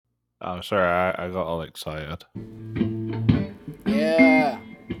Oh, sorry, I got all excited. Yeah.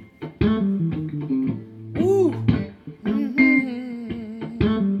 Woo. Ooh.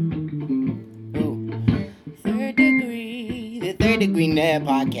 Third Degree, the Third Degree Net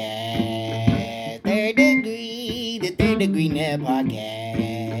Podcast. The Third Degree Net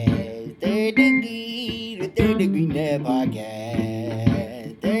Podcast. The Third Degree Net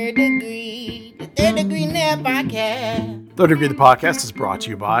Podcast. The Third Degree Net Podcast. Third Degree the Podcast is brought to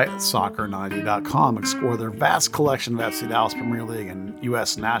you by Soccer90.com. Explore their vast collection of FC Dallas Premier League and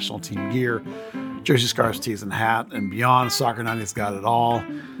U.S. national team gear, jersey, scarves, tees, and hat, and beyond. Soccer90's got it all.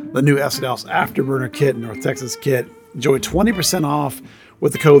 The new FC Dallas Afterburner kit, North Texas kit. Enjoy 20% off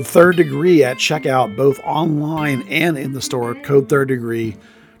with the code Third Degree at checkout, both online and in the store. Code Third Degree,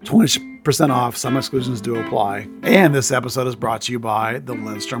 20% off. Some exclusions do apply. And this episode is brought to you by the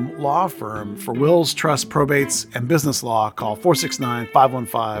Lindstrom Law Firm. For wills, trusts, probates, and business law, call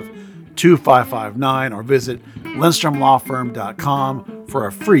 469-515-2559 or visit lindstromlawfirm.com for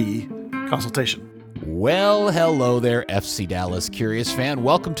a free consultation. Well, hello there, FC Dallas Curious fan.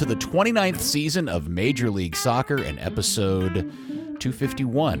 Welcome to the 29th season of Major League Soccer and episode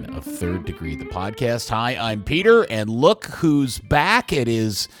 251 of Third Degree, the podcast. Hi, I'm Peter, and look who's back. It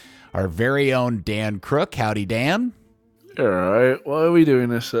is our very own Dan Crook. Howdy, Dan. All right, why are we doing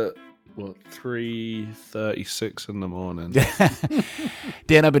this at, 3:36 in the morning?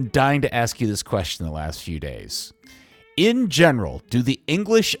 Dan, I've been dying to ask you this question the last few days. In general, do the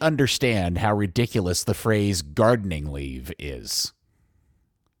English understand how ridiculous the phrase gardening leave is?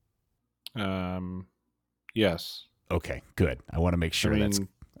 Yes. Okay, good. I want to make sure that's The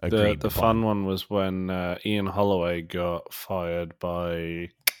agreed upon. fun one was when Ian Holloway got fired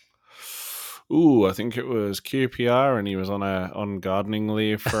by, I think it was QPR, and he was on gardening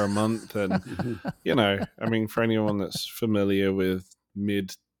leave for a month. And, for anyone that's familiar with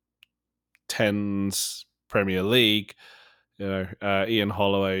mid-10s Premier League, Ian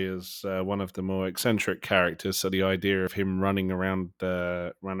Holloway is one of the more eccentric characters. So the idea of him running around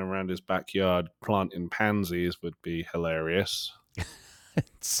his backyard planting pansies would be hilarious.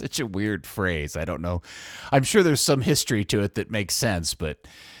 It's such a weird phrase. I don't know. I'm sure there's some history to it that makes sense, but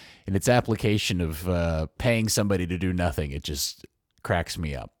in its application of paying somebody to do nothing, it just cracks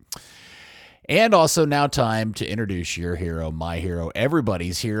me up. And also now time to introduce your hero, my hero,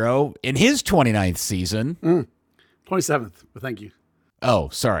 everybody's hero in his 29th season. 27th, but thank you. Oh,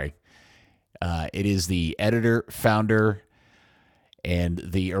 sorry. It is the editor, founder, and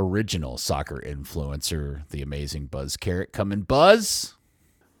the original soccer influencer, the amazing Buzz Carrot. Come in, Buzz.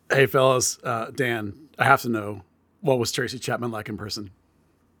 Hey, fellas, Dan, I have to know, what was Tracy Chapman like in person?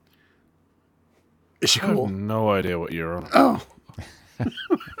 Is she I have cool? no idea what you're on. Oh,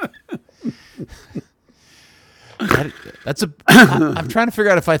 I'm trying to figure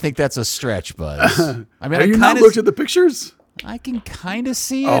out if I think that's a stretch, Buzz. I mean, have you not looked at the pictures? I can kind of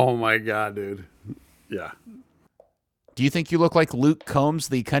see it. Oh my God, dude. Yeah. Do you think you look like Luke Combs,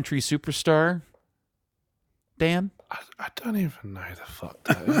 the country superstar, Dan? I don't even know the fuck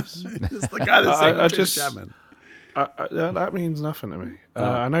that is. It's the guy that's saying Tracy Chapman. That means nothing to me.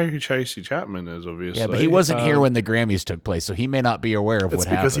 I know who Tracy Chapman is, obviously. Yeah, but he wasn't here when the Grammys took place, so he may not be aware of It's what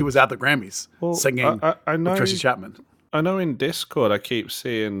happened. because he was at the Grammys singing I know with Tracy Chapman. I know in Discord I keep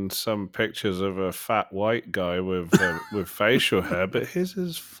seeing some pictures of a fat white guy with facial hair, but his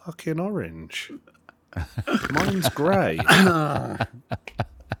is fucking orange. Mine's grey. Yeah.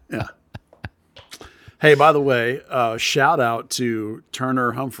 Hey, by the way, shout out to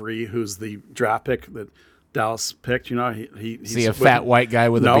Turner Humphrey, who's the draft pick that Dallas picked. He's See a fat white guy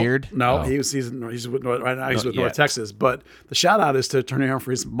with a beard? No, Oh. he's with right now. He's Not with North yet. Texas. But the shout out is to Turner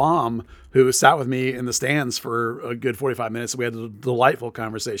Humphrey's mom, who sat with me in the stands for a good 45 minutes. We had a delightful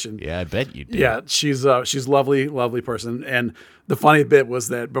conversation. Yeah, I bet you did. Yeah, she's lovely, lovely person. And the funny bit was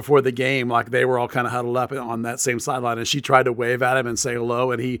that before the game, like they were all kind of huddled up on that same sideline, and she tried to wave at him and say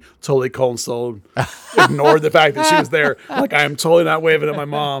hello, and he totally cold and soul ignored the fact that she was there. Like, I am totally not waving at my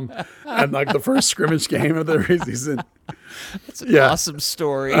mom. And like the first scrimmage game of the season. It's an awesome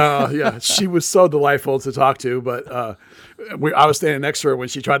story. Yeah, she was so delightful to talk to, but I was standing next to her when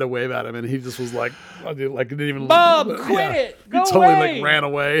she tried to wave at him, and he just was like didn't even. Mom, quit it! He Go totally away! ran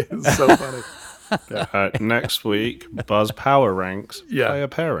away. It's so funny. Next week, Buzz Power Ranks player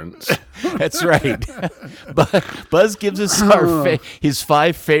parents. That's right. Buzz gives us his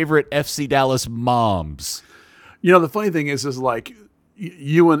 5 favorite FC Dallas moms. The funny thing is like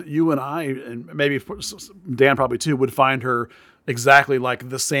you and I, and maybe Dan probably too, would find her exactly like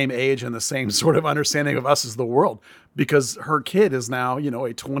the same age and the same sort of understanding of us as the world, because her kid is now, a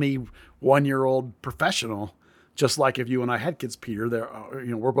 21-year-old professional just like if you and I had kids, Peter,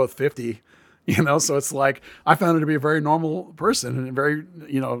 we're both 50, so it's like, I found her to be a very normal person and a very,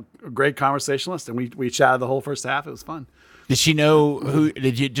 a great conversationalist. And we chatted the whole first half. It was fun. Did she know who,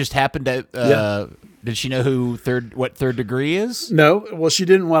 did you just happen to, did she know what Third Degree is? No, well, she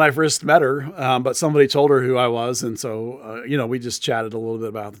didn't when I first met her, but somebody told her who I was, and so we just chatted a little bit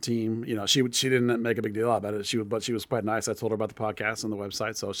about the team. She didn't make a big deal about it. But she was quite nice. I told her about the podcast and the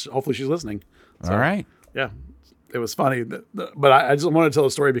website, so hopefully she's listening. So, all right, yeah, it was funny, but I just wanted to tell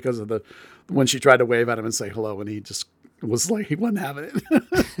the story because of when she tried to wave at him and say hello, and he just was like, he wasn't having it.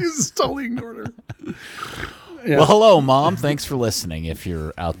 He just totally ignored her. Yeah. Well, hello, Mom. Thanks for listening. If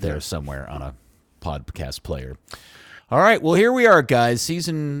you're out there somewhere on a podcast player. All right, well, here we are, guys.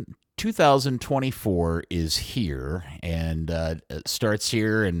 Season 2024 is here, and it starts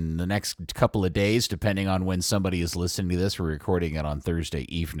here in the next couple of days, depending on when somebody is listening to this. We're recording it on Thursday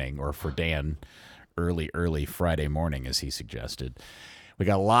evening, or for Dan, early Friday morning, as he suggested. We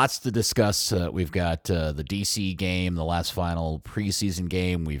got lots to discuss. We've got the DC game, the last final preseason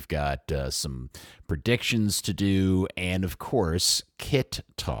game. We've got some predictions to do, and, of course, kit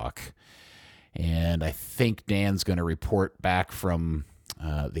talk. And I think Dan's going to report back from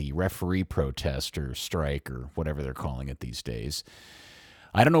the referee protest or strike or whatever they're calling it these days.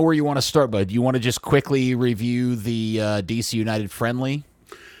 I don't know where you want to start, bud. Do you want to just quickly review the DC United friendly?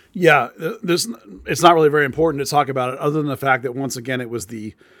 Yeah, it's not really very important to talk about it, other than the fact that, once again, it was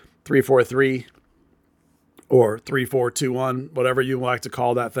the 3-4-3 or 3-4-2-1, whatever you like to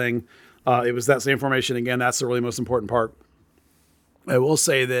call that thing. It was that same formation again. That's the really most important part. I will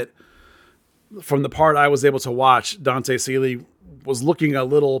say that from the part I was able to watch, Dante Seeley was looking a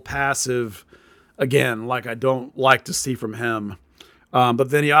little passive again, like I don't like to see from him.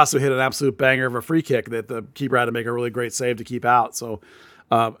 But then he also hit an absolute banger of a free kick that the keeper had to make a really great save to keep out. So,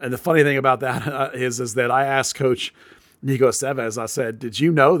 and the funny thing about that is that I asked Coach Nico Estevez, I said, did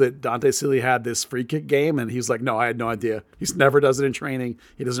you know that Dante Seeley had this free kick game? And he's like, no, I had no idea. He never does it in training.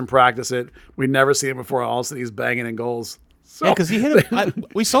 He doesn't practice it. We've never seen it before. All of a sudden he's banging in goals. So, yeah, because he hit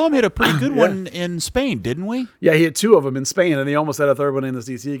we saw him hit a pretty good one in Spain, didn't we? Yeah, he hit two of them in Spain, and he almost had a third one in this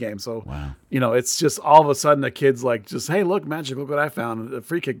DC game. So, wow. It's just all of a sudden the kid's like, just, hey, look, Magic, look what I found, a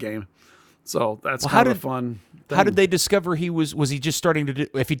free kick game. So that's kind of a fun thing. How did they discover he was he just starting to do,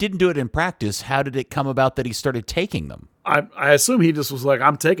 if he didn't do it in practice, how did it come about that he started taking them? I assume he just was like,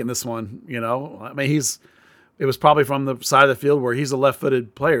 I'm taking this one, I mean, it was probably from the side of the field where he's a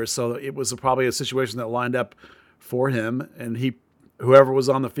left-footed player, so it was probably a situation that lined up for him, and whoever was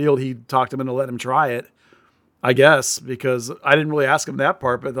on the field, he talked him into letting him try it, I guess, because I didn't really ask him that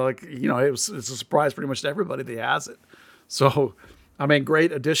part, but it's a surprise pretty much to everybody that he has it. So, I mean,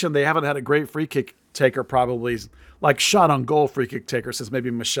 great addition. They haven't had a great free kick taker, probably like shot on goal free kick taker, since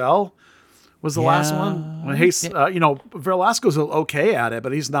maybe Michelle was the last one. When Velasco's okay at it,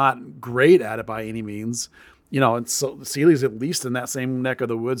 but he's not great at it by any means. And so Seeley's at least in that same neck of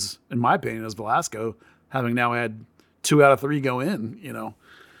the woods, in my opinion, as Velasco, having now had 2 out of 3 go in.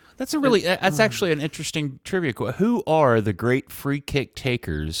 That's actually an interesting trivia question. Who are the great free kick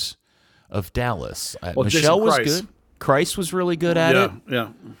takers of Dallas? Michelle was good. Christ was really good at it. Yeah.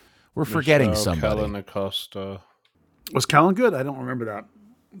 We're forgetting somebody. Kellen Acosta. Was Kellen good? I don't remember that.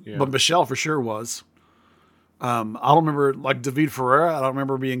 Yeah. But Michelle for sure was. I don't remember, like David Ferreira, I don't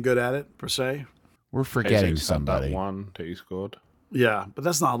remember being good at it, per se. We're forgetting somebody. That one that he scored. Yeah, but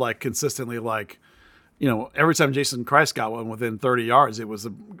that's not like consistently like, every time Jason Christ got one within 30 yards, it was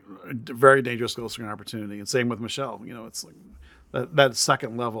a very dangerous goal scoring opportunity. And same with Michelle. It's like that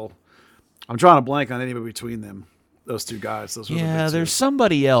second level. I'm drawing a blank on anybody between them. Those two guys. Those there's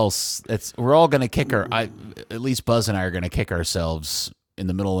somebody else. We're all going to kick at least Buzz and I are going to kick ourselves in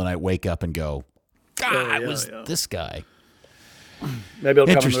the middle of the night, wake up and go, God, it was this guy. Maybe it'll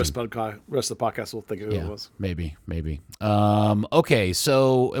come in the rest of the podcast. We'll think of who it was. Maybe. Okay,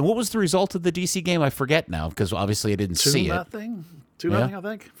 so, and what was the result of the DC game? I forget now, because obviously I didn't see it. 2-0, I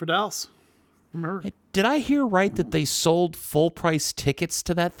think, for Dallas. Remember? Did I hear right that they sold full price tickets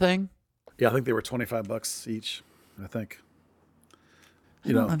to that thing? Yeah, I think they were $25 each. I think.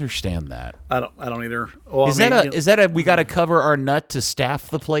 I don't understand that. I don't either. Well, is that a we got to cover our nut to staff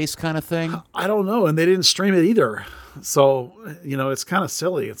the place kind of thing? I don't know, and they didn't stream it either. So it's kind of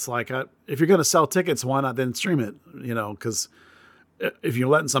silly. It's like if you're going to sell tickets, why not then stream it? Because if you're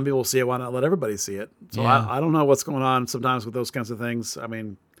letting some people see it, why not let everybody see it? So I don't know what's going on sometimes with those kinds of things. I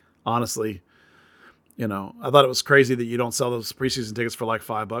mean, honestly. I thought it was crazy that you don't sell those preseason tickets for like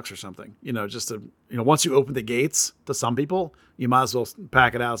 $5 or something. Just to, once you open the gates to some people, you might as well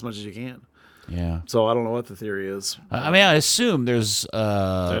pack it out as much as you can. Yeah. So I don't know what the theory is. I assume there's.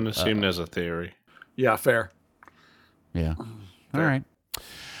 Don't assume there's a theory. Yeah, fair. Yeah. All right.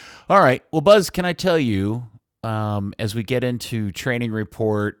 All right. Well, Buzz, can I tell you, as we get into training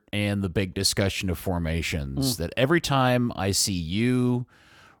report and the big discussion of formations, that every time I see you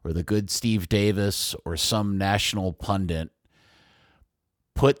or the good Steve Davis or some national pundit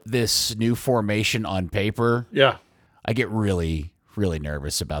put this new formation on paper, Yeah. I get really, really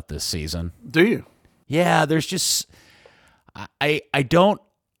nervous about this season. Do you? Yeah, there's just I don't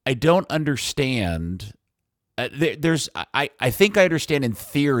understand. I think I understand in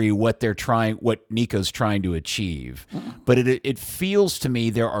theory what Nico's trying to achieve, but it feels to me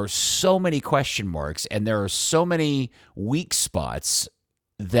there are so many question marks and there are so many weak spots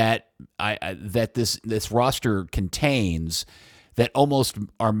that this roster contains that almost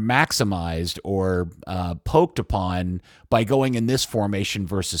are maximized or poked upon by going in this formation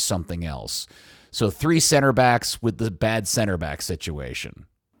versus something else. So 3 center backs with the bad center back situation.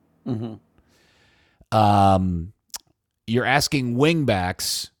 Mm-hmm. You're asking wing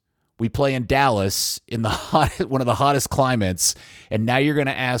backs. We play in Dallas in one of the hottest climates, and now you're going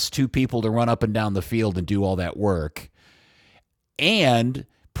to ask 2 people to run up and down the field and do all that work. And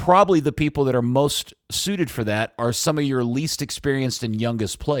probably the people that are most suited for that are some of your least experienced and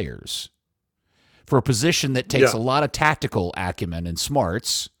youngest players for a position that takes a lot of tactical acumen and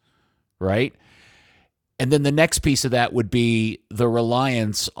smarts, right? And then the next piece of that would be the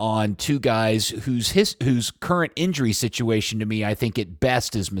reliance on 2 guys whose current injury situation to me, I think at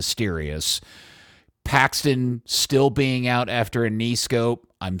best is mysterious. Paxton still being out after a knee scope.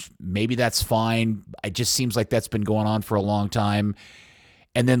 Maybe that's fine. It just seems like that's been going on for a long time.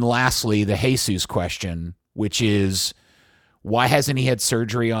 And then lastly, the Jesus question, which is why hasn't he had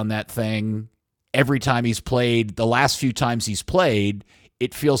surgery on that thing? Every time he's played, the last few times he's played,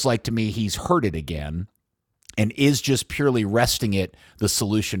 it feels like to me he's hurt it again. And is just purely resting it the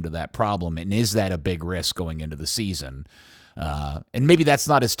solution to that problem? And is that a big risk going into the season? And maybe that's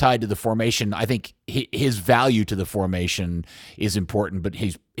not as tied to the formation. I think his value to the formation is important, but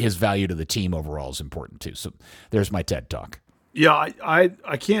his value to the team overall is important too. So there's my TED Talk. Yeah,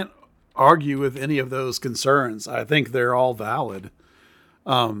 I can't argue with any of those concerns. I think they're all valid.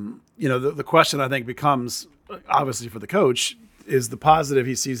 The question I think becomes, obviously for the coach, is the positive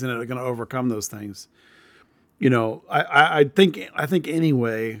he sees in it going to overcome those things? I think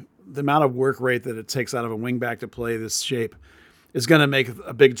anyway, the amount of work rate that it takes out of a wingback to play this shape is going to make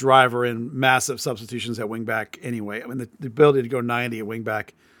a big driver in massive substitutions at wingback anyway. I mean, the ability to go 90 at wingback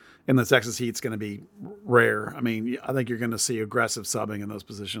in the Texas Heat is going to be rare. I mean, I think you're going to see aggressive subbing in those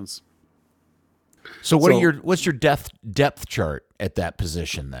positions. So what's your depth chart at that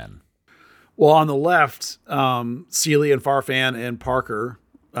position then? Well, on the left, Sealy and Farfan and Parker,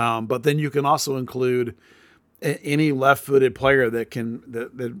 but then you can also include any left-footed player that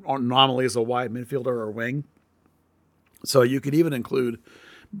normally is a wide midfielder or wing. So you could even include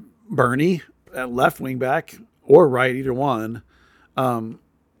Bernie at left wing back or right, either one.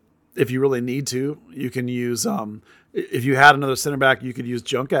 If you really need to, you can use. If you had another center back, you could use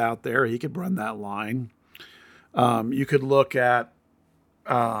Junka out there. He could run that line. You could look at.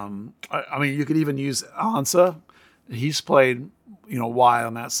 You could even use Ansa. He's played, wide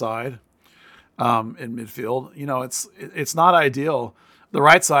on that side. In midfield, it's not ideal. The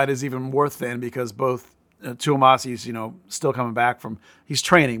right side is even more thin because both Tuamasi's, still coming back from, he's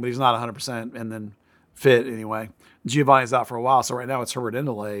training, but he's not 100% and then fit anyway. Giovanni's out for a while. So right now it's Herbert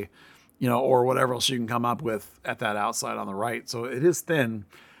Indele, or whatever else you can come up with at that outside on the right. So it is thin.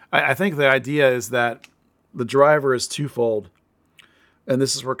 I think the idea is that the driver is twofold. And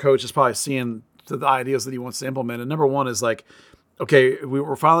this is where coach is probably seeing the ideas that he wants to implement. And number one is like, okay,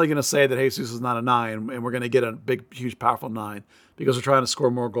 we're finally going to say that Jesus is not a 9, and we're going to get a big, huge, powerful 9 because we're trying to score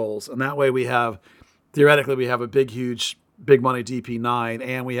more goals. And that way we have a big, huge, big money DP 9,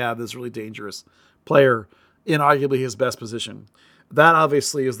 and we have this really dangerous player in arguably his best position. That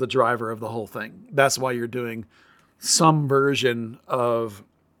obviously is the driver of the whole thing. That's why you're doing some version of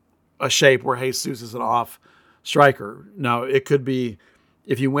a shape where Jesus is an off striker. Now, it could be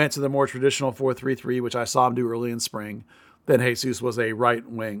if you went to the more traditional 4-3-3, which I saw him do early in spring, then Jesus was a right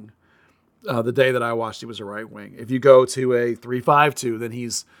wing. The day that I watched, he was a right wing. If you go to a 3-5-2, then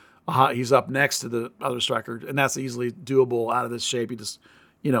he's up next to the other striker, and that's easily doable out of this shape. You just,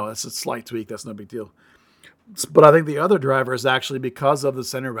 it's a slight tweak. That's no big deal. But I think the other driver is actually because of the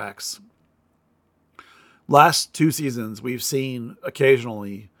center backs. Last 2 seasons, we've seen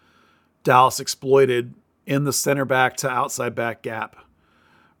occasionally Dallas exploited in the center back to outside back gap,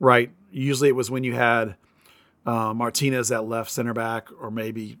 right? Usually it was when you had Martinez at left center back, or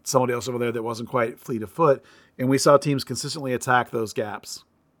maybe somebody else over there that wasn't quite fleet of foot. And we saw teams consistently attack those gaps,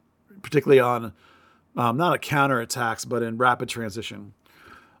 particularly on not a counterattacks, but in rapid transition.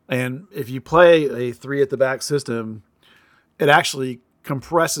 And if you play a 3 at the back system, it actually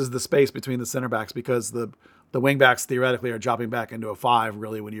compresses the space between the center backs because the wing backs theoretically are dropping back into a 5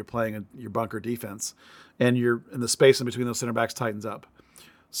 really when you're playing your bunker defense, and the space in between those center backs tightens up.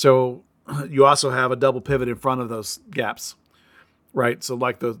 So you also have a double pivot in front of those gaps, right? So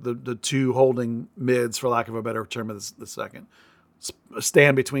like the two holding mids, for lack of a better term, of the second,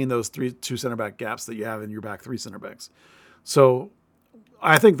 stand between those two center back gaps that you have in your back 3 center backs. So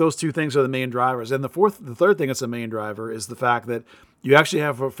I think those two things are the main drivers. And the third thing that's a main driver is the fact that you actually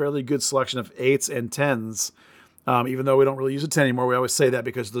have a fairly good selection of 8s and 10s. Even though we don't really use a 10 anymore, we always say that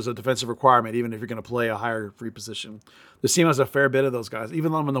because there's a defensive requirement, even if you're going to play a higher free position. This team has a fair bit of those guys.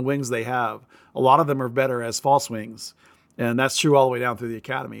 Even on the wings they have, a lot of them are better as false wings. And that's true all the way down through the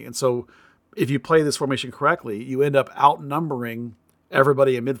academy. And so if you play this formation correctly, you end up outnumbering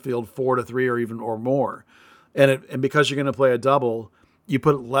everybody in midfield 4-3 or more. And because you're going to play a double, you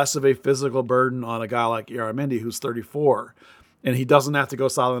put less of a physical burden on a guy like Yaramendi, who's 34. And he doesn't have to go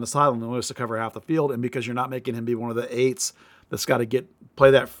sideline to sideline unless to cover half the field. And because you're not making him be one of the 8s that's got to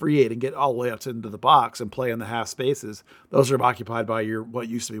play that free 8 and get all the way up into the box and play in the half spaces, those are occupied by what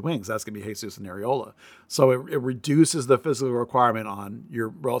used to be wings. That's going to be Jesus and Areola. So it reduces the physical requirement on your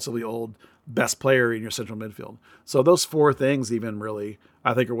relatively old best player in your central midfield. So those 4 things even really,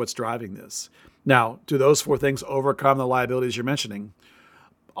 I think, are what's driving this. Now, do those 4 things overcome the liabilities you're mentioning?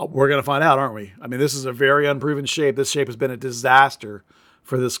 We're going to find out, aren't we? I mean, this is a very unproven shape. This shape has been a disaster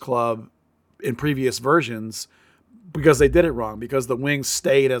for this club in previous versions because they did it wrong, because the wings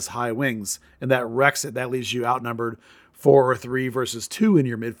stayed as high wings, and that wrecks it. That leaves you outnumbered 4 or 3 versus 2 in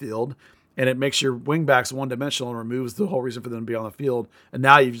your midfield, and it makes your wing backs one-dimensional and removes the whole reason for them to be on the field. And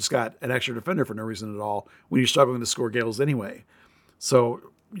now you've just got an extra defender for no reason at all when you're struggling to score goals anyway. So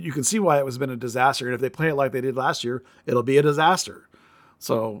you can see why it has been a disaster, and if they play it like they did last year, it'll be a disaster.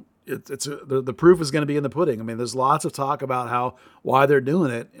 So the proof is going to be in the pudding. I mean, there's lots of talk about why they're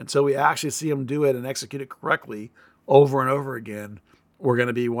doing it. Until we actually see them do it and execute it correctly over and over again, we're going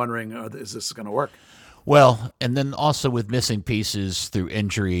to be wondering, is this going to work? Well, and then also with missing pieces through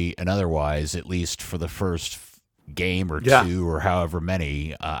injury and otherwise, at least for the first game or 2 or however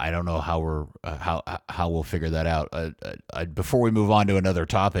many, I don't know how how we'll figure that out. Before we move on to another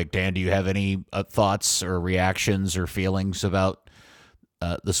topic, Dan, do you have any thoughts or reactions or feelings about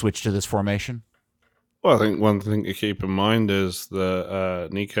the switch to this formation? Well, I think one thing to keep in mind is that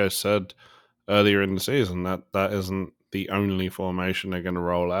Nico said earlier in the season that isn't the only formation they're going to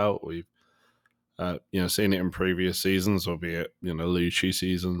roll out. We've seen it in previous seasons, albeit Lucci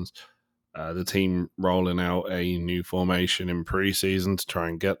seasons. The team rolling out a new formation in pre-season to try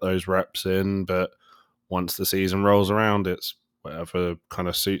and get those reps in, but once the season rolls around, it's whatever kind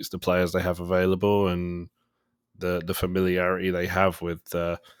of suits the players they have available and the familiarity they have with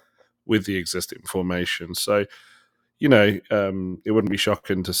the existing formation. So, it wouldn't be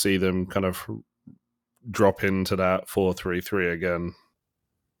shocking to see them kind of drop into that 4-3-3 again.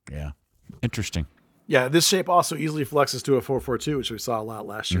 Yeah. Interesting. Yeah, this shape also easily flexes to a 4-4-2, which we saw a lot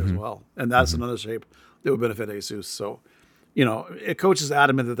last year as well. And that's another shape that would benefit Jesus. So, coach is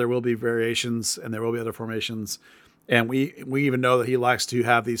adamant that there will be variations and there will be other formations. And we even know that he likes to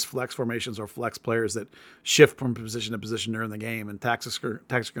have these flex formations or flex players that shift from position to position during the game, and tactics are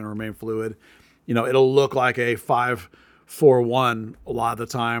going to remain fluid. It'll look like a 5-4-1 a lot of the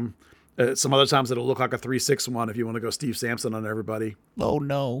time. Some other times it'll look like a 3-6-1 if you want to go Steve Sampson on everybody. Oh,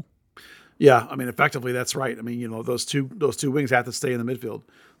 no. Yeah, I mean, effectively, that's right. I mean, those two wings have to stay in the midfield.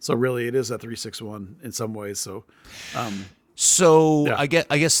 So really, it is a 3-6-1 in some ways. So, yeah.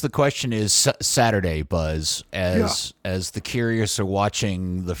 I guess the question is Saturday, Buzz, as the curious are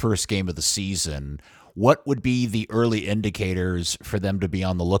watching the first game of the season, what would be the early indicators for them to be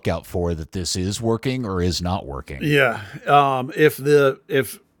on the lookout for that this is working or is not working? Yeah,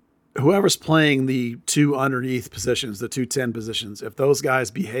 if whoever's playing the 2 underneath positions, the 2-10 positions, if those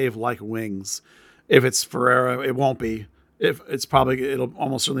guys behave like wings, if it's Ferreira, it won't be. It'll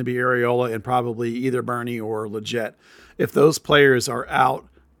almost certainly be Areola and probably either Bernie or Leggett. If those players are out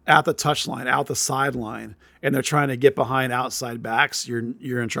at the touchline, out the sideline, and they're trying to get behind outside backs,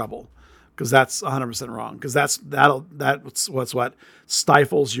 you're in trouble, because that's 100% wrong. Because that's what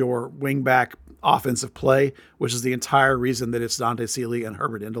stifles your wing back offensive play, which is the entire reason that it's Dante Sealy and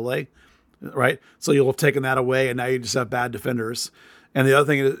Herbert Indele, right? So you'll have taken that away, and now you just have bad defenders. And the other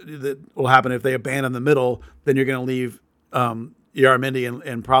thing that will happen if they abandon the middle, then you're going to leave Yaramendi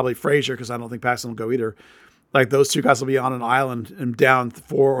and probably Frazier, because I don't think Paxton will go either. Like, those two guys will be on an island and down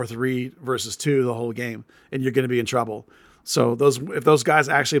 4 or 3 versus 2 the whole game, and you're going to be in trouble. So if those guys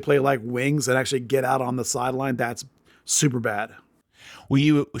actually play like wings and actually get out on the sideline, that's super bad.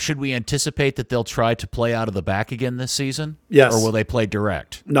 Should we anticipate that they'll try to play out of the back again this season? Yes. Or will they play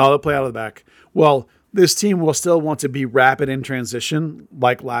direct? No, they'll play out of the back. Well, this team will still want to be rapid in transition,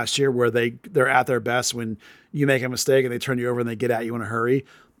 like last year, where they're at their best when you make a mistake and they turn you over and they get at you in a hurry.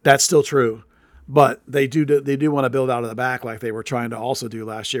 That's still true, but they do want to build out of the back like they were trying to also do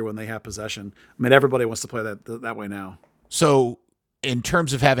last year when they have possession. I mean, everybody wants to play that way now. So, in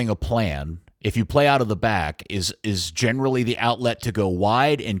terms of having a plan, if you play out of the back, is generally the outlet to go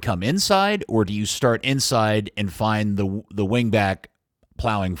wide and come inside, or do you start inside and find the wing back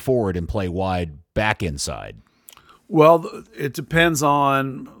plowing forward and play wide back inside? Well, it depends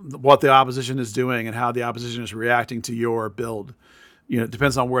on what the opposition is doing and how the opposition is reacting to your build. It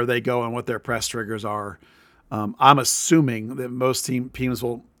depends on where they go and what their press triggers are. I'm assuming that most teams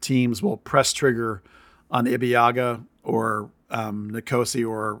will press trigger on Ibiaga or Nkosi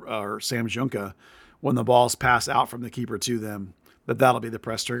or Sam Junka when the ball's passed out from the keeper to them. That'll be the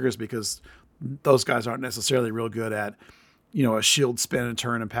press triggers, because those guys aren't necessarily real good at a shield spin and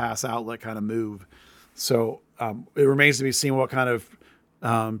turn and pass outlet kind of move. So it remains to be seen what kind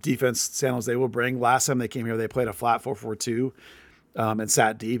of defense San Jose will bring. Last time they came here, they played a flat 4-4-2 and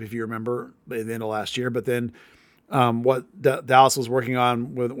sat deep, if you remember, at the end of last year. But then what Dallas was working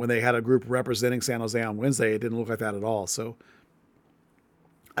on when they had a group representing San Jose on Wednesday, it didn't look like that at all. So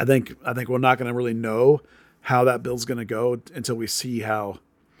I think we're not going to really know how that build's going to go until we see how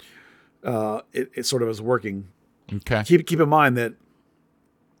it sort of is working. Okay. Keep in mind that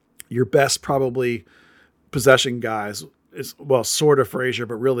your best probably possession guys is, well, sort of Frazier,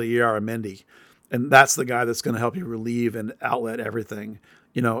 but really Yara Mendy. And that's the guy that's going to help you relieve and outlet everything.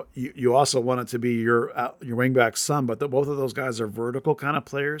 You also want it to be your wingback son, but both of those guys are vertical kind of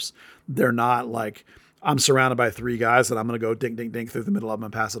players. They're not like, I'm surrounded by three guys and I'm going to go dink, dink, dink through the middle of them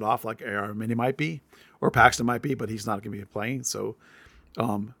and pass it off like Yara Mendy might be, or Paxton might be, but he's not going to be playing. So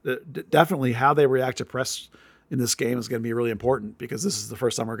definitely how they react to press in this game is going to be really important, because this is the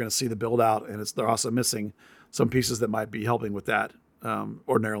first time we're going to see the build out, and they're also missing some pieces that might be helping with that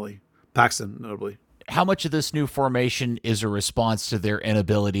ordinarily. Paxton, notably. How much of this new formation is a response to their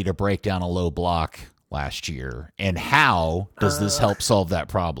inability to break down a low block last year, and how does this help solve that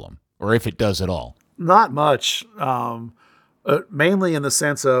problem, or if it does at all? Not much. Mainly in the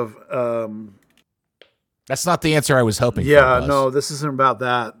sense of that's not the answer I was hoping for. Yeah, no, this isn't about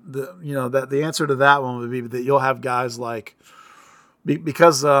that. The answer to that one would be that you'll have guys like,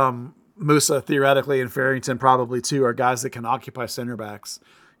 because Musa theoretically and Farrington probably too are guys that can occupy center backs.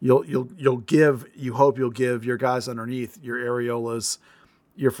 You hope you'll give your guys underneath, your Areolas,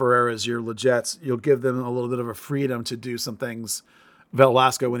 your Ferreras, your Legets, you'll give them a little bit of a freedom to do some things.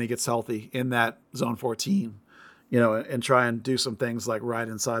 Velasco, when he gets healthy in that zone 14, and try and do some things like right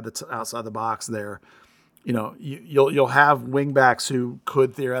inside outside the box there. You'll have wingbacks who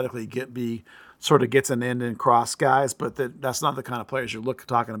could theoretically gets an end and cross guys, but that's not the kind of players you're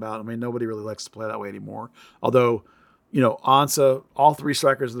talking about. I mean, nobody really likes to play that way anymore. Although, Ansah, all three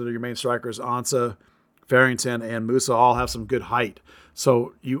strikers that are your main strikers, Ansah, Farrington, and Musa all have some good height.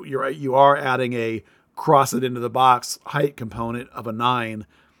 So you are adding a cross it into the box height component of a 9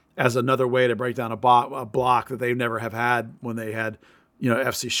 as another way to break down a block that they never have had when they had,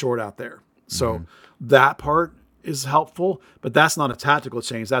 FC Short out there. So that part is helpful, but that's not a tactical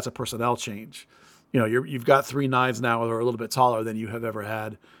change. That's a personnel change. You've got 3 9s now that are a little bit taller than you have ever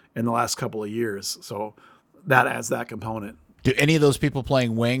had in the last couple of years. So that adds that component. Do any of those people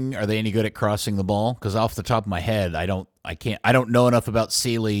playing wing, are they any good at crossing the ball? Because off the top of my head, I don't know enough about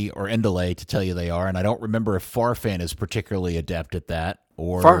Sealy or Endele to tell you they are, and I don't remember if Farfan is particularly adept at that.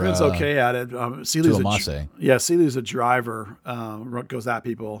 Or Farfan's okay at it. Sealy's a driver, goes at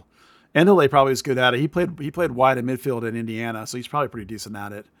people. Endele probably is good at it. He played wide in midfield in Indiana, so he's probably pretty decent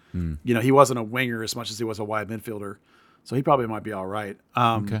at it. He wasn't a winger as much as he was a wide midfielder, so he probably might be all right.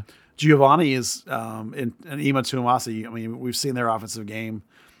 Okay. Giovanni is and Ima Tuamasi. I mean, we've seen their offensive game.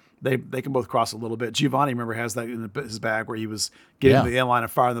 They can both cross a little bit. Giovanni, remember, has that in his bag where he was getting to the end line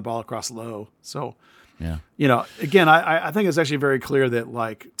and firing the ball across low. So, again, I think it's actually very clear that,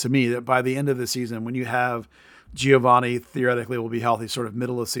 like, to me, that by the end of the season, when you have Giovanni theoretically will be healthy sort of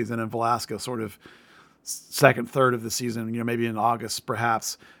middle of the season, and Velasco sort of second, third of the season, maybe in August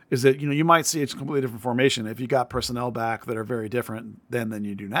perhaps, is that, you might see a completely different formation if you got personnel back that are very different than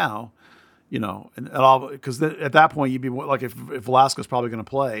you do now, and all, because at that point you'd be like, if Velasco's probably going to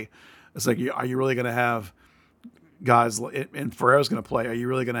play, it's like, are you really going to have guys, and Ferreira's going to play, are you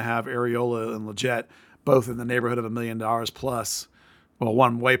really going to have Areola and Leggett both in the neighborhood of $1 million plus? Well,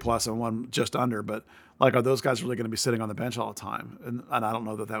 one way plus and one just under, but Like, are those guys really going to be sitting on the bench all the time? And I don't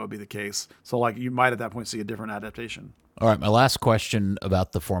know that would be the case. So, like, you might at that point see a different adaptation. All right, my last question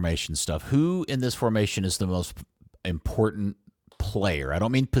about the formation stuff. Who in this formation is the most important player? I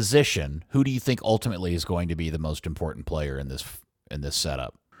don't mean position. Who do you think ultimately is going to be the most important player in this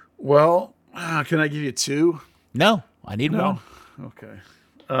setup? Well, can I give you two? No, I need one. Okay.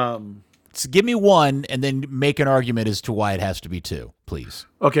 So give me one and then make an argument as to why it has to be two, please.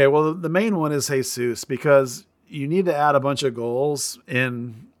 Okay, well, the main one is Jesus, because you need to add a bunch of goals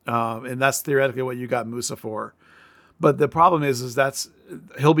in, and that's theoretically what you got Musa for. But the problem is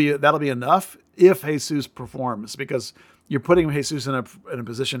that'll be enough if Jesus performs, because you're putting Jesus in a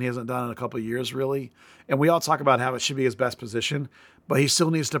position he hasn't done in a couple of years, really. And we all talk about how it should be his best position, but he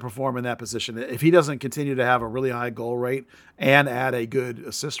still needs to perform in that position. If he doesn't continue to have a really high goal rate and add a good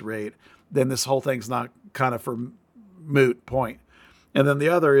assist rate, then this whole thing's not kind of for moot point. And then the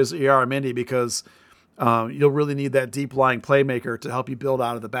other is Mendy, because you'll really need that deep lying playmaker to help you build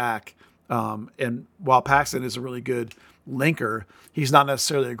out of the back. And while Paxton is a really good linker, he's not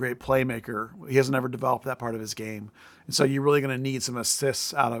necessarily a great playmaker. He hasn't ever developed that part of his game. And so you're really going to need some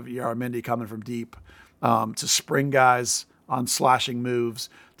assists out of Mendy coming from deep to spring guys on slashing moves,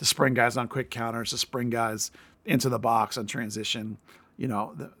 to spring guys on quick counters, to spring guys into the box on transition.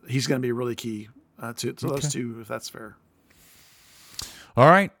 He's going to be really key to those two, if that's fair. All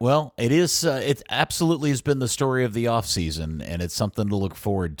right. Well, it is. It absolutely has been the story of the offseason, and it's something to look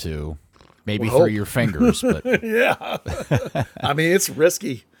forward to. Maybe through your fingers, but yeah. I mean, it's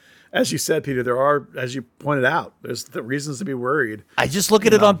risky. As you said, Peter, there are, as you pointed out, there's the reasons to be worried. I just look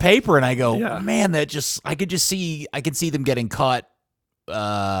at it on paper and I go, Yeah. man, I can see them getting caught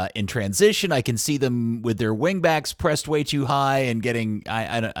in transition. I can see them with their wingbacks pressed way too high and getting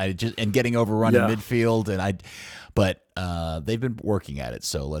getting overrun in midfield. But they've been working at it,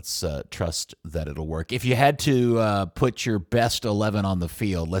 so let's trust that it'll work. If you had to put your best 11 on the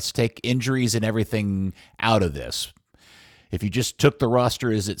field, let's take injuries and everything out of this. If you just took the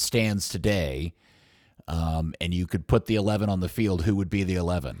roster as it stands today, and you could put the 11 on the field, who would be the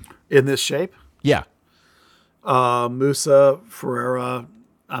 11? In this shape? Yeah. Musa, Ferreira.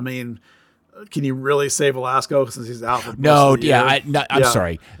 I mean, can you really say Velasco since he's out for No, most of the year? I'm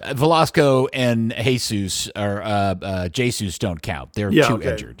sorry. Velasco and Jesus don't count. They're too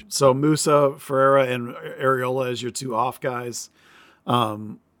injured. So Musa, Ferreira, and Areola as your two off guys.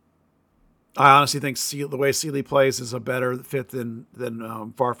 I honestly think the way Sealy plays is a better fit than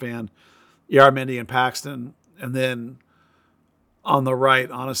Farfan, Mendy, and Paxton. And then on the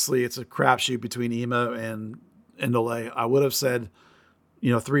right, honestly, it's a crapshoot between Ema and Ndole. I would have said,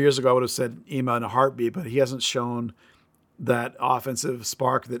 3 years ago, I would have said Ema in a heartbeat, but he hasn't shown that offensive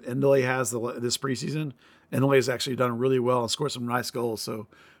spark that Ndole has this preseason. Ndole has actually done really well and scored some nice goals. So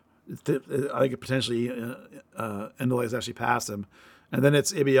I think potentially Ndole has actually passed him. And then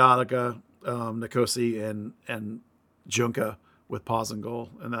it's Ibiaga, Nkosi, and Junka with pause and goal.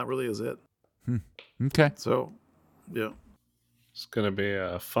 And that really is it. Okay. So, yeah. It's going to be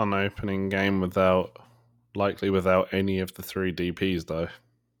a fun opening game without any of the three DPs, though.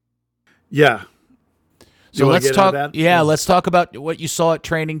 Yeah. So let's talk. Yeah, let's talk about what you saw at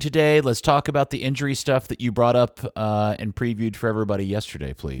training today. Let's talk about the injury stuff that you brought up and previewed for everybody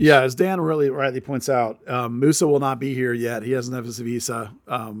yesterday, please. Yeah, as Dan really rightly points out, Musa will not be here yet. He doesn't have his visa.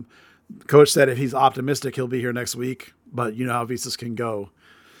 Coach said if he's optimistic, he'll be here next week. But you know how visas can go.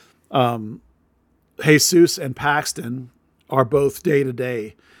 Jesus and Paxton are both day to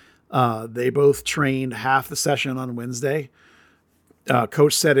day. They both trained half the session on Wednesday.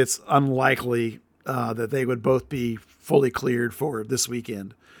 Coach said it's unlikely that they would both be fully cleared for this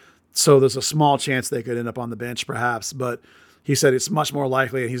weekend. So there's a small chance they could end up on the bench perhaps, but he said it's much more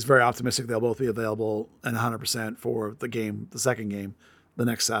likely, and he's very optimistic they'll both be available and 100% for the second game, the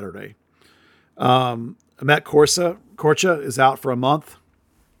next Saturday. Matt Korcha is out for a month.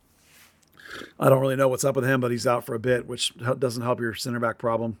 I don't really know what's up with him, but he's out for a bit, which doesn't help your center back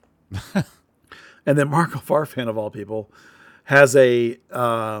problem. And then Marco Farfan, of all people, has a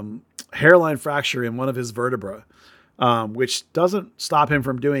hairline fracture in one of his vertebrae, which doesn't stop him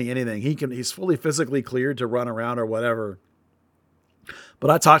from doing anything. He's fully physically cleared to run around or whatever. But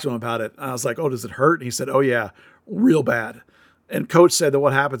I talked to him about it. I was like, "Oh, does it hurt?" And he said, "Oh yeah, real bad." And coach said that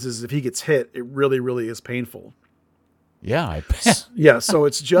what happens is if he gets hit, it really, really is painful. Yeah. Yeah. So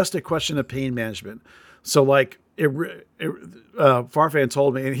it's just a question of pain management. So like Farfan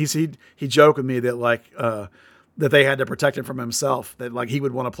told me, and he joked with me that that they had to protect him from himself, that like he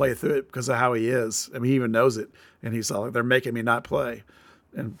would want to play through it because of how he is. I mean, he even knows it. And he's like, they're making me not play.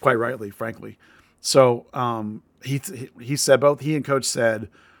 And quite rightly, frankly. So he said, both he and coach said,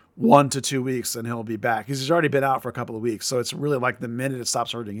 1 to 2 weeks and he'll be back. He's already been out for a couple of weeks. So it's really like the minute it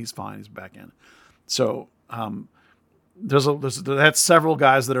stops hurting, he's fine. He's back in. So that's several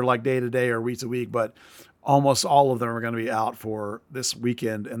guys that are like day to day or week to week, but almost all of them are going to be out for this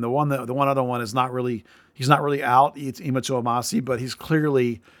weekend. And the one other one is he's not really out. It's Ima Tuamasi, but he's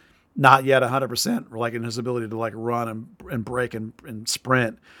clearly not yet 100%, like in his ability to like run and break and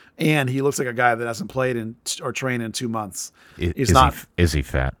sprint. And he looks like a guy that hasn't played or trained in 2 months. Is he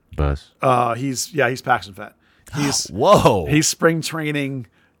fat, Buzz? He's Paxton fat. He's spring training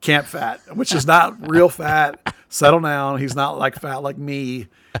camp fat, which is not real fat. Settle down. He's not like fat like me.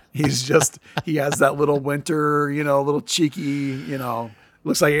 He has that little winter, little cheeky,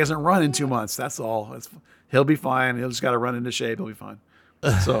 looks like he hasn't run in 2 months. That's all. He'll be fine. He'll just got to run into shape. He'll be fine.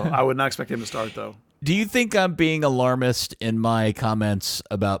 So I would not expect him to start though. Do you think I'm being alarmist in my comments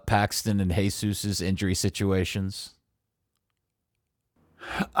about Paxton and Jesus's injury situations?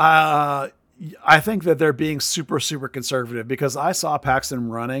 I think that they're being super, super conservative because I saw Paxton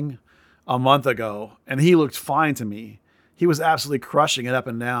running a month ago and he looked fine to me. He was absolutely crushing it up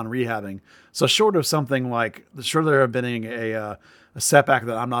and down, rehabbing. So short of there have been a setback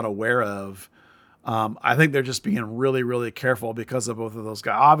that I'm not aware of, I think they're just being really, really careful because of both of those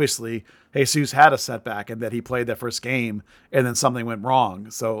guys. Obviously, Jesus had a setback and that he played that first game and then something went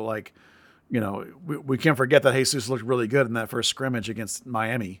wrong. So we can't forget that Jesus looked really good in that first scrimmage against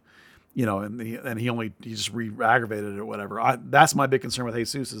Miami, and he just re-aggravated it or whatever. That's my big concern with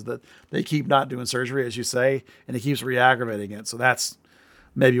Jesus is that they keep not doing surgery, as you say, and he keeps re-aggravating it. So that's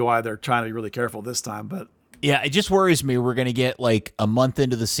maybe why they're trying to be really careful this time. But yeah, it just worries me. We're going to get like a month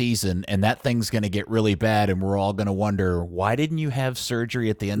into the season and that thing's going to get really bad. And we're all going to wonder, why didn't you have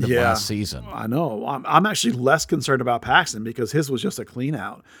surgery at the end of last season? I know. I'm actually less concerned about Paxton because his was just a clean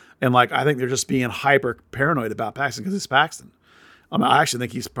out. And I think they're just being hyper paranoid about Paxton because it's Paxton. I actually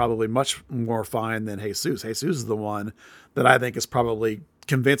think he's probably much more fine than Jesus. Jesus is the one that I think is probably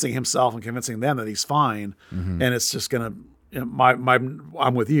convincing himself and convincing them that he's fine. Mm-hmm. And it's just going to,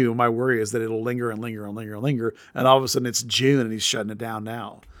 I'm with you. My worry is that it'll linger and linger and linger and linger. And all of a sudden it's June and he's shutting it down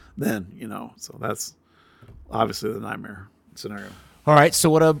now. So that's obviously the nightmare scenario. All right. So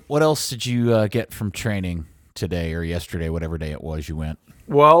what else did you get from training today or yesterday, whatever day it was you went?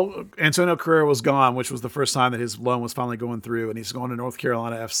 Well, Antonio Carrera was gone, which was the first time that his loan was finally going through, and he's going to North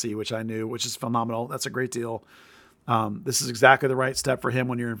Carolina FC, which I knew, which is phenomenal. That's a great deal. This is exactly the right step for him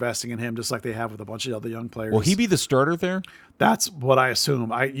when you're investing in him, just like they have with a bunch of other young players. Will he be the starter there? That's what I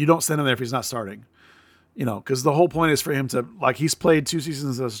assume. You don't send him there if he's not starting, because the whole point is for him to, he's played 2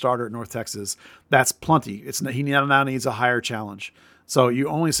 seasons as a starter at North Texas. That's plenty. He now needs a higher challenge. So you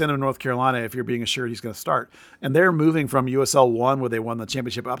only send him to North Carolina if you're being assured he's going to start. And they're moving from USL 1, where they won the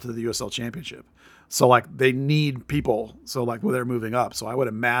championship, up to the USL championship. So they need people. So where they're moving up. So I would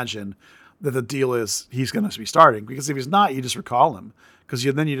imagine that the deal is he's going to be starting, because if he's not, you just recall him, because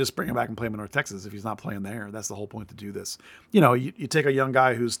then you just bring him back and play him in North Texas if he's not playing there. That's the whole point to do this. You take a young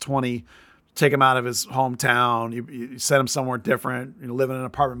guy who's 20, take him out of his hometown, you send him somewhere different, living in an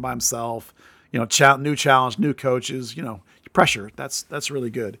apartment by himself, new challenge, new coaches, pressure. That's really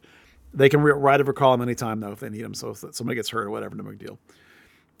good. They can write a recall him anytime though if they need him. So if somebody gets hurt or whatever, no big deal.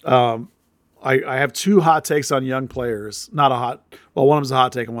 I have 2 hot takes on young players. One of them's a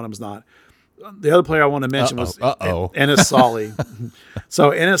hot take and one of them's not. The other player I want to mention was Enes Solly.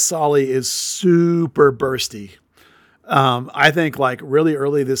 So Enes Solly is super bursty. I think really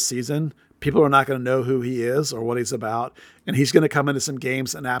early this season, people are not going to know who he is or what he's about, and he's going to come into some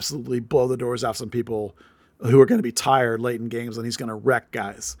games and absolutely blow the doors off some people who are going to be tired late in games, and he's going to wreck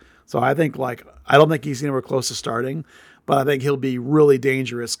guys. So I think I don't think he's anywhere close to starting, but I think he'll be really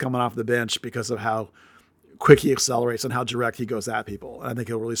dangerous coming off the bench because of how quick he accelerates and how direct he goes at people. And I think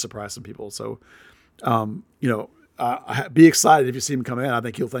he'll really surprise some people. So, be excited if you see him come in. I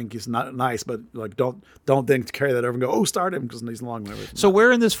think he'll think he's not nice, but don't think carry that over and go, start him, because he's a long way away from So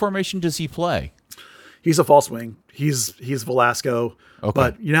where in this formation does he play? He's a false wing. He's Velasco. Okay.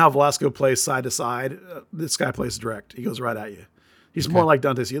 But you know how Velasco plays side to side? This guy plays direct. He goes right at you. He's more like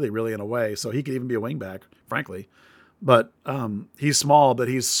Dante Sealy, really, in a way. So he could even be a wing back, frankly. But he's small, but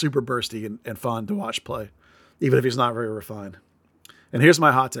he's super bursty and fun to watch play, even if he's not very refined. And here's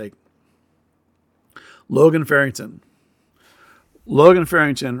my hot take. Logan Farrington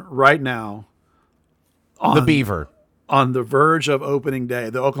right now, the Beaver, on the verge of opening day,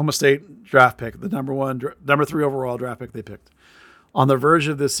 the Oklahoma State draft pick, the number 3 overall draft pick they picked, on the verge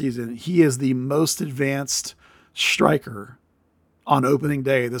of this season, he is the most advanced striker on opening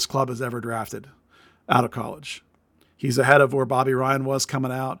day this club has ever drafted out of college. He's ahead of where Bobby Ryan was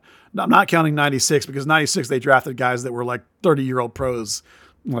coming out. I'm not counting 96, because 96 they drafted guys that were 30-year-old pros.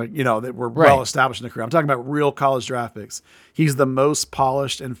 like, that were Right. well established in their career. I'm talking about real college draft picks. He's the most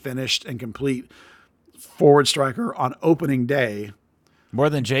polished and finished and complete forward striker on opening day. More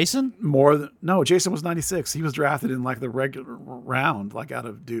than Jason? No, Jason was 96. He was drafted in like the regular round, like out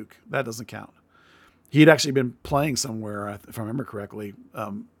of Duke. That doesn't count. He'd actually been playing somewhere, if I remember correctly.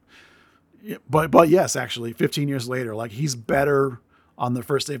 But yes, actually, 15 years later, like he's better on the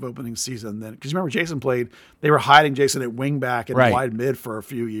first day of opening season than, because remember Jason they were hiding Jason at wing back and Right. wide mid for a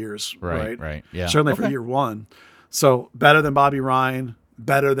few years. Right. Yeah. Certainly for Okay. year one. So better than Bobby Ryan,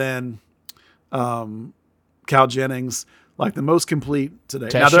 better than Cal Jennings, like the most complete today.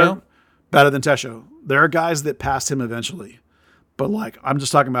 Now Tesho? better than Tesho. There are guys that passed him eventually, but like I'm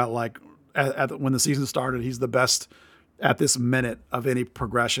just talking about like when the season started, he's the best at this minute of any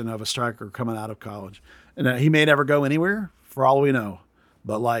progression of a striker coming out of college. And he may never go anywhere for all we know,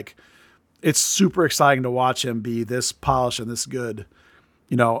 but like it's super exciting to watch him be this polished and this good.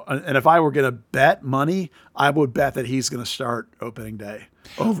 And if I were going to bet money, I would bet that he's going to start opening day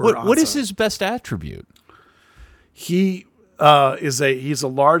over What is Ansah. his best attribute? He he's a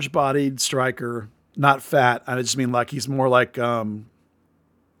large-bodied striker, not fat. I just mean like he's more like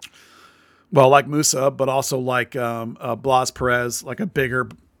like Musa, but also like Blas Perez, like a bigger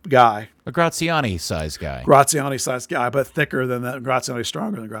guy, A Graziani size guy. Graziani-sized guy, but thicker than that. Graziani,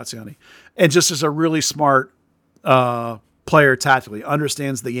 stronger than Graziani, and just is a really smart player tactically.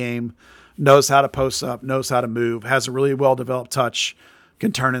 Understands the game, knows how to post up, knows how to move, has a really well-developed touch,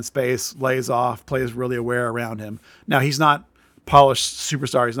 can turn in space, lays off, plays really aware around him. Now, he's not polished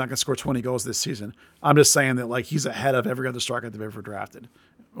superstar. He's not going to score 20 goals this season. I'm just saying that like he's ahead of every other striker they've ever drafted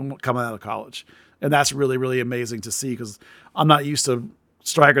coming out of college. And that's really, really amazing to see because I'm not used to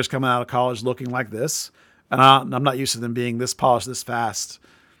strikers coming out of college looking like this. And I'm not used to them being this polished, this fast.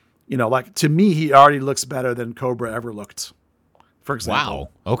 Like to me, he already looks better than Cobra ever looked, for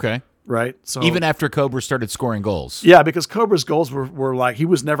example. Wow. Okay. Right? So Even after Cobra started scoring goals. yeah, because Cobra's goals were like, he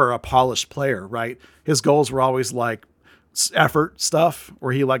was never a polished player, right? His goals were always like effort stuff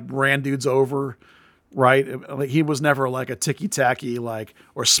where he like ran dudes over, right? Like he was never like a ticky-tacky, like,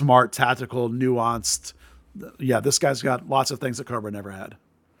 or smart, tactical, nuanced. Yeah, this guy's got lots of things that Cobra never had.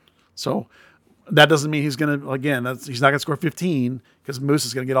 So that doesn't mean he's going to, again, he's not going to score 15 because Moose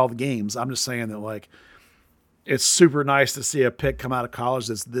is going to get all the games. I'm just saying that like, it's super nice to see a pick come out of college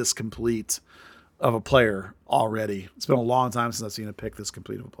that's this complete of a player already. It's been a long time since I've seen a pick this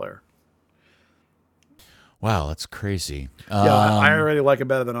complete of a player. Wow, that's crazy. Yeah, I already like him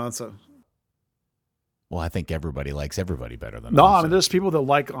better than Ansah. Well, I think everybody likes everybody better than No, Ansah. I mean, there's people that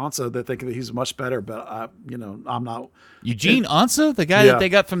like Ansah that think that he's much better, but I'm not. Eugene Ansah, the guy Yeah. that they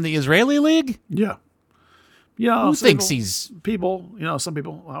got from the Israeli league? Yeah. Yeah. Who some thinks people- he's... people, some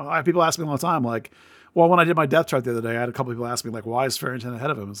people, I have people ask me all the time, like, well, when I did my depth chart the other day, I had a couple people ask me, like, why is Farrington ahead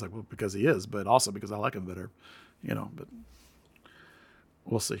of him? It's like, well, because he is, but also because I like him better, but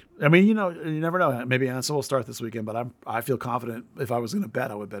we'll see. I mean, you never know. Maybe Ansah will start this weekend, but I feel confident if I was going to bet,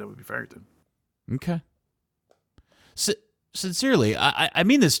 I would bet it would be Farrington. Okay. Sincerely, I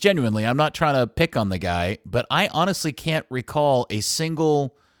mean this genuinely. I'm not trying to pick on the guy, but I honestly can't recall I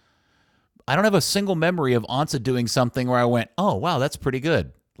don't have a single memory of Ansah doing something where I went, oh, wow, that's pretty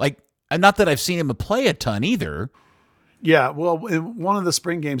good. Like, and not that I've seen him play a ton either. Yeah, well, in one of the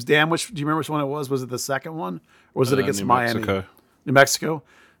spring games, Dan, do you remember which one it was? Was it the second one? Or was it against New Miami? Mexico. New Mexico?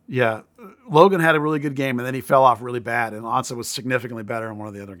 Yeah. Logan had a really good game, and then he fell off really bad, and Ansah was significantly better in one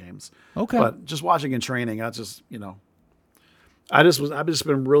of the other games. Okay. But just watching in training, I've just been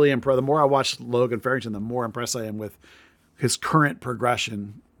really impressed. The more I watch Logan Farrington, the more impressed I am with his current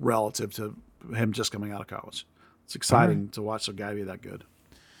progression relative to him just coming out of college. It's exciting to watch a guy be that good.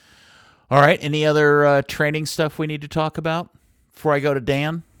 All right. Any other training stuff we need to talk about before I go to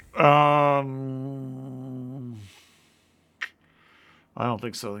Dan? I don't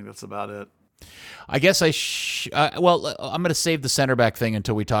think so. I think that's about it. I guess I'm going to save the center back thing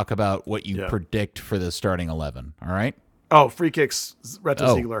until we talk about what you predict for the starting 11. All right. Oh, free kicks,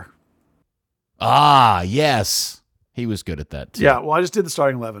 Reto Ziegler. Ah, yes. He was good at that, too. Yeah, well, I just did the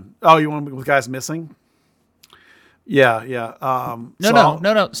starting 11. Oh, you want with guys missing? Yeah.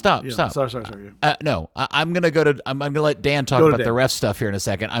 No. Stop. Sorry. No, I'm gonna let Dan talk about the ref stuff here in a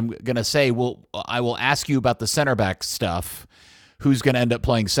second. I'm gonna say, I will ask you about the center back stuff. Who's gonna end up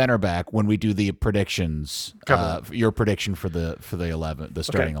playing center back when we do the predictions? Your prediction for the 11, the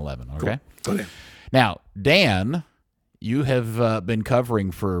starting 11. Okay. Cool. Go ahead. Now, Dan, you have been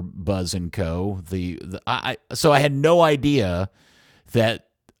covering for Buzz and Co. So I had no idea that.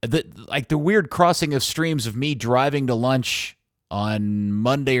 The weird crossing of streams of me driving to lunch on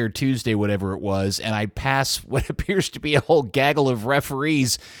Monday or Tuesday, whatever it was, and I pass what appears to be a whole gaggle of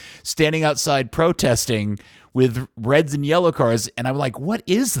referees standing outside protesting with reds and yellow cards, and I'm like, what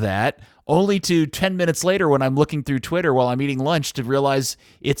is that? Only to 10 minutes later when I'm looking through Twitter while I'm eating lunch to realize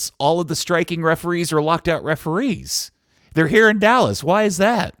it's all of the striking referees are locked out referees. They're here in Dallas. Why is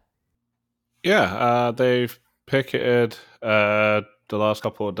that? Yeah, they've picketed the last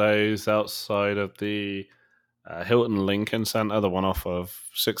couple of days outside of the Hilton Lincoln Center, the one off of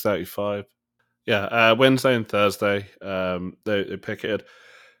 635. Yeah, Wednesday and Thursday, they picketed.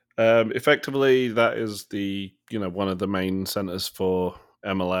 Effectively, that is the one of the main centers for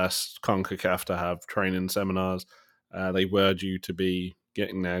MLS, CONCACAF to have training seminars. They were due to be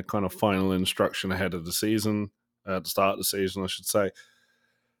getting their kind of final instruction ahead of the season, at the start of the season, I should say.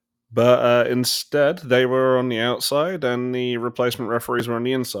 But instead, they were on the outside and the replacement referees were on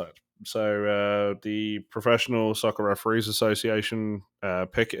the inside. So the Professional Soccer Referees Association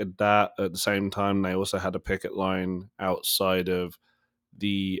picketed that. At the same time, they also had a picket line outside of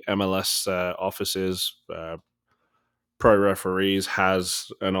the MLS offices. Pro Referees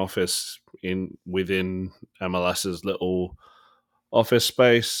has an office within MLS's little office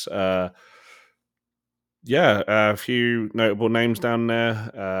space. A few notable names down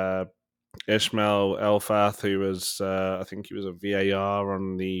there. Ishmael Elfath, who was, I think he was a VAR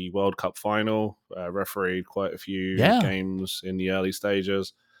on the World Cup final, refereed quite a few games in the early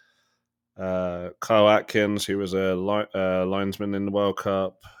stages. Kyle Atkins, who was a linesman in the World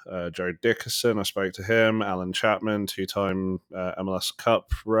Cup. Joe Dickerson, I spoke to him. Alan Chapman, two-time MLS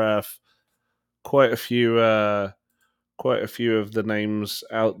Cup ref. Quite a few of the names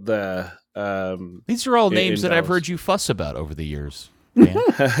out there. These are all names that I've heard you fuss about over the years, Dan.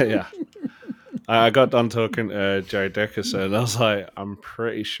 Yeah. I got done talking to Joe Dickerson, and I was like, I'm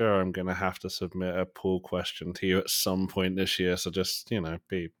pretty sure I'm going to have to submit a pool question to you at some point this year. So just, be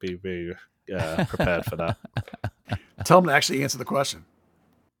prepared for that. Tell them to actually answer the question.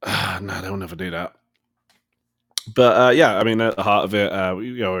 No, they'll never do that. But at the heart of it,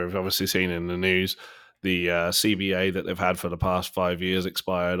 we've obviously seen in the news the CBA that they've had for the past 5 years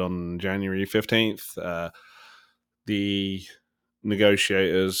expired on January 15th. The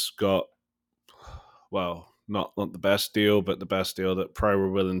negotiators got, not the best deal, but the best deal that Pro were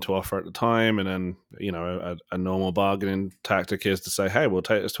willing to offer at the time. And then, a normal bargaining tactic is to say, hey, we'll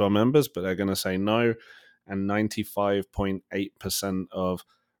take this to our members, but they're going to say no. And 95.8% of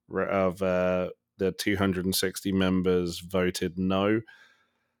the 260 members voted no.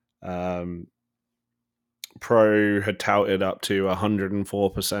 Pro had touted up to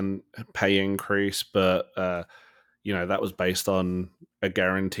 104% pay increase, but that was based on a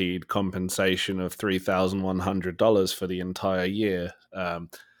guaranteed compensation of $3,100 for the entire year.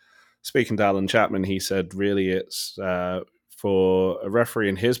 Speaking to Alan Chapman, he said really it's for a referee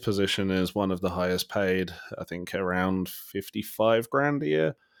in his position is one of the highest paid, I think around 55 grand a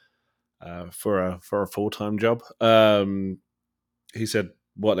year for a full-time job. He said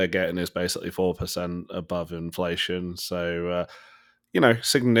what they're getting is basically 4% above inflation. So,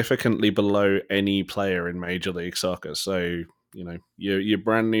 significantly below any player in Major League Soccer. So, you're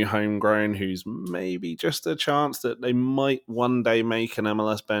brand new homegrown who's maybe just a chance that they might one day make an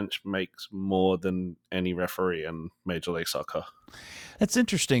MLS bench makes more than any referee in Major League Soccer. That's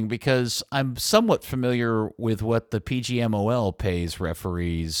interesting because I'm somewhat familiar with what the PGMOL pays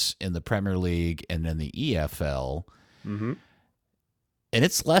referees in the Premier League and in the EFL. Mm-hmm. And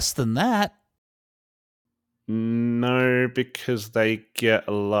it's less than that. No, because they get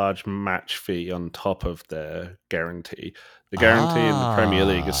a large match fee on top of their guarantee. The guarantee in the Premier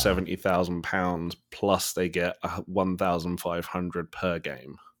League is £70,000 plus they get $1,500 per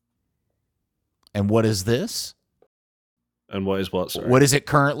game. And what is this? And what is what? Sorry? What is it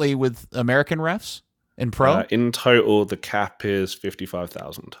currently with American refs in Pro? In total, the cap is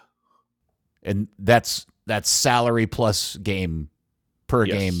 $55,000, and that's salary plus game per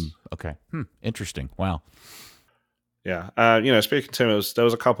game. Okay, interesting. Wow. Yeah, speaking to him, there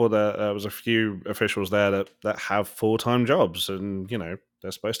was a couple there was a few officials there that have full-time jobs, and they're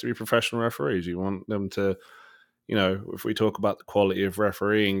supposed to be professional referees. You want them to, if we talk about the quality of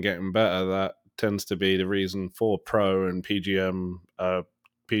refereeing getting better, that tends to be the reason for Pro and PGMOL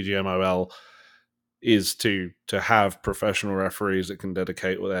is to have professional referees that can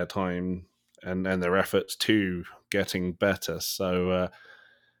dedicate their time and their efforts to getting better. So.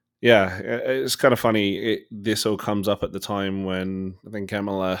 It's kind of funny. This all comes up at the time when I think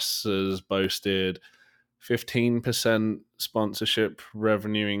MLS has boasted 15% sponsorship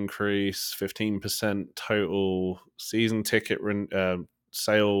revenue increase, 15% total season ticket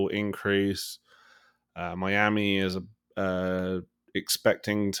sale increase. Miami is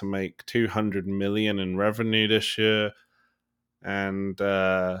expecting to make 200 million in revenue this year, and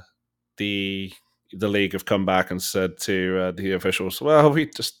the league have come back and said to the officials, "Well, we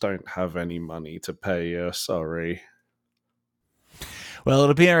just don't have any money to pay you. Sorry." Well,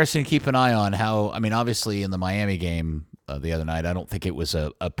 it'll be interesting to keep an eye on how. I mean, obviously, in the Miami game the other night, I don't think it was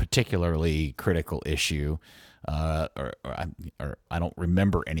a particularly critical issue, or I don't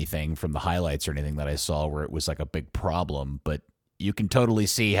remember anything from the highlights or anything that I saw where it was like a big problem. But you can totally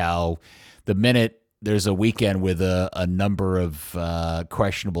see how the minute there's a weekend with a number of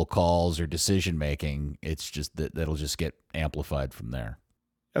questionable calls or decision making, it's just that'll just get amplified from there.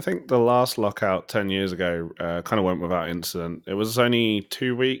 I think the last lockout 10 years ago kind of went without incident. It was only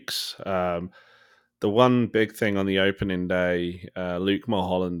 2 weeks. The one big thing on the opening day, Luke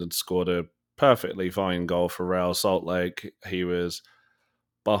Mulholland had scored a perfectly fine goal for Real Salt Lake. He was,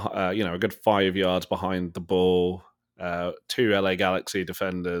 a good 5 yards behind the ball. 2 LA Galaxy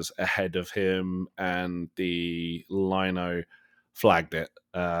defenders ahead of him, and the lino flagged it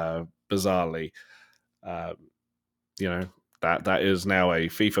bizarrely. That is now a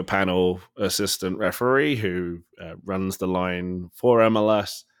FIFA panel assistant referee who runs the line for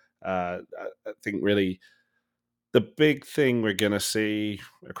MLS. I think really the big thing we're going to see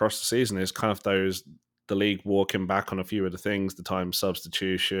across the season is kind of the league walking back on a few of the things, the time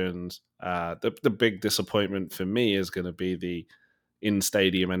substitutions. The big disappointment for me is going to be the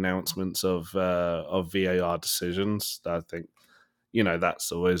in-stadium announcements of VAR decisions. I think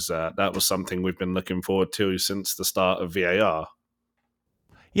that's always that was something we've been looking forward to since the start of VAR.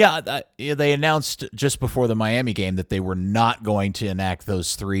 Yeah, they announced just before the Miami game that they were not going to enact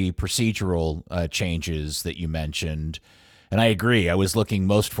those 3 procedural changes that you mentioned. And I agree. I was looking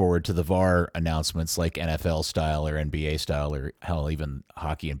most forward to the VAR announcements like NFL style or NBA style, or hell, even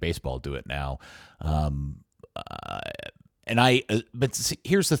hockey and baseball do it now. But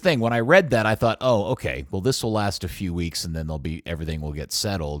here's the thing. When I read that, I thought, oh, okay, well, this will last a few weeks and then everything will get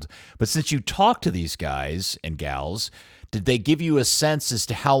settled. But since you talk to these guys and gals, did they give you a sense as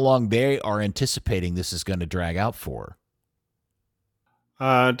to how long they are anticipating this is going to drag out for?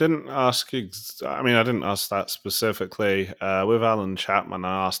 I didn't ask that specifically. With Alan Chapman,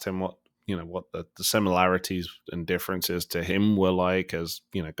 I asked him what the similarities and differences to him were like as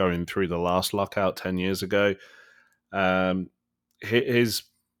going through the last lockout 10 years ago. His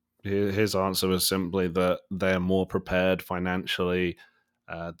answer was simply that they're more prepared financially.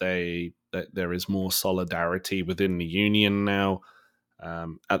 There is more solidarity within the union now.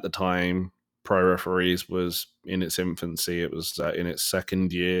 At the time, Pro Referees was in its infancy. It was in its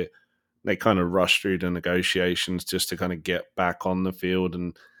second year. They kind of rushed through the negotiations just to kind of get back on the field,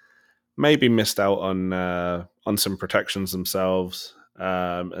 and maybe missed out on some protections themselves.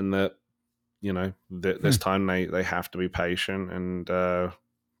 And that this time they have to be patient and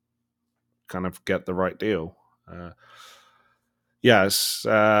kind of get the right deal. It's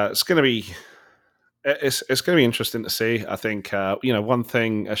going to be. It's going to be interesting to see. I think one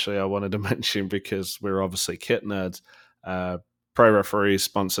thing actually I wanted to mention, because we're obviously kit nerds. Pro Referees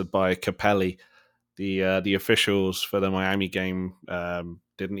sponsored by Capelli. The officials for the Miami game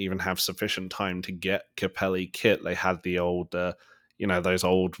didn't even have sufficient time to get Capelli kit. They had the old those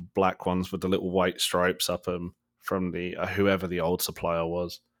old black ones with the little white stripes up them from the whoever the old supplier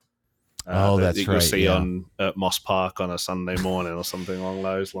was. That's right. You'll see at Moss Park on a Sunday morning or something along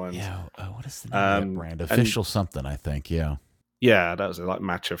those lines. Yeah. What is the name of that brand? Official something, I think. Yeah. Yeah, that was like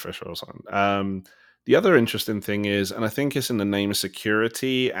Match Official or something. The other interesting thing is, and I think it's in the name of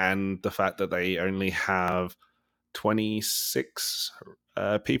security and the fact that they only have 26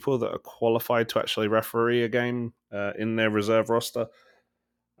 people that are qualified to actually referee a game in their reserve roster.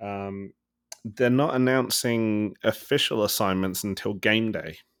 They're not announcing official assignments until game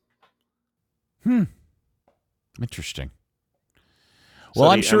day. Interesting.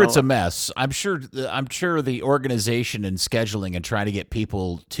 Well, I'm sure it's a mess. I'm sure the organization and scheduling and trying to get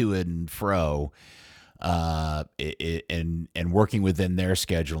people to and fro, and working within their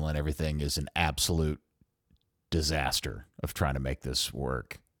schedule and everything is an absolute disaster of trying to make this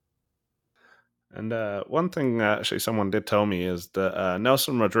work. And one thing actually someone did tell me is that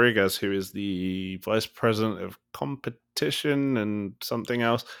Nelson Rodriguez, who is the vice president of competition and something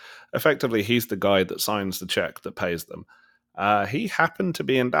else, effectively he's the guy that signs the check that pays them. He happened to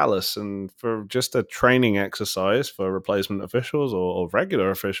be in Dallas, and for just a training exercise for replacement officials or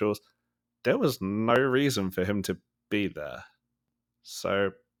regular officials, there was no reason for him to be there.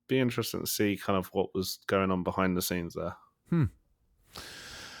 So be interesting to see kind of what was going on behind the scenes there.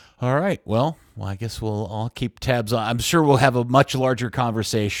 All right. Well, I guess we'll all keep tabs on. I'm sure we'll have a much larger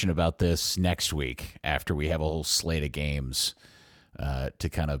conversation about this next week after we have a whole slate of games to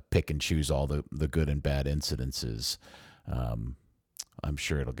kind of pick and choose all the good and bad incidences. I'm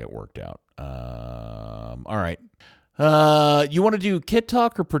sure it'll get worked out. All right. You want to do kid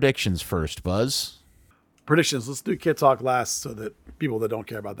talk or predictions first, Buzz? Predictions. Let's do kid talk last so that people that don't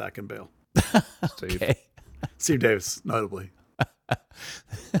care about that can bail. Okay. Steve Davis, notably.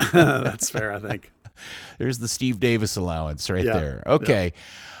 That's fair, I think. There's the Steve Davis allowance right Yeah. there. Okay.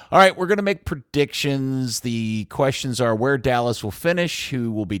 All right, we're going to make predictions. The questions are where Dallas will finish,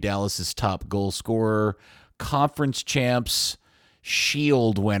 who will be Dallas's top goal scorer, conference champs,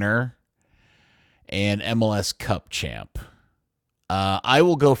 Shield winner, and MLS Cup champ. I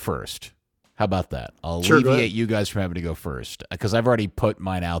will go first. How about that? I'll Sure, go alleviate ahead. you guys from having to go first because I've already put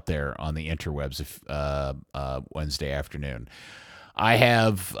mine out there on the interwebs Wednesday afternoon. I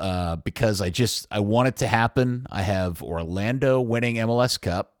have, because I want it to happen, I have Orlando winning MLS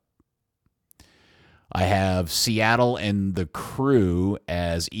Cup. I have Seattle and the Crew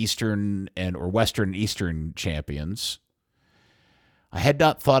as Eastern or Western and Eastern champions. I had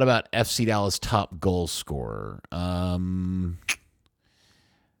not thought about FC Dallas top goal scorer. I'll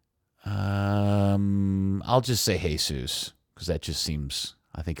just say Jesus because that just seems.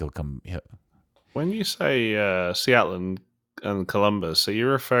 I think he'll come. Yeah. When you say Seattle and Columbus, are you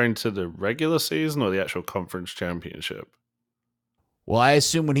referring to the regular season or the actual conference championship? Well, I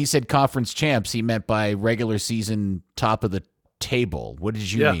assume when he said conference champs, he meant by regular season top of the table. What did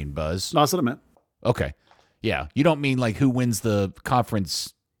you Yeah. mean, Buzz? No, that's what I meant. Okay. Yeah. You don't mean like who wins the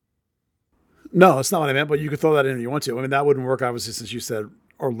conference. No, that's not what I meant, but you could throw that in if you want to. I mean, that wouldn't work, obviously, since you said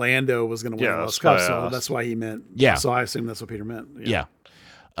Orlando was going to win Yeah, the World that's Cup, why I so asked. that's why he meant. Yeah. So I assume that's what Peter meant. Yeah.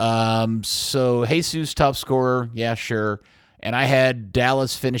 So Jesus top scorer. Yeah, sure. And I had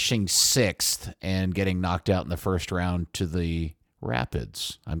Dallas finishing 6th and getting knocked out in the first round to the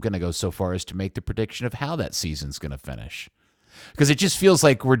Rapids. I'm going to go so far as to make the prediction of how that season's going to finish. Because it just feels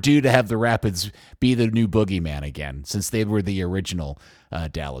like we're due to have the Rapids be the new boogeyman again, since they were the original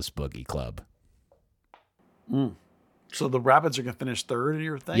Dallas Boogie Club. So the Rapids are going to finish third in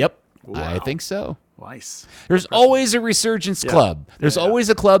your thing? Yep, Wow. I think so. Nice. There's always a resurgence club. There's always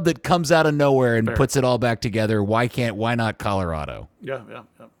a club that comes out of nowhere and puts it all back together. Why not Colorado? Yeah.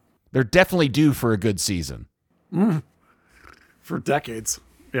 They're definitely due for a good season. For decades.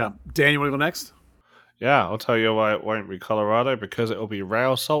 Yeah. Dan, you want to go next? Yeah, I'll tell you why it won't be Colorado, because it'll be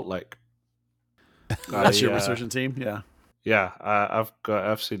Real Salt Lake. That's your resurgent team? Yeah. Yeah, I've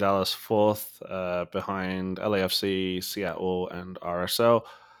got FC Dallas 4th behind LAFC, Seattle, and RSL.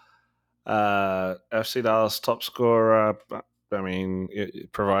 FC Dallas top scorer, I mean,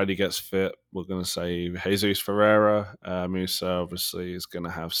 provided he gets fit, we're going to say Jesus Ferreira. Musa obviously is going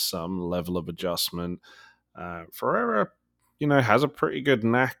to have some level of adjustment. Ferreira, has a pretty good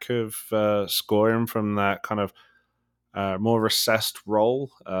knack of scoring from that kind of more recessed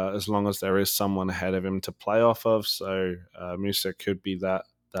role, as long as there is someone ahead of him to play off of. So Musa could be that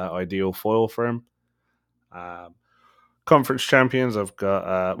ideal foil for him. Conference champions, I've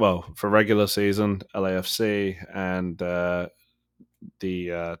got, for regular season, LAFC, and the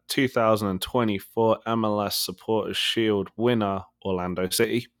 2024 MLS Supporters Shield winner, Orlando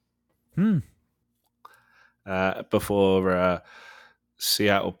City. Before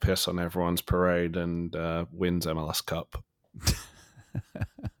Seattle piss on everyone's parade and wins MLS Cup.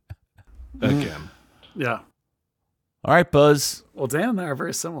 Again. Yeah. All right, Buzz. Well, Dan and I are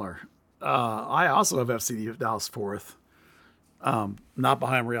very similar. I also have FC Dallas 4th. Not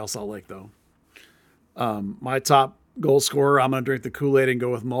behind Real Salt Lake, though. My top goal scorer, I'm going to drink the Kool-Aid and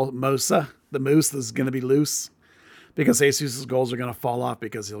go with Mosa. The Moose is going to be loose because Jesus' goals are going to fall off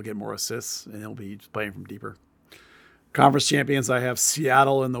because he'll get more assists and he'll be playing from deeper. Conference champions, I have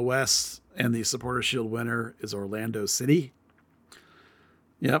Seattle in the West, and the Supporters Shield winner is Orlando City.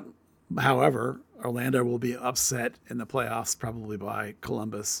 Yep. However, Orlando will be upset in the playoffs, probably by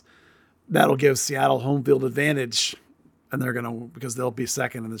Columbus. That'll give Seattle home field advantage, and because they'll be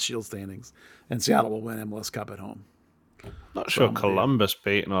second in the Shield standings, and Seattle will win MLS Cup at home. Not sure Columbus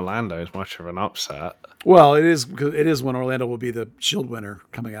beating Orlando is much of an upset. Well, it is when Orlando will be the Shield winner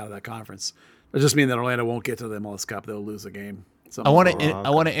coming out of that conference. It just means that Orlando won't get to the MLS Cup; they'll lose a game. I want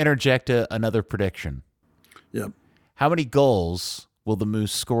to interject another prediction. Yep. How many goals will the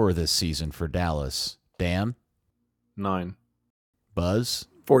Moose score this season for Dallas? Dan? 9. Buzz?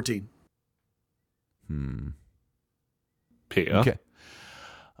 14. Peter? Okay.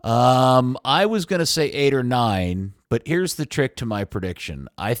 I was going to say 8 or 9, but here's the trick to my prediction.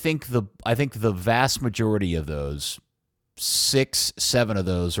 I think the vast majority of those, 6, 7 of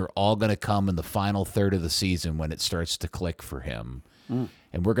those are all going to come in the final third of the season when it starts to click for him.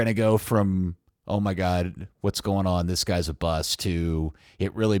 And we're going to go from, oh my God, what's going on? This guy's a bust, to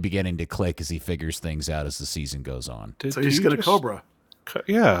it really beginning to click as he figures things out as the season goes on. So he's going to Cobra.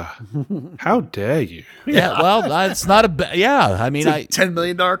 Yeah. How dare you? Yeah, well, it's not a yeah. I mean, $10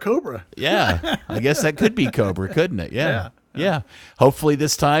 million Cobra. Yeah, I guess that could be Cobra, couldn't it? Yeah. Hopefully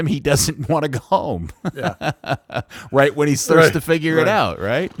this time he doesn't want to go home. Yeah. Right when he starts to figure it out,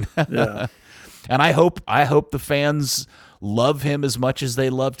 right? Yeah. And I hope the fans love him as much as they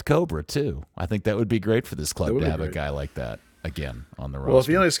loved Cobra too. I think that would be great for this club to have a guy like that again on the roster. Well, if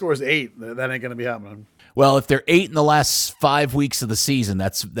he only scores 8, that ain't going to be happening. Well, if they're 8 in the last 5 weeks of the season,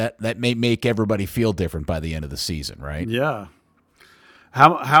 that may make everybody feel different by the end of the season, right? Yeah.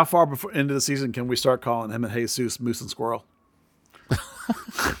 How far before into the season can we start calling him and Jesus Moose and Squirrel?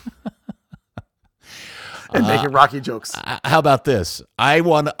 And making Rocky jokes. How about this? I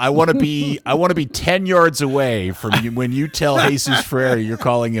want to be 10 yards away from you when you tell Jesus Ferreira you're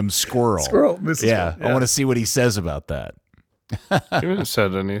calling him Squirrel. Squirrel, Mrs. Yeah, Squirrel. I want to see what he says about that. He hasn't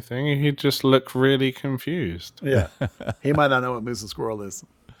said anything. He just looked really confused. Yeah. He might not know what Moose and Squirrel is.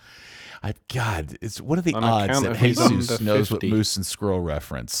 God, what are the On odds account that of he's Jesus under knows what 50. Moose and Squirrel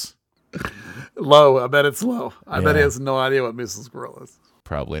reference? Low. I bet it's low. I bet he Yeah. has no idea what Moose and Squirrel is.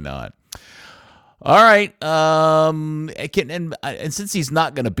 Probably not. All right. And since he's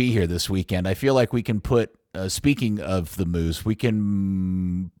not going to be here this weekend, I feel like we can put. Speaking of the Moose, we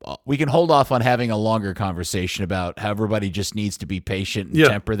can hold off on having a longer conversation about how everybody just needs to be patient and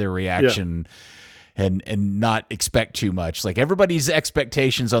temper their reaction, and not expect too much. Like, everybody's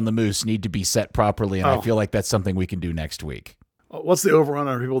expectations on the Moose need to be set properly, and I feel like that's something we can do next week. What's the overrun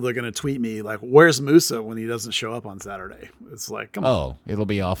on people that are going to tweet me like, "Where's Musa?" when he doesn't show up on Saturday? It's like, come on. Oh, it'll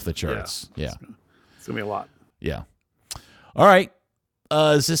be off the charts. Yeah. It's going to be a lot. Yeah. All right.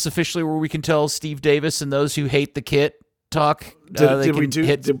 Is this officially where we can tell Steve Davis and those who hate the kit talk?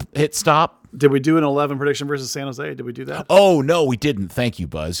 Hit stop? Did we do an 11 prediction versus San Jose? Did we do that? Oh, no, we didn't. Thank you,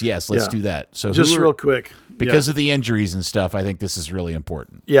 Buzz. Yes, let's do that. So just real quick. Because of the injuries and stuff, I think this is really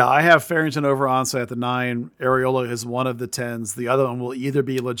important. Yeah, I have Farrington over Onside at the 9. Areola is one of the 10s. The other one will either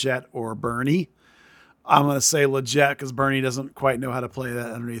be Leggett or Bernie. I'm going to say Leggett because Bernie doesn't quite know how to play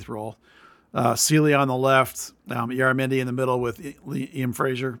that underneath role. Sealy on the left, Yaramendi in the middle with Liam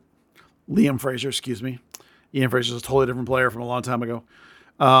Fraser, excuse me. Ian Fraser is a totally different player from a long time ago.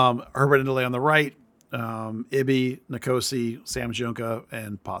 Herbert and Delay on the right, Ibi, Nkosi, Sam Junka,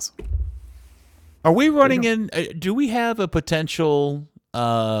 and Paz. Are we running in? Do we have a potential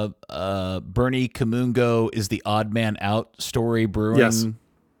Bernie Kamungo is the odd man out story brewing?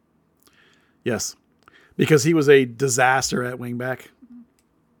 Yes. Because he was a disaster at wingback.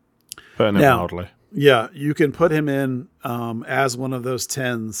 Putting it mildly. Yeah, you can put him in as one of those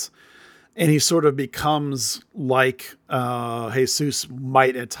 10s, and he sort of becomes like Jesus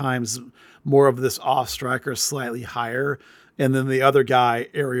might at times, more of this off striker, slightly higher. And then the other guy,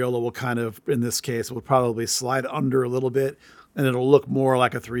 Areola, will kind of, in this case, will probably slide under a little bit, and it'll look more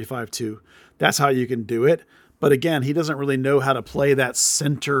like a 3-5-2. That's how you can do it. But again, he doesn't really know how to play that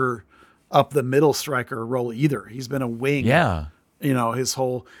center up the middle striker role either. He's been a wing. Yeah. You know,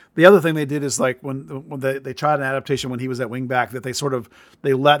 the other thing they did is like when they tried an adaptation when he was at wing back, that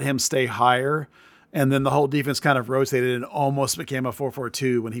they let him stay higher, and then the whole defense kind of rotated and almost became a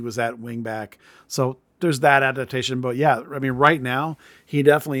 4-4-2 when he was at wing back. So there's that adaptation. But yeah, I mean, right now he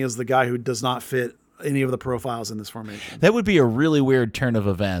definitely is the guy who does not fit any of the profiles in this formation. That would be a really weird turn of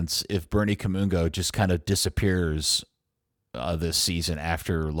events if Bernie Kamungo just kind of disappears this season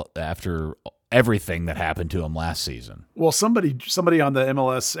after everything that happened to him last season. Well, somebody on the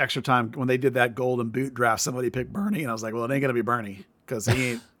MLS Extra Time, when they did that golden boot draft, somebody picked Bernie, and I was like, well, it ain't going to be Bernie because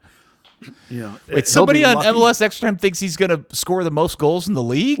he ain't, Wait, somebody on MLS Extra Time thinks he's going to score the most goals in the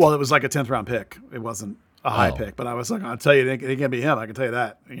league? Well, it was like a 10th round pick. It wasn't a high pick, but I was like, I'll tell you, it ain't going to be him. I can tell you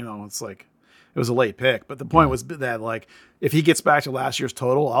that. It's like, it was a late pick. But the point was that, like, if he gets back to last year's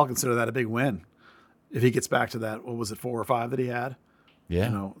total, I'll consider that a big win. If he gets back to that, what was it, 4 or 5 that he had?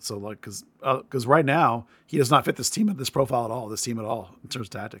 Yeah. So like, because right now he does not fit this team, this profile at all, in terms of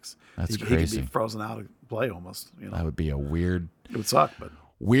tactics. That's he crazy. could be frozen out of play almost. That would be a weird. It would suck, but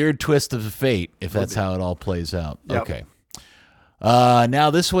weird twist of fate if that's how it all plays out. Yep. Okay. Now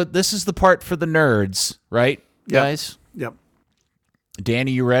this is the part for the nerds, right, guys? Yep.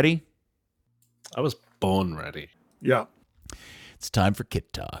 Danny, you ready? I was born ready. Yeah. It's time for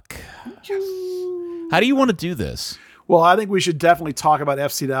Kit Talk. Yes. How do you want to do this? Well, I think we should definitely talk about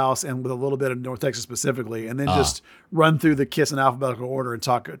FC Dallas and with a little bit of North Texas specifically, and then just run through the kits in alphabetical order and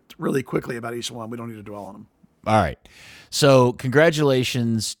talk really quickly about each one. We don't need to dwell on them. All right. So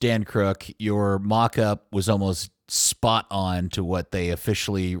congratulations, Dan Crook. Your mock-up was almost spot on to what they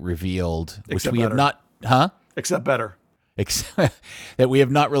officially revealed, which Except we have better. not, huh? Except better. That we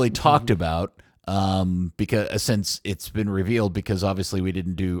have not really talked about because since it's been revealed, because obviously we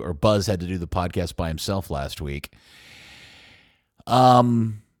didn't do, or Buzz had to do the podcast by himself last week. All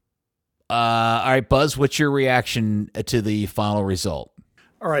right, Buzz, what's your reaction to the final result?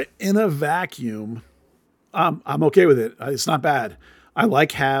 All right. In a vacuum, I'm okay with it. It's not bad. I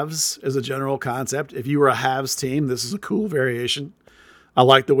like halves as a general concept. If you were a halves team, this is a cool variation. I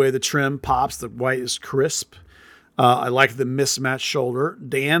like the way the trim pops. The white is crisp. I like the mismatched shoulder.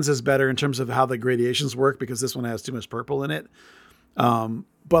 Dan's is better in terms of how the gradations work because this one has too much purple in it.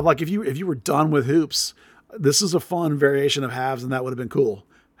 But like if you were done with hoops, this is a fun variation of halves, and that would have been cool.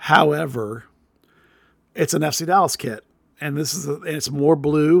 However, it's an FC Dallas kit, and it's more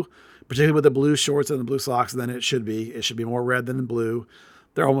blue, particularly with the blue shorts and the blue socks than it should be. It should be more red than blue.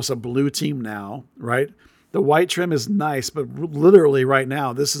 They're almost a blue team now, right? The white trim is nice, but literally right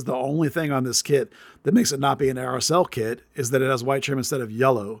now, this is the only thing on this kit that makes it not be an RSL kit is that it has white trim instead of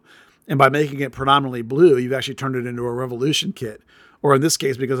yellow. And by making it predominantly blue, you've actually turned it into a Revolution kit. Or in this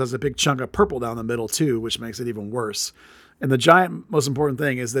case, because there's a big chunk of purple down the middle too, which makes it even worse. And the giant most important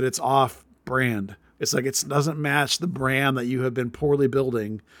thing is that it's off brand. It's like it doesn't match the brand that you have been poorly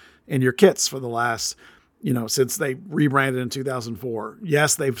building in your kits for the last, since they rebranded in 2004.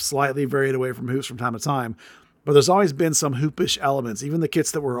 Yes, they've slightly varied away from hoops from time to time, but there's always been some hoopish elements. Even the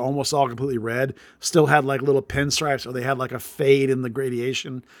kits that were almost all completely red still had like little pinstripes, or they had like a fade in the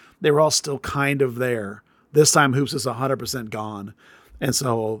gradation. They were all still kind of there. This time hoops is 100% gone. And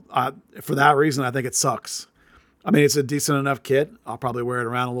so for that reason, I think it sucks. I mean, it's a decent enough kit. I'll probably wear it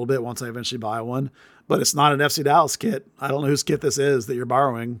around a little bit once I eventually buy one, but it's not an FC Dallas kit. I don't know whose kit this is that you're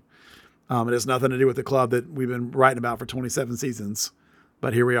borrowing. It has nothing to do with the club that we've been writing about for 27 seasons.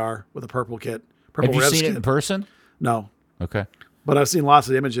 But here we are with a purple kit. Have you seen it in person? No. Okay. But I've seen lots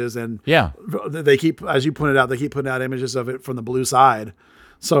of images, and yeah, they keep, as you pointed out, they keep putting out images of it from the blue side.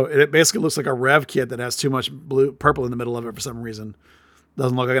 So it basically looks like a Rev kit that has too much purple in the middle of it for some reason.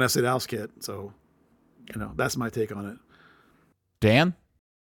 Doesn't look like an FC Dallas kit. So, that's my take on it. Dan?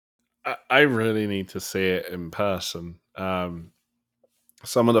 I really need to see it in person.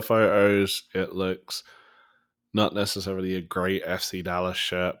 Some of the photos, it looks not necessarily a great FC Dallas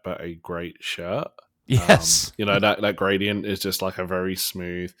shirt, but a great shirt. Yes. That gradient is just like a very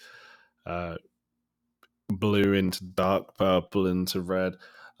smooth blue into dark purple into red.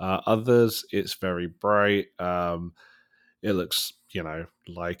 Others, it's very bright. It looks,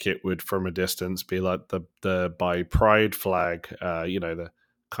 like it would from a distance be like the by Pride flag, the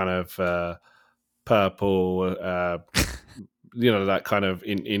kind of purple, that kind of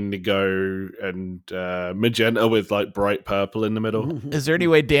indigo and magenta with like bright purple in the middle. Is there any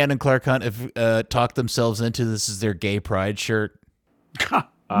way Dan and Clark Hunt have talked themselves into this is their gay pride shirt?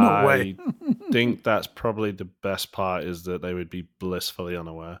 No way. I think that's probably the best part is that they would be blissfully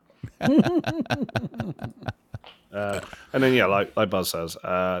unaware. And then, like Buzz says,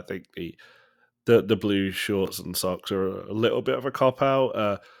 I think the blue shorts and socks are a little bit of a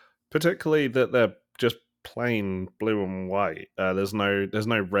cop-out, particularly that they're just plain blue and white. There's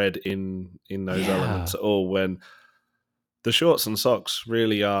no red in those elements at all, when the shorts and socks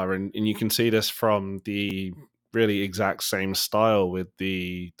really are, and you can see this from the really exact same style with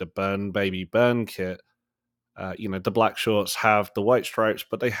the Burn Baby Burn kit. The black shorts have the white stripes,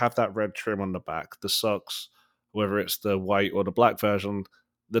 but they have that red trim on the back. The socks, whether it's the white or the black version,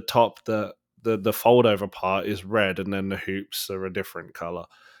 the top, the fold over part is red, and then the hoops are a different color.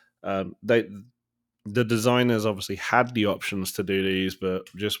 The designers obviously had the options to do these, but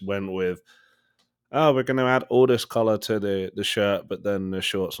just went with, we're going to add all this color to the shirt, but then the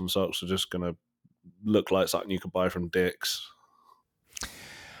shorts and socks are just going to look like something you could buy from Dick's.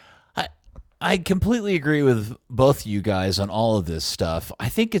 I completely agree with both you guys on all of this stuff. I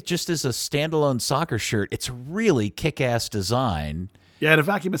think it just is a standalone soccer shirt. It's a really kick-ass design. Yeah, in a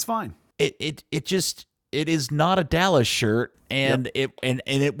vacuum, it's fine. It is not a Dallas shirt, and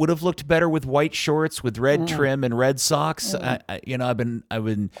it would have looked better with white shorts with red trim and red socks. I've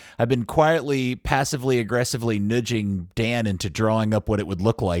been quietly, passively, aggressively nudging Dan into drawing up what it would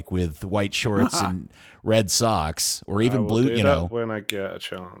look like with white shorts and red socks, or even blue. When I get a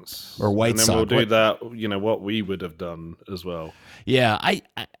chance, or white socks. And then we'll do that. What we would have done as well. Yeah,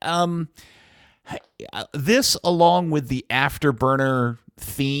 this along with the Afterburner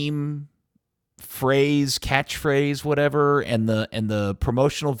theme, catchphrase, whatever, and the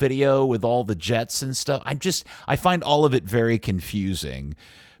promotional video with all the jets and stuff. I find all of it very confusing,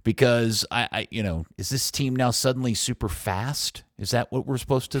 because is this team now suddenly super fast? Is that what we're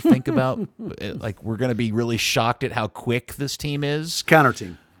supposed to think about? Like, we're going to be really shocked at how quick this team is? Counter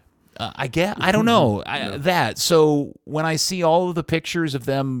team. I don't know that. So when I see all of the pictures of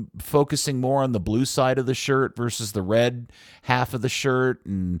them focusing more on the blue side of the shirt versus the red half of the shirt,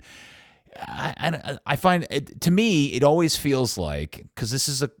 and I find it, to me, it always feels like, because this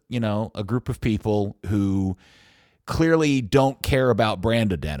is a group of people who clearly don't care about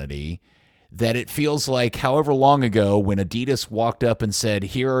brand identity, that it feels like however long ago when Adidas walked up and said,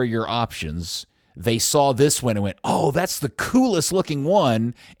 here are your options, they saw this one and went, oh, that's the coolest looking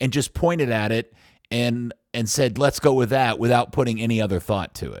one, and just pointed at it and said, let's go with that, without putting any other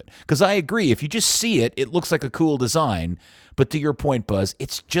thought to it. Because I agree, if you just see it, it looks like a cool design. But to your point, Buzz,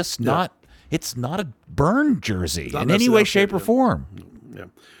 it's just not. It's not a burn jersey in any way, shape, or form.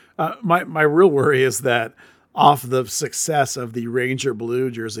 Yeah. My real worry is that off the success of the Ranger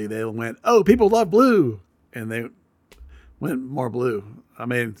blue jersey, they went, oh, people love blue, and they went more blue. I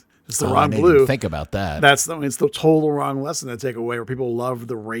mean, it's the wrong I didn't blue. even think about that. It's the total wrong lesson to take away, where people love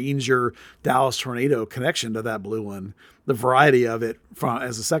the Ranger Dallas Tornado connection to that blue one, the variety of it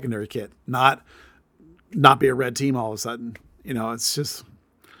as a secondary kit, not be a red team all of a sudden.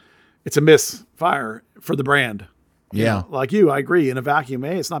 It's a misfire for the brand. Yeah. Like I agree. In a vacuum,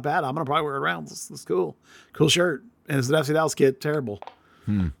 hey, it's not bad. I'm going to probably wear it around. It's cool. Cool shirt. And it's an FC Dallas kid. Terrible.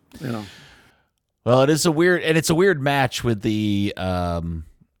 Well, it's a weird match with the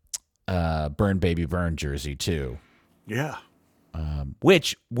Burn Baby Burn jersey too. Yeah.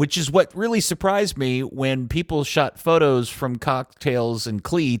 Which is what really surprised me when people shot photos from Cocktails and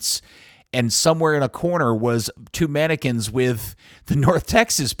Cleats, and somewhere in a corner was two mannequins with the North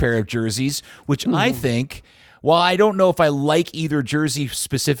Texas pair of jerseys, which I think, while I don't know if I like either jersey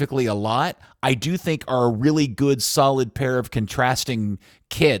specifically a lot, I do think are a really good, solid pair of contrasting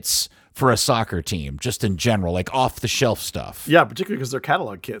kits for a soccer team, just in general, like off-the-shelf stuff. Yeah, particularly because they're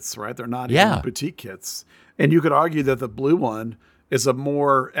catalog kits, right? They're not even boutique kits. And you could argue that the blue one is a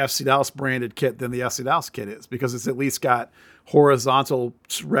more FC Dallas branded kit than the FC Dallas kit is, because it's at least got horizontal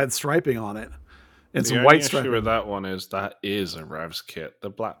red striping on it and some white striping. The issue with that one is that is a Revs kit.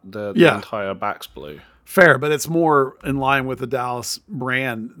 The entire back's blue. Fair, but it's more in line with the Dallas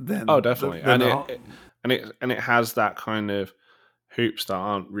brand than definitely. And it has that kind of hoops that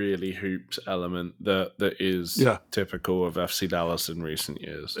aren't really hoops element that is typical of FC Dallas in recent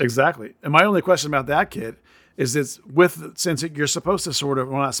years. Exactly. And my only question about that kit is since you're supposed to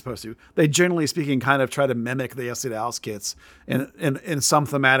not supposed to, they generally speaking kind of try to mimic the FC Dallas kits in some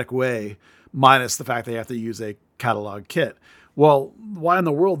thematic way, minus the fact they have to use a catalog kit. Well, why in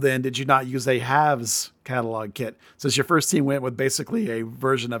the world then did you not use a halves catalog kit? Since your first team went with basically a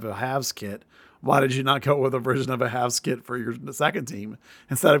version of a halves kit, why did you not go with a version of a halves kit for your second team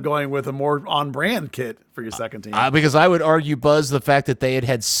instead of going with a more on-brand kit for your second team? Because I would argue, Buzz, the fact that they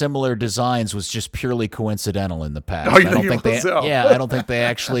had similar designs was just purely coincidental in the past. Oh, I don't think they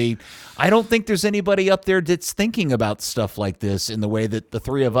actually. I don't think there's anybody up there that's thinking about stuff like this in the way that the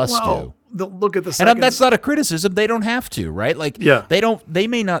three of us do. Look at the second. And that's not a criticism. They don't have to, right? They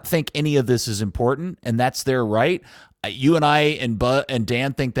may not think any of this is important, and that's their right. You and I and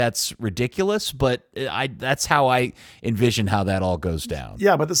Dan think that's ridiculous, but that's how I envision how that all goes down.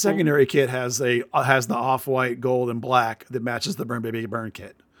 Yeah, but the secondary kit has the off-white, gold, and black that matches the Burn Baby Burn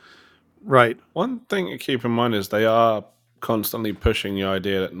kit. Right. One thing to keep in mind is they are constantly pushing the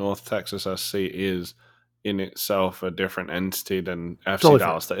idea that North Texas SC is in itself a different entity than FC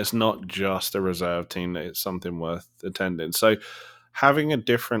Dallas, that it's not just a reserve team, that it's something worth attending. So having a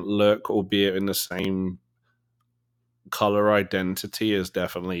different look, albeit in the same color identity, is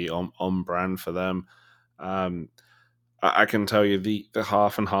definitely on brand for them. I can tell you the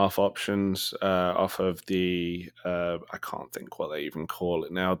half and half options off of the I can't think what they even call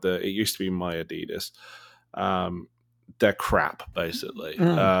it now. It used to be My Adidas. They're crap, basically.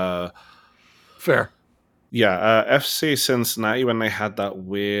 Fair. Yeah, FC Cincinnati, when they had that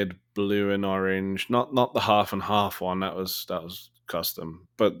weird blue and orange, not the half and half one, that was custom,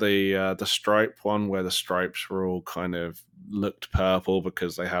 but the stripe one where the stripes were all kind of looked purple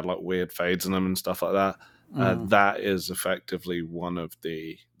because they had like weird fades in them and stuff like that. That is effectively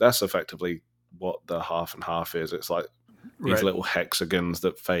that's effectively what the half and half is. It's like these little hexagons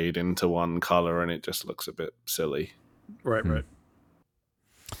that fade into one color, and it just looks a bit silly. Right.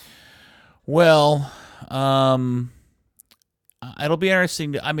 Well, it'll be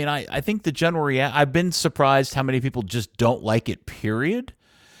interesting. I think the general I've been surprised how many people just don't like it, period.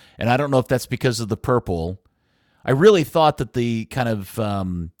 And I don't know if that's because of the purple. I really thought that the kind of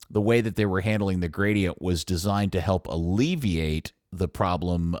the way that they were handling the gradient was designed to help alleviate the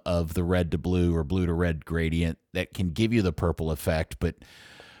problem of the red to blue or blue to red gradient that can give you the purple effect. But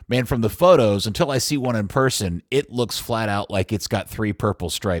man, from the photos, until I see one in person, it looks flat out like it's got 3 purple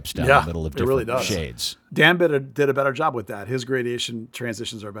stripes down the middle of it really different does. shades. Dan did a better job with that. His gradation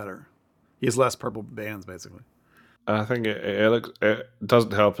transitions are better. He has less purple bands, basically. I think it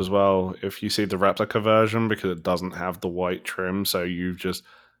doesn't help as well if you see the replica version because it doesn't have the white trim, so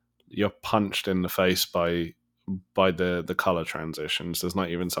you're punched in the face by the color transitions. There's not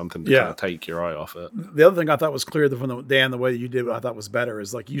even something to kind of take your eye off it. The other thing I thought was clear from Dan, the way that you did what I thought was better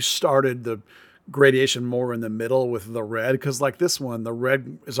is like you started the gradation more in the middle with the red, because like this one, the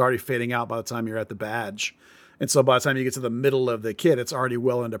red is already fading out by the time you're at the badge. And so by the time you get to the middle of the kit, it's already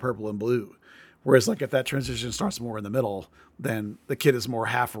well into purple and blue. Whereas like if that transition starts more in the middle, then the kit is more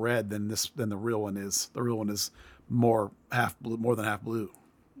half red than the real one is. The real one is more half blue, more than half blue.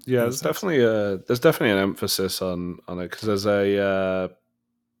 Yeah, there's definitely an emphasis on it because there's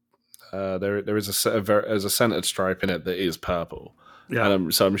there is a centered stripe in it that is purple. Yeah.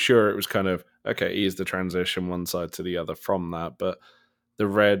 And so I'm sure it was kind of okay. Ease the transition one side to the other from that, but the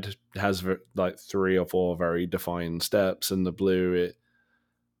red has like 3 or 4 very defined steps, and the blue, it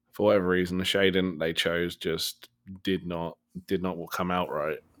for whatever reason the shading they chose just did not come out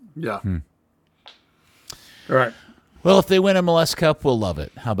right. Yeah. All right. Well, if they win MLS Cup, we'll love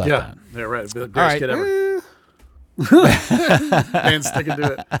it. How about that? Yeah, right. The greatest All right. kid ever. And sticking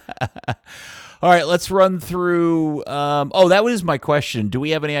to it. All right, let's run through. That was my question. Do we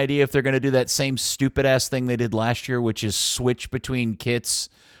have any idea if they're going to do that same stupid ass thing they did last year, which is switch between kits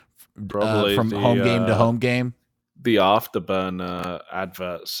Probably from home game to home game? The Afterburner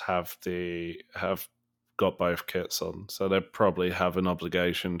adverts have got both kits on, so they probably have an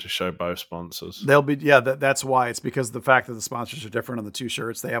obligation to show both sponsors. They'll be that's why. It's because the fact that the sponsors are different on the 2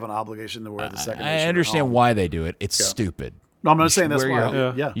 shirts, they have an obligation to wear the second. I understand why they do it. It's stupid. No, I'm not saying that's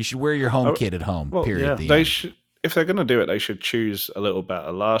why. Your, You should wear your home kit at home. Well, period. yeah. They should, if they're going to do it, they should choose a little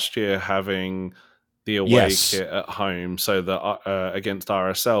better. Last year, having the away kit at home, so that against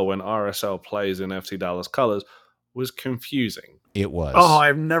RSL, when RSL plays in FC Dallas colors, was confusing. It was. Oh,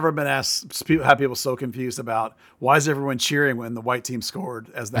 I've never been had people so confused about why is everyone cheering when the white team scored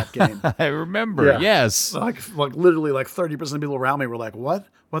as that game. I remember. Yeah. Yes. Like literally like 30% of people around me were like,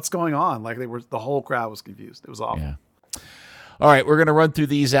 what's going on? Like the whole crowd was confused. It was awful. Yeah. All right, we're going to run through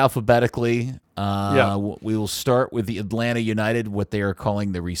these alphabetically. We will start with the Atlanta United, what they are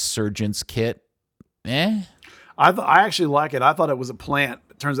calling the Resurgence kit. I actually like it. I thought it was a plant.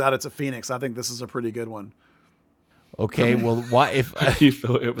 It turns out it's a phoenix. I think this is a pretty good one. Okay, well, why if You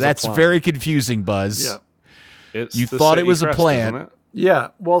thought it was that's a plant. very confusing, Buzz? Yeah. It's You the thought it city was a crest, plant. isn't it? Yeah,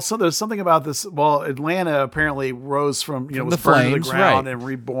 well, so there's something about this. Well, Atlanta apparently rose from was the burned to flames, the ground right. and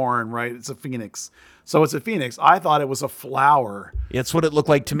reborn. Right, it's a phoenix. So it's a phoenix. I thought it was a flower. That's what it looked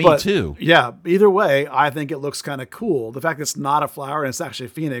like to me, But, too. Yeah, either way, I think it looks kind of cool. The fact that it's not a flower and it's actually a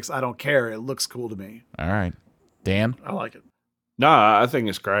phoenix, I don't care. It looks cool to me. All right. Dan? I like it. No, I think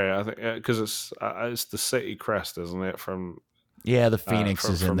it's great. I think because it's the city crest, isn't it? Yeah, the Phoenix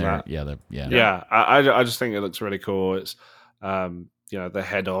is in from there. that. Yeah. I just think it looks really cool. It's the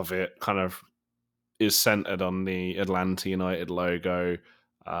head of it kind of is centered on the Atlanta United logo.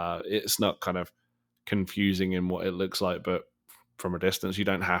 It's not kind of confusing in what it looks like, but from a distance, you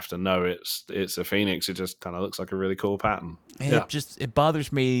don't have to know it's a phoenix. It just kind of looks like a really cool pattern. And it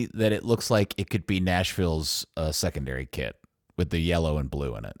bothers me that it looks like it could be Nashville's secondary kit with the yellow and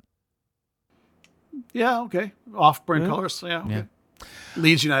blue in it. Yeah, okay. Off-brand colors. Yeah, okay.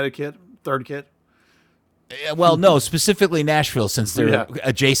 Leeds United kit, third kit. Well, no, specifically Nashville, since they're Yeah.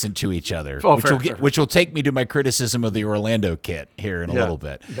 adjacent to each other, Oh, which, fair, will fair. which will take me to my criticism of the Orlando kit here in a little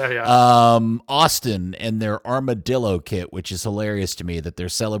bit. Yeah. Austin and their Armadillo kit, which is hilarious to me that they're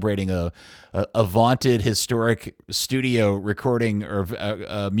celebrating a vaunted historic studio recording or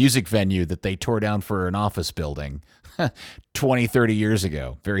a music venue that they tore down for an office building 20, 30 years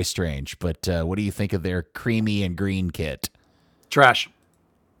ago. Very strange. But what do you think of their creamy and green kit? Trash.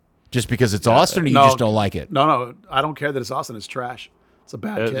 Just because it's Austin, or you no. just don't like it? No, I don't care that it's Austin. It's trash. It's a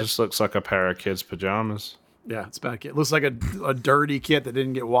bad It kit. just looks like a pair of kids' pajamas. Yeah, it's a bad kit. It looks like a dirty kit that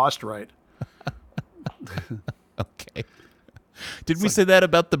didn't get washed right. Okay. Did we say that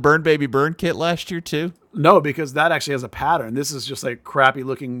about the Burn Baby Burn kit last year too? No, because that actually has a pattern. This is just a crappy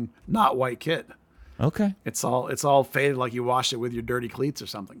looking, not white kit. Okay. It's all faded like you washed it with your dirty cleats or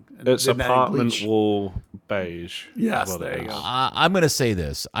something. And It's did that in apartment bleach. wall beige. Yes, is what there it you is. go. I'm going to say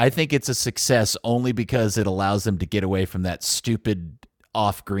this. I think it's a success only because it allows them to get away from that stupid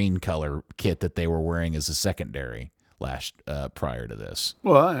off green color kit that they were wearing as a secondary prior to this.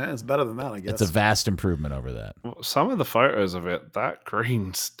 Well, it's better than that, I guess. It's a vast improvement over that. Well, some of the photos of it, that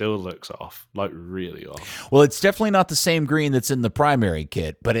green still looks off, like really off. Well, it's definitely not the same green that's in the primary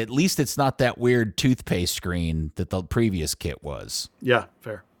kit, but at least it's not that weird toothpaste green that the previous kit was. Yeah,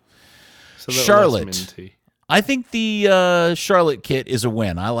 fair. It's a little Charlotte. less minty. I think the Charlotte kit is a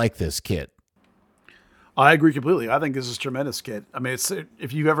win. I like this kit. I agree completely. I think this is a tremendous kit. I mean,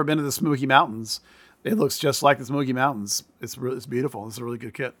 if you've ever been to the Smoky Mountains, it looks just like the Smoky Mountains. It's beautiful. It's a really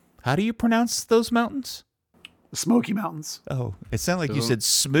good kit. How do you pronounce those mountains? The Smoky Mountains. Oh, it sounded like you said Isn't-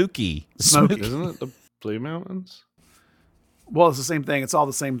 smooky. Smoky. Isn't it the Blue Mountains? Well, it's the same thing. It's all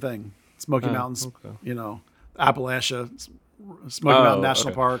the same thing. Smoky Oh, Mountains, okay. Appalachia, Smoky Oh, Mountain National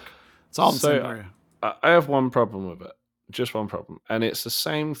okay. Park. It's all the So, same area. I have one problem with it, just one problem, and it's the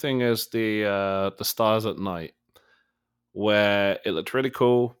same thing as the Stars at Night, where it looked really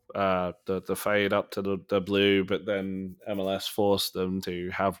cool, the fade up to the blue, but then MLS forced them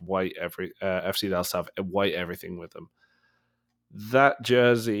to have white FC Dallas to have white everything with them. That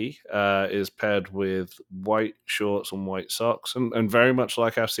jersey is paired with white shorts and white socks, and very much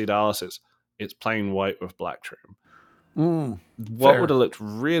like FC Dallas, it's plain white with black trim. What Fair. would have looked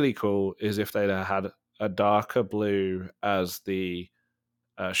really cool is if they'd have had a darker blue as the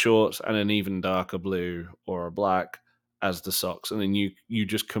shorts and an even darker blue or a black as the socks, and then you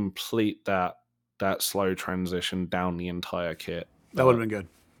just complete that slow transition down the entire kit. That would have been good.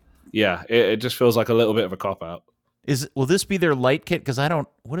 Yeah, it just feels like a little bit of a cop out. Will this be their light kit? Because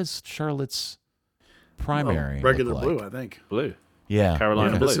what is Charlotte's primary? Well, regular look blue, like? I think. Blue. Yeah.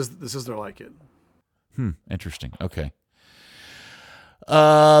 Carolina yeah. blue. This is their light kit. Interesting. Okay.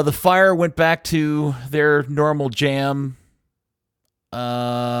 The Fire went back to their normal jam.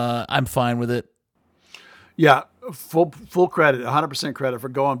 I'm fine with it. Yeah, full credit, 100% credit for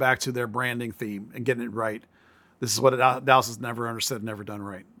going back to their branding theme and getting it right. This is what Dallas has never understood, never done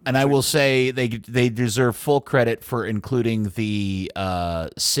right. And I will say they deserve full credit for including the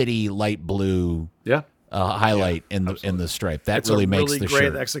city light blue Yeah, highlight in the stripe. That it's really a makes really the great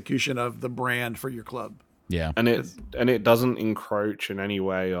shirt. execution of the brand for your club. Yeah. And it doesn't encroach in any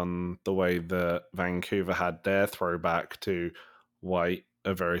way on the way that Vancouver had their throwback to white,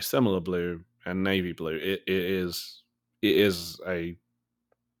 a very similar blue, and navy blue. It is a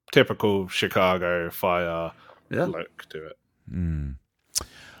typical Chicago Fire look to it.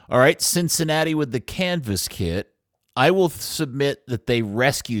 All right, Cincinnati with the canvas kit. I will submit that they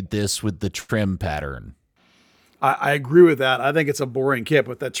rescued this with the trim pattern. I agree with that. I think it's a boring kit,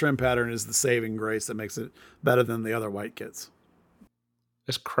 but that trim pattern is the saving grace that makes it better than the other white kits.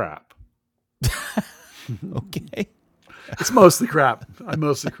 It's crap. Okay. It's mostly crap.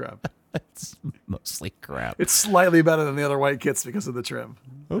 Mostly crap. It's mostly crap. It's slightly better than the other white kits because of the trim.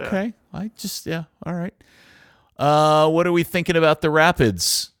 Okay. All right. What are we thinking about the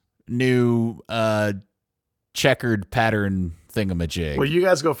Rapids' new checkered pattern thingamajig? Well, you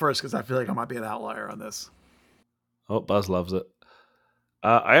guys go first because I feel like I might be an outlier on this. Oh, Buzz loves it.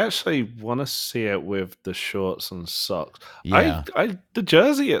 I actually want to see it with the shorts and socks. Yeah. The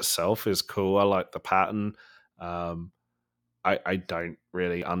jersey itself is cool. I like the pattern. I don't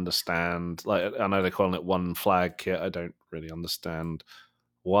really understand. Like, I know they're calling it one flag kit. I don't really understand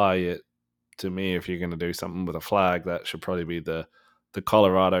why it. To me, if you're going to do something with a flag, that should probably be the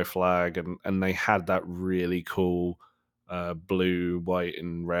Colorado flag, and they had that really cool blue, white,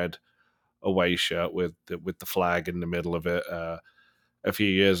 and red away shirt with the flag in the middle of it a few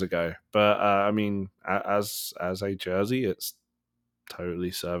years ago. But I mean, as a jersey, it's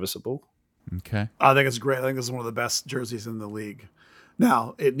totally serviceable. Okay. I think it's great. I think this is one of the best jerseys in the league.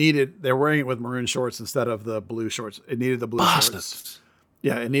 Now, they're wearing it with maroon shorts instead of the blue shorts. It needed the blue shorts.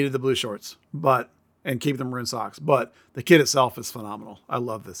 Yeah, it needed the blue shorts, and keep the maroon socks. But the kit itself is phenomenal. I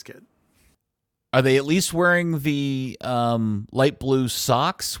love this kit. Are they at least wearing the light blue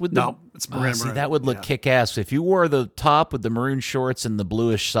socks with the? No, it's maroon. See, maroon. that would look Yeah. kick-ass. If you wore the top with the maroon shorts and the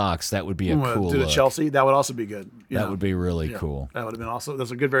bluish socks, that would be a cool Do the look. Chelsea, that would also be good. That would be really cool. That would have been also. That's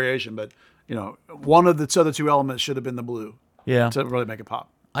a good variation, but one of the other two elements should have been the blue Yeah. to really make it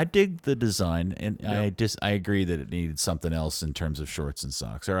pop. I dig the design, and I agree that it needed something else in terms of shorts and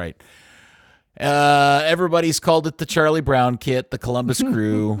socks. All right. Everybody's called it the Charlie Brown kit, the Columbus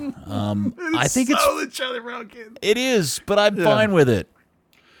Crew. I think it's the Charlie Brown kid. it is, but I'm fine with it.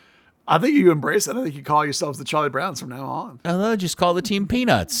 I think you embrace it. I think you call yourselves the Charlie Browns from now on. I'll just call the team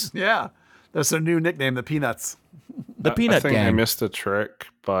Peanuts. Yeah, that's their new nickname, the Peanuts. The Peanut I think Gang. they missed a trick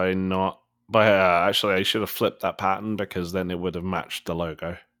by not. Actually, I should have flipped that pattern because then it would have matched the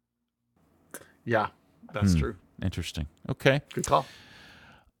logo. Yeah, that's true. Interesting. Okay. Good call.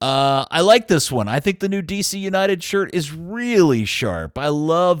 I like this one. I think the new DC United shirt is really sharp. I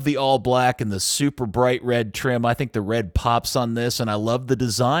love the all black and the super bright red trim. I think the red pops on this, and I love the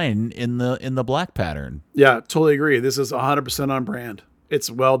design in the black pattern. Yeah, totally agree. This is 100% on brand.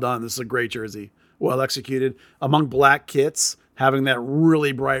 It's well done. This is a great jersey. Well executed. Among black kits, having that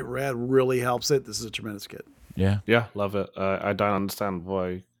really bright red really helps it. This is a tremendous kit. Yeah. Yeah, love it. I don't understand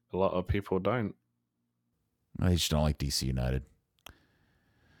why a lot of people don't. I just don't like DC United.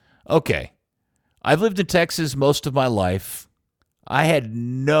 Okay. I've lived in Texas most of my life.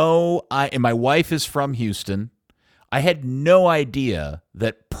 And my wife is from Houston. I had no idea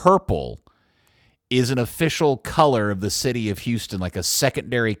that purple is an official color of the city of Houston, like a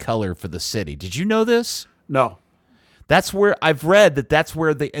secondary color for the city. Did you know this? No. That's where I've read that's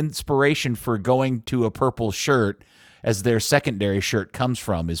where the inspiration for going to a purple shirt as their secondary shirt comes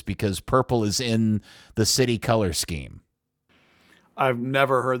from, is because purple is in the city color scheme. I've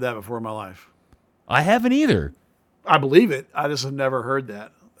never heard that before in my life. I haven't either. I believe it. I just have never heard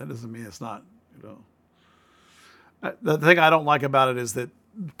that. That doesn't mean it's not, The thing I don't like about it is that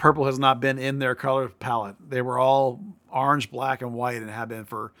purple has not been in their color palette. They were all orange, black, and white and have been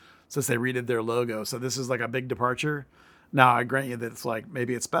since they redid their logo. So this is like a big departure. Now, I grant you that it's like,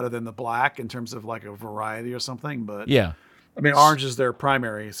 maybe it's better than the black in terms of like a variety or something, but yeah. I mean, orange is their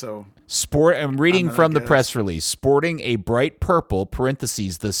primary, so. I'm reading from the press release. Sporting a bright purple,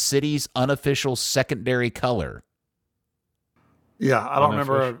 parentheses, the city's unofficial secondary color. Yeah, I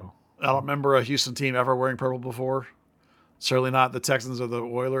don't remember a Houston team ever wearing purple before. Certainly not the Texans or the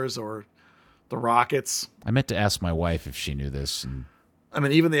Oilers or the Rockets. I meant to ask my wife if she knew this. And I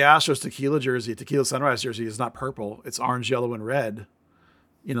mean, even the Astros Tequila Sunrise jersey is not purple. It's orange, yellow, and red.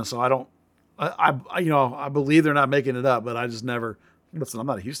 So I believe they're not making it up, but I just never. Listen, I'm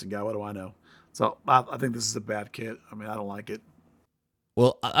not a Houston guy. What do I know? So I think this is a bad kit. I mean, I don't like it.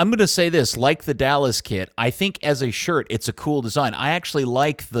 Well, I'm going to say this, like the Dallas kit, I think as a shirt, it's a cool design. I actually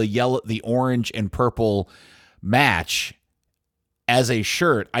like the orange and purple match as a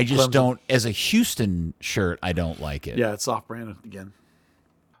shirt. I just don't, as a Houston shirt, I don't like it. Yeah, it's off-brand again.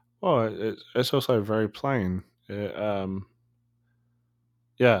 Well, it's also very plain. Yeah,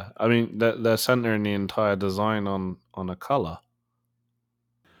 I mean, they're centering the entire design on a color.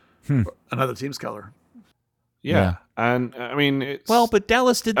 Another team's color. Yeah. And I mean, it's... Well, but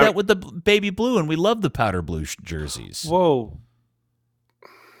Dallas did that with the baby blue, and we love the powder blue jerseys. Whoa.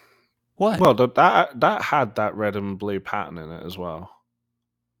 What? Well, that had that red and blue pattern in it as well.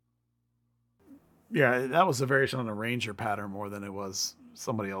 Yeah, that was a variation on the Ranger pattern more than it was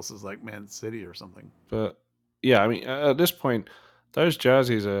somebody else's, like Man City or something. But yeah, I mean, at this point, those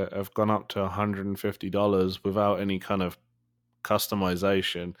jerseys have gone up to $150 without any kind of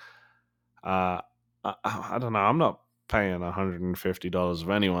customization. I don't know. I'm not paying $150 of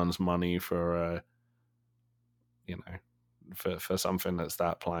anyone's money for, for something that's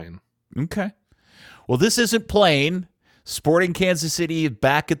that plain. Okay. Well, this isn't plain. Sporting Kansas City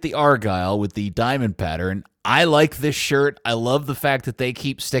back at the Argyle with the diamond pattern. I like this shirt. I love the fact that they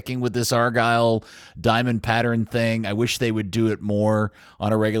keep sticking with this Argyle diamond pattern thing. I wish they would do it more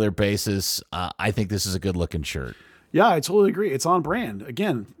on a regular basis. I think this is a good-looking shirt. Yeah, I totally agree. It's on brand.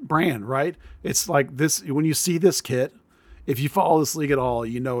 Again, brand, right? It's like this, when you see this kit, if you follow this league at all,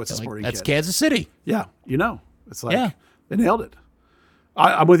 you know it's a sporting kit. That's Kansas City. Yeah, It's like, they nailed it.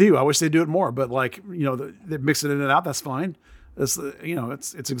 I'm with you. I wish they'd do it more, but they mix it in and out. That's fine. It's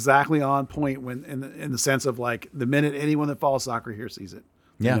it's exactly on point when in the sense of like the minute anyone that follows soccer here sees it,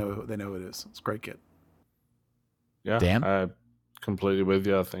 they know who it is. It's a great kit. Yeah, Dan? I'm completely with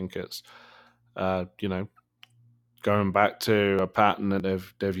you. I think it's going back to a pattern that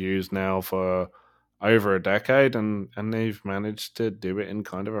they've used now for over a decade, and they've managed to do it in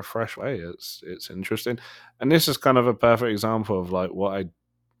kind of a fresh way. It's interesting, and this is kind of a perfect example of like what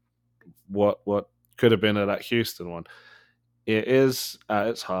could have been at that Houston one. It is at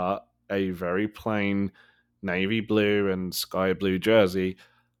its heart a very plain navy blue and sky blue jersey,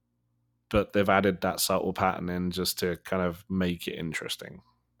 but they've added that subtle pattern in just to kind of make it interesting.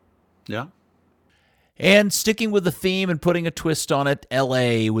 Yeah. And sticking with the theme and putting a twist on it,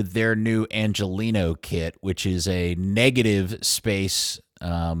 LA with their new Angelino kit, which is a negative space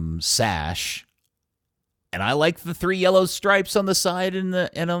sash. And I like the 3 yellow stripes on the side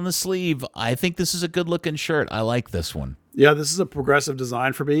and on the sleeve. I think this is a good-looking shirt. I like this one. Yeah, this is a progressive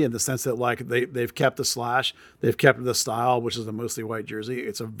design for me in the sense that like they've kept the slash, they've kept the style, which is a mostly white jersey.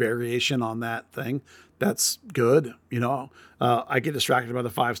 It's a variation on that thing, that's good. I get distracted by the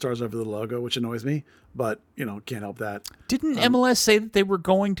 5 stars over the logo, which annoys me, but can't help that. Didn't MLS say that they were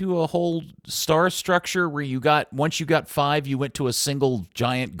going to a whole star structure where once you got 5, you went to a single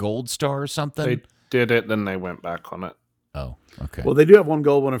giant gold star or something? They did it, then they went back on it. Oh, okay. Well, they do have 1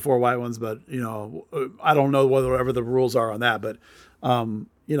 gold one and 4 white ones, but I don't know whatever the rules are on that. But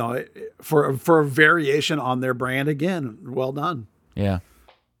for a variation on their brand, again, well done. Yeah.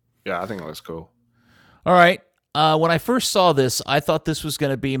 Yeah, I think that's cool. All right. When I first saw this, I thought this was going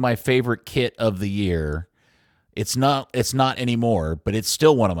to be my favorite kit of the year. It's not anymore, but it's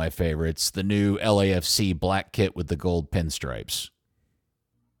still one of my favorites. The new LAFC black kit with the gold pinstripes.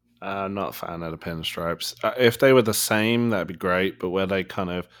 I'm not a fan of the pinstripes. If they were the same, that'd be great. But where they kind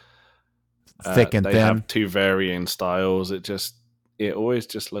of thick and they thin, have 2 varying styles. It always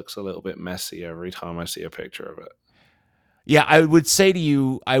just looks a little bit messy every time I see a picture of it. Yeah, I would say to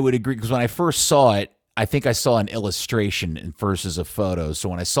you, I would agree, because when I first saw it, I think I saw an illustration versus a photo. So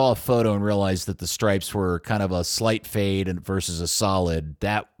when I saw a photo and realized that the stripes were kind of a slight fade and versus a solid,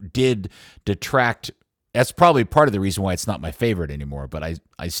 that did detract. That's probably part of the reason why it's not my favorite anymore, but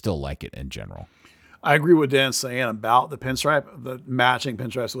I still like it in general. I agree with Dan's saying about the pinstripe. The matching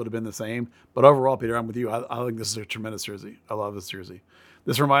pinstripes would have been the same. But overall, Peter, I'm with you. I think this is a tremendous jersey. I love this jersey.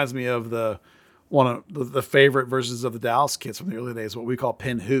 This reminds me of one of the favorite versions of the Dallas kits from the early days, what we call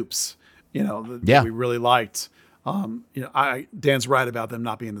pin hoops, that we really liked. Dan's right about them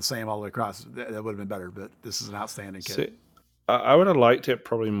not being the same all the way across. That would have been better, but this is an outstanding kit. See, I would have liked it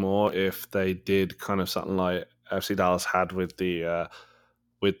probably more if they did kind of something like FC Dallas had with the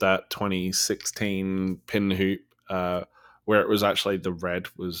with that 2016 pin hoop, where it was actually the red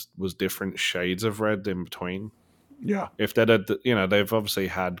was different shades of red in between. Yeah. If they had, they've obviously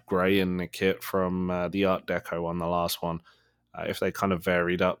had grey in the kit from the Art Deco on the last one. If they kind of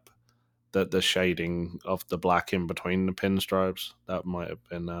varied up the shading of the black in between the pinstripes, that might have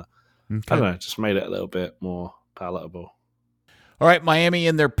been, I don't know, just made it a little bit more palatable. All right, Miami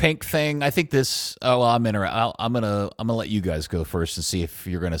and their pink thing. I think this. Oh, well, I'm gonna let you guys go first and see if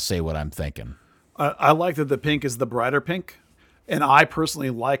you're gonna say what I'm thinking. I like that the pink is the brighter pink, and I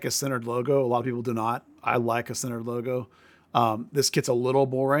personally like a centered logo. A lot of people do not. I like a centered logo. This kit's a little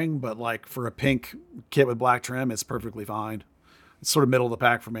boring, but like for a pink kit with black trim, it's perfectly fine. It's sort of middle of the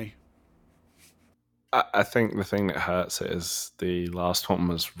pack for me. I think the thing that hurts is the last one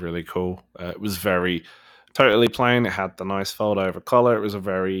was really cool. It was very totally plain. It had the nice fold over collar. It was a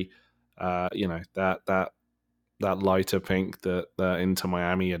very, that lighter pink that Inter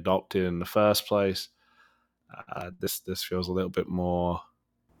Miami adopted in the first place. This feels a little bit more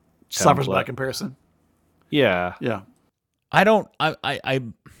Suffers by comparison. Yeah. I don't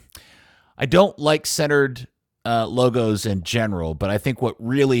like centered logos in general, but I think what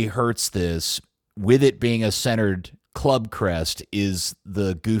really hurts this, with it being a centered club crest, is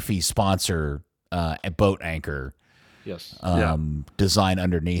the goofy sponsor boat anchor. Yes. Design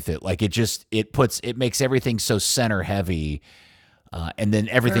underneath it. Like it makes everything so center heavy. And then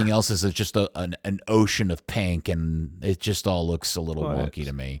everything else is just an ocean of pink, and it just all looks a little wonky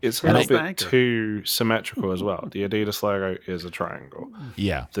to me. It's a little bit too symmetrical as well. The Adidas logo is a triangle.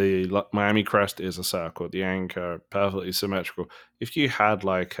 Yeah. The Miami crest is a circle. The anchor, perfectly symmetrical. If you had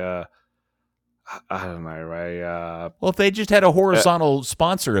like well, if they just had a horizontal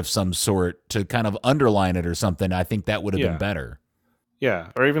sponsor of some sort to kind of underline it or something, I think that would have been better. Yeah.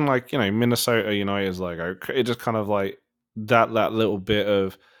 Or even like, Minnesota United's logo. It just kind of like, that little bit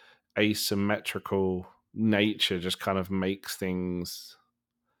of asymmetrical nature just kind of makes things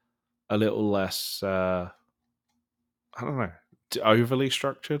a little less, I don't know, overly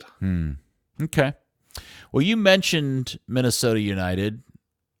structured. Okay. Well, you mentioned Minnesota United,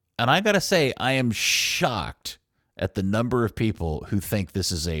 and I got to say, I am shocked at the number of people who think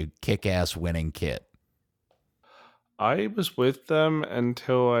this is a kick-ass winning kit. I was with them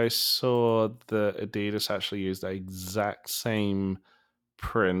until I saw that Adidas actually used the exact same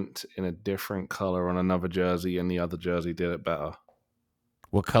print in a different color on another jersey, and the other jersey did it better.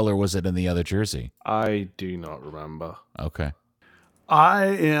 What color was it in the other jersey? I do not remember. Okay. I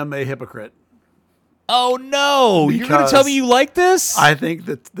am a hypocrite. Oh, no. You're going to tell me you like this? I think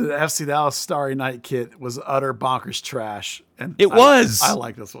that the FC Dallas Starry Night kit was utter bonkers trash. And it was. I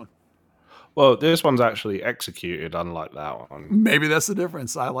like this one. Well, this one's actually executed, unlike that one. Maybe that's the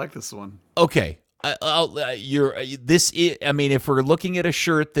difference. I like this one. Okay, if we're looking at a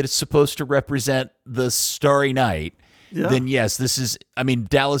shirt that is supposed to represent the Starry Night, then yes, this is. I mean,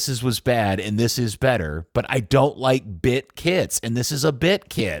 Dallas's was bad, and this is better. But I don't like bit kits, and this is a bit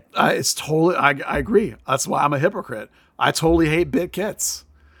kit. It's totally. I agree. That's why I'm a hypocrite. I totally hate bit kits.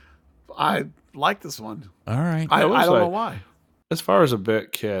 I like this one. All right. I don't also- know why. As far as a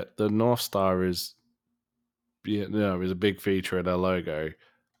bit kit, the North Star is a big feature of their logo.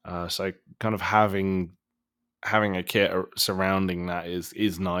 So kind of having a kit surrounding that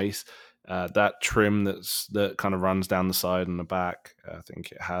is nice. That trim that kind of runs down the side and the back, I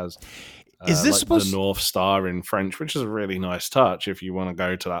think it has. Is this like supposed- the North Star in French, which is a really nice touch if you want to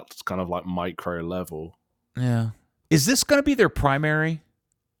go to that kind of like micro level. Yeah. Is this going to be their primary?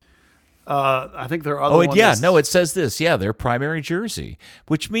 I think there are other Oh, ones. yeah. No, it says this. Yeah, their primary jersey,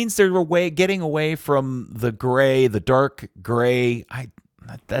 which means they're getting away from the gray, the dark gray.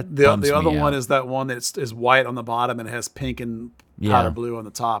 That The bums other me one out. is that one that is white on the bottom and has pink and Yeah. powder blue on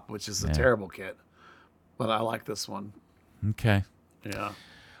the top, which is a terrible kit. But I like this one. Okay. Yeah.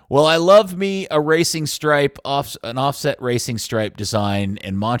 Well, I love me a racing stripe, an offset racing stripe design,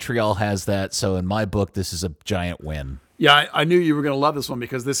 and Montreal has that. So in my book, this is a giant win. Yeah, I knew you were going to love this one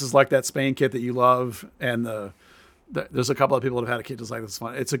because this is like that Spain kit that you love, and there's a couple of people that have had a kit just like this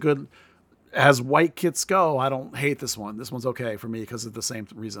one. It's a good, as white kits go, I don't hate this one. This one's okay for me because of the same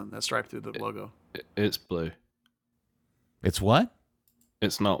reason, that stripe through the logo. It's blue. It's what?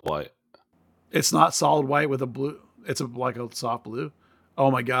 It's not white. It's not solid white with a blue. It's like a soft blue.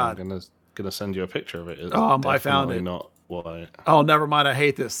 Oh my God. I'm gonna send you a picture of it. It's I found definitely it. Not white. Oh, never mind. I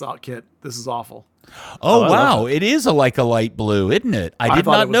hate this kit. This is awful. Oh, I love wow. It is like a light blue, isn't it? I did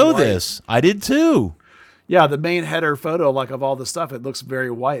thought not it was know white. this. I did too. Yeah, the main header photo, like of all the stuff, it looks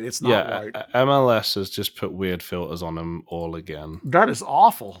very white. It's not white. MLS has just put weird filters on them all again. That is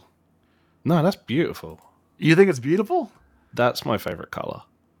awful. No, that's beautiful. You think it's beautiful? That's my favorite color,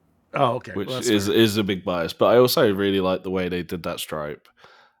 Oh, okay. which Well, that's is fair. is a big bias. But I also really like the way they did that stripe.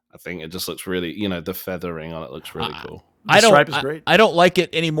 I think it just looks really, the feathering on it looks really cool. The stripe is great. I don't like it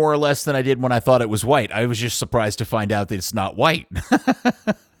any more or less than I did when I thought it was white. I was just surprised to find out that it's not white.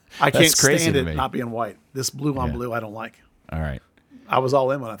 I can't That's crazy stand to it me. not being white. This blue on Yeah. blue, I don't like. All right. I was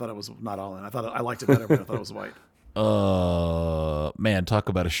all in when I thought it was not all in. I liked it better when I thought it was white. Man, talk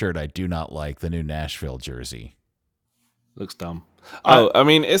about a shirt I do not like, the new Nashville jersey. Looks dumb. I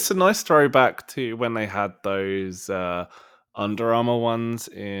mean, it's a nice throwback to when they had those Under Armour ones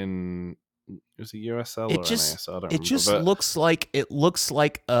in. It was a USL or It an just ASL, I don't it remember, just but looks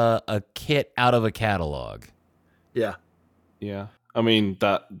like a kit out of a catalog. Yeah. yeah. I mean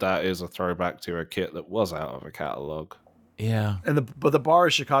that is a throwback to a kit that was out of a catalog. Yeah. But the bar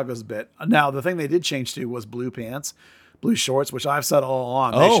is Chicago's bit. Now the thing they did change to was blue pants, blue shorts, which I've said all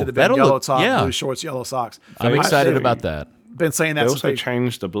along. They Oh, should have been that'll yellow look- top, yeah. blue shorts, yellow socks. I'm They- excited they- about that. Been saying They that since also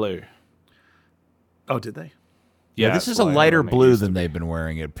changed the blue. Oh, did they? Yeah, this that's is a why lighter when they blue used to than be- they've been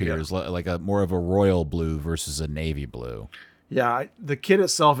wearing. It appears like a more of a royal blue versus a navy blue. Yeah, the kit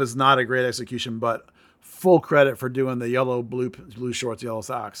itself is not a great execution, but full credit for doing the yellow, blue shorts, yellow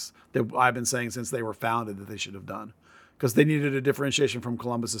socks that I've been saying since they were founded that they should have done, because they needed a differentiation from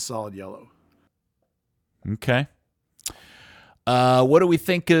Columbus's solid yellow. Okay. What do we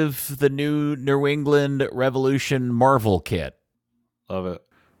think of the new New England Revolution Marvel kit? Love it.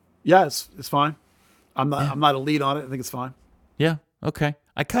 Yeah, it's fine. I'm not a lead on it. I think it's fine. Yeah. Okay.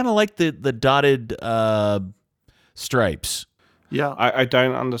 I kind of like the dotted stripes. Yeah, I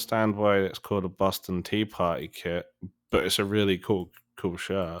don't understand why it's called a Boston Tea Party kit, but it's a really cool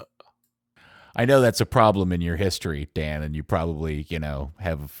shirt. I know that's a problem in your history, Dan, and you probably,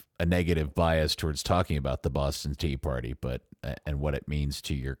 have a negative bias towards talking about the Boston Tea Party, but and what it means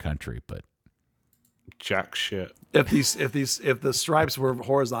to your country. But Jack shit. if the stripes were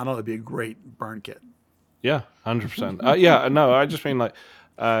horizontal, it'd be a great burn kit. Yeah, 100%. Yeah, no, I just mean like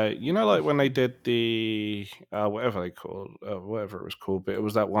when they did the whatever it was called, but it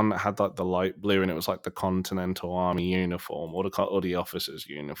was that one that had like the light blue and it was like the Continental Army uniform or the officers'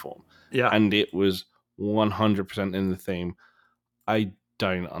 uniform. Yeah, And it was 100% in the theme. I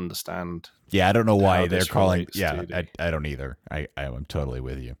don't understand. yeah, I don't know why How they're this calling. relates Yeah, to the- I don't either. I am totally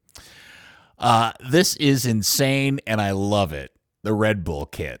with you. This is insane, and I love it. The Red Bull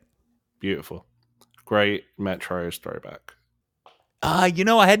kit. Beautiful. Great Metro's throwback. I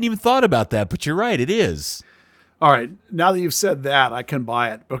hadn't even thought about that, but you're right. It is. All right, now that you've said that, I can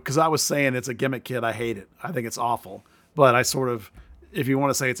buy it because I was saying it's a gimmick kit. I hate it. I think it's awful. But I sort of, if you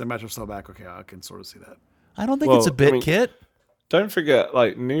want to say it's a Metro throwback, okay, I can sort of see that. I don't think Well, it's a bit I mean- kit. Don't forget,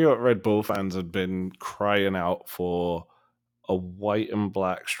 like, New York Red Bull fans had been crying out for a white and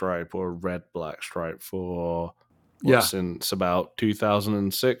black stripe or a red black stripe for since about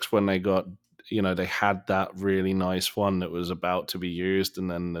 2006 when they got, they had that really nice one that was about to be used, and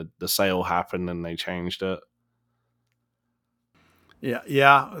then the sale happened and they changed it.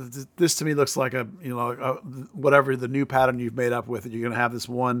 Yeah. This to me looks like whatever the new pattern you've made up with it. You're going to have this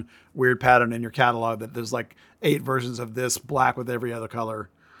one weird pattern in your catalog that there's like 8 versions of this black with every other color.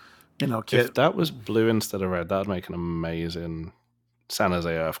 Kit. If that was blue instead of red, that'd make an amazing San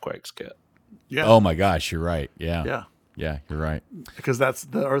Jose Earthquakes kit. Yeah. Oh my gosh, you're right. Yeah. Yeah. Yeah, you're right. Because that's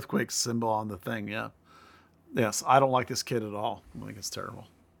the earthquake symbol on the thing. Yeah. Yes, I don't like this kit at all. I think it's terrible.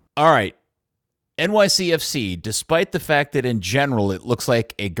 All right. NYCFC, despite the fact that in general it looks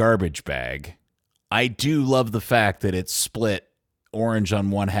like a garbage bag, I do love the fact that it's split orange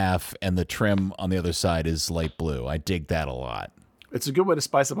on one half and the trim on the other side is light blue. I dig that a lot. It's a good way to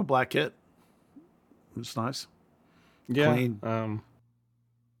spice up a black kit. It's nice. Yeah. Clean.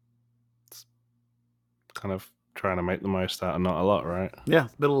 It's kind of trying to make the most out of not a lot, right? Yeah,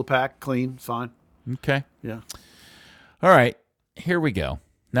 middle of the pack, clean, fine. Okay. Yeah. All right. Here we go.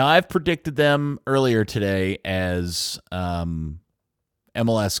 Now, I've predicted them earlier today as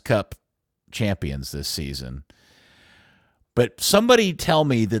MLS Cup champions this season. But somebody tell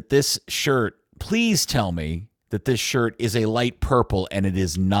me that this shirt, please tell me that this shirt is a light purple and it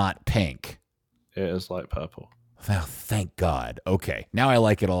is not pink. It is light purple. Oh, thank God. Okay. Now I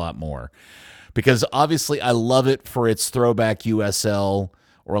like it a lot more because obviously I love it for its throwback USL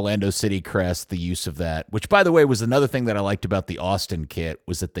Orlando City crest, the use of that, which by the way was another thing that I liked about the Austin kit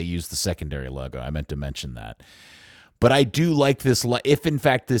was that they used the secondary logo. I meant to mention that. But I do like this. If in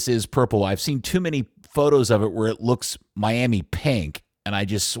fact this is purple, I've seen too many photos of it where it looks Miami pink, and I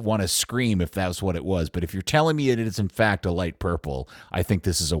just want to scream if that's what it was. But if you're telling me it is in fact a light purple, I think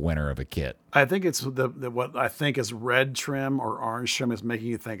this is a winner of a kit. I think it's the what I think is red trim or orange trim is making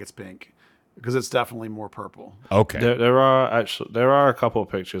you think it's pink because it's definitely more purple. Okay. There are a couple of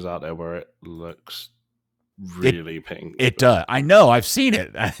pictures out there where it looks really pink. It does. I know. I've seen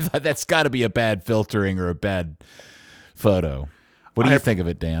it. I thought that's got to be a bad filtering or a bad photo. What do you think of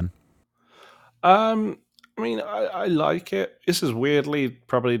it, Dan? I mean, I like it. This is weirdly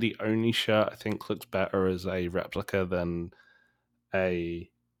probably the only shirt I think looks better as a replica than an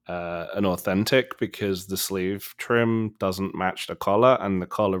authentic because the sleeve trim doesn't match the collar, and the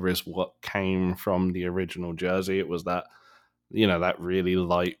collar is what came from the original jersey. It was that, that really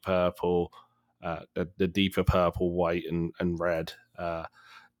light purple, the deeper purple, white, and red.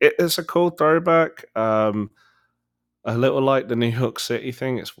 It's a cool throwback. A little like the New York City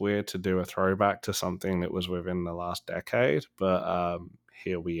thing. It's weird to do a throwback to something that was within the last decade, but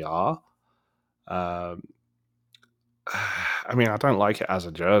here we are. I mean, I don't like it as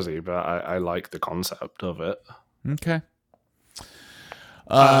a jersey, but I like the concept of it. Okay.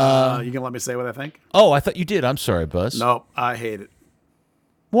 You can let me say what I think? Oh, I thought you did. I'm sorry, Buzz. No, I hate it.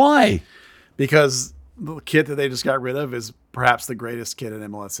 Why? Because the kit that they just got rid of is perhaps the greatest kit in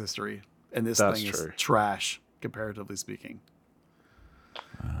MLS history. And this thing is trash, comparatively speaking.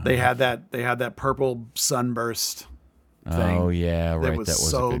 They had that purple sunburst thing. Oh yeah, right. That was a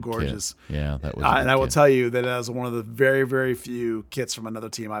so good gorgeous. Kit. Yeah, that was. And I will tell you that as one of the very, very few kits from another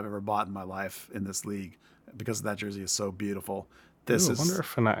team I've ever bought in my life in this league, because that jersey is so beautiful. This is. I wonder if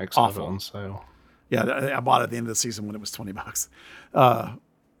Fanatics awful. have it on sale. Yeah, I bought it at the end of the season when it was $20.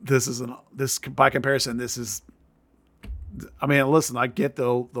 This by comparison, this is. I mean, listen, I get the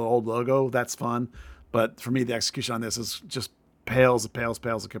old logo. That's fun, but for me, the execution on this is just pales in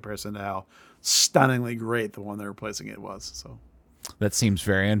comparison to how stunningly great the one they're replacing it was. So that seems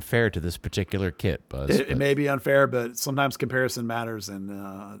very unfair to this particular kit, Buzz. It may be unfair, but sometimes comparison matters, and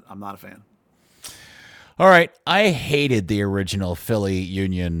I'm not a fan. All right, I hated the original Philly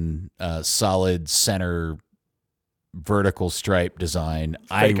Union solid center vertical stripe design.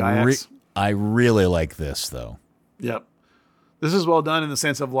 I really like this though. Yep. This is well done in the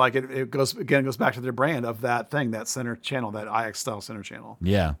sense of like it goes back to their brand of that thing, that center channel, that IX style center channel.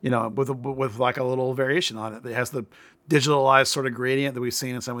 Yeah. With like a little variation on it. It has the digitalized sort of gradient that we've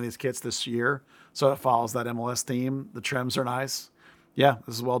seen in some of these kits this year. So it follows that MLS theme. The trims are nice. Yeah,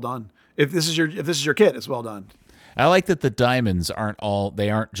 this is well done. If this is your kit, it's well done. I like that the diamonds aren't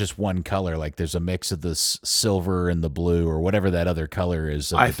just one color. Like there's a mix of the silver and the blue or whatever that other color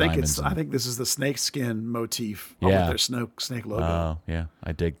is. I think this is the snake skin motif with their snake logo. Oh yeah,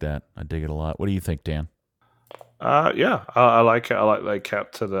 I dig that. I dig it a lot. What do you think, Dan? Yeah, I like it. I like they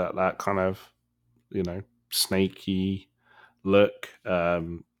kept to that kind of, snaky look.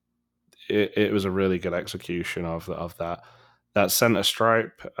 It was a really good execution of that center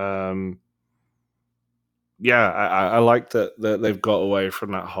stripe. Yeah, I like that they've got away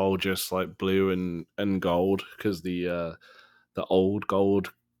from that whole just like blue and gold because the old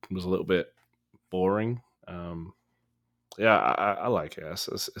gold was a little bit boring. Yeah, I like it.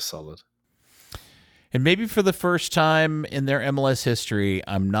 It's solid. And maybe for the first time in their MLS history,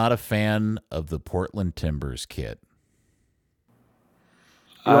 I'm not a fan of the Portland Timbers kit.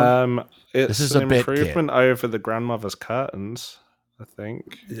 It's is an a bit improvement over the grandmother's curtains, I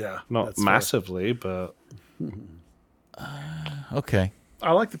think. Yeah, Not that's fair. massively, but Okay.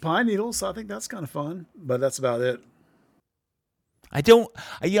 I like the pine needles. I think that's kind of fun, but that's about it. I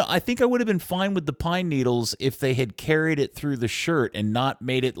think I would have been fine with the pine needles if they had carried it through the shirt and not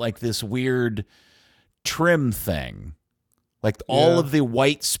made it like this weird trim thing. Like all of the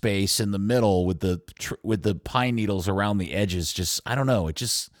white space in the middle with the pine needles around the edges, just I don't know. It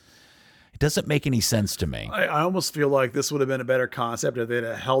doesn't make any sense to me. I almost feel like this would have been a better concept if they'd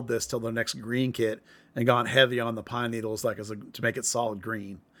have held this till their next green kit and gone heavy on the pine needles, like to make it solid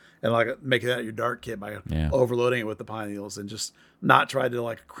green, and like make that your dark kit by overloading it with the pine needles, and just not try to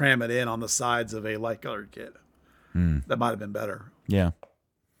like cram it in on the sides of a light colored kit. That might have been better. Yeah.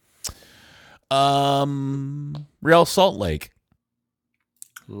 Real Salt Lake.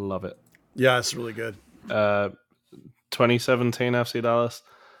 love it. Yeah, it's really good. 2017 FC Dallas.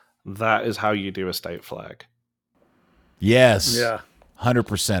 That is how you do a state flag. Yes. Yeah.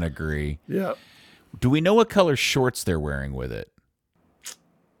 100% agree. Yeah. Do we know what color shorts they're wearing with it?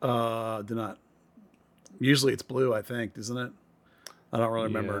 Do not. Usually it's blue, I think, isn't it? I don't really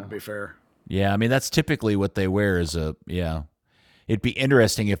remember, to be fair. Yeah, I mean, that's typically what they wear It'd be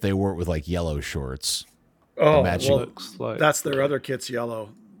interesting if they wore it with like yellow shorts. Oh, matching. well, Looks like that's their other kit's yellow.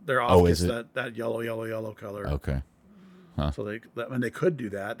 Their off is kit's it? that yellow color. Okay. So they could do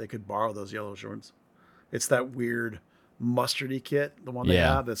that. They could borrow those yellow shorts. It's that weird mustardy kit, the one they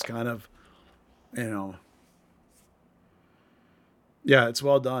have that's kind of, yeah, it's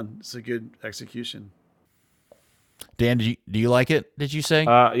well done. It's a good execution. Dan, do you like it? Did you say?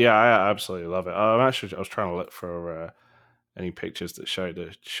 yeah, I absolutely love it. I was trying to look for any pictures that show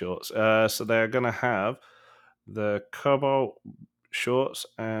the shorts. So they're going to have the cobalt shorts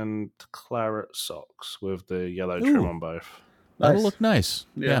and claret socks with the yellow trim on both. That'll look nice.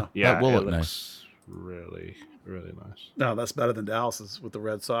 Yeah. That will it look looks nice. really, really nice. No, that's better than Dallas's with the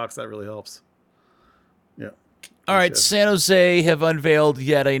red socks. That really helps. Yeah. All right, San Jose have unveiled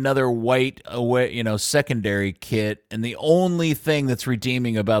yet another white secondary kit, and the only thing that's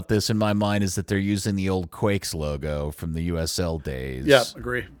redeeming about this in my mind is that they're using the old Quakes logo from the USL days. Yeah,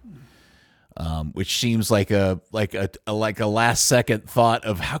 agree. Which seems like a last second thought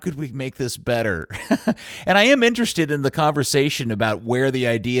of how could we make this better? And I am interested in the conversation about where the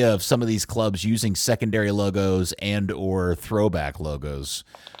idea of some of these clubs using secondary logos and or throwback logos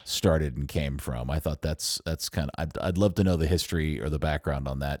started and came from. I thought that's kind of I'd love to know the history or the background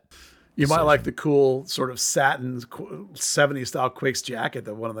on that. You might like the cool sort of satin 70s style Quakes jacket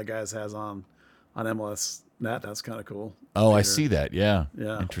that one of the guys has on MLS Net. That's kind of cool. Oh, I see that. Yeah.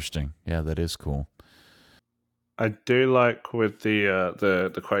 Yeah. Interesting. Yeah, that is cool. I do like with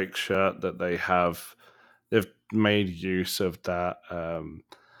the Quake shirt that they've made use of that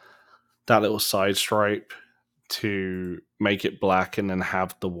that little side stripe to make it black and then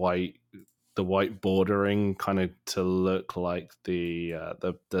have the white bordering kind of to look like the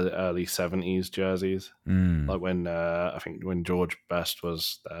early 70s jerseys, like when I think when George Best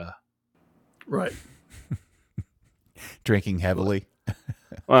was there. Right. Drinking heavily.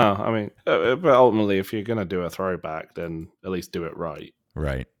 Well, I mean, but ultimately, if you're going to do a throwback, then at least do it right.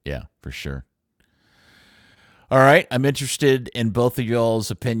 Right. Yeah, for sure. All right. I'm interested in both of y'all's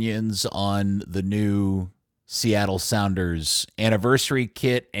opinions on the new Seattle Sounders anniversary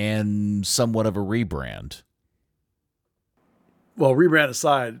kit and somewhat of a rebrand. Well, rebrand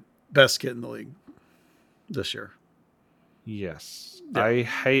aside, best kit in the league this year. Yes. Yeah. I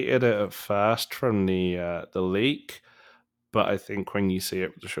hated it at first from the leak, but I think when you see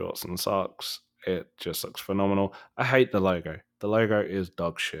it with the shorts and socks, it just looks phenomenal. I hate the logo. The logo is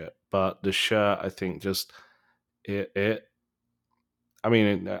dog shit, but the shirt, I think, just it. I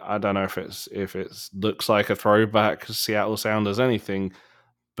mean, I don't know if it looks like a throwback Seattle Sounders anything,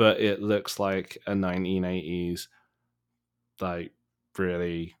 but it looks like a 1980s, like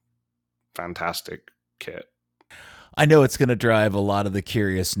really fantastic kit. I know it's going to drive a lot of the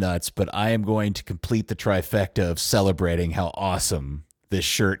curious nuts, but I am going to complete the trifecta of celebrating how awesome this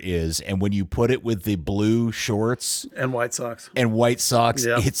shirt is. And when you put it with the blue shorts and white socks,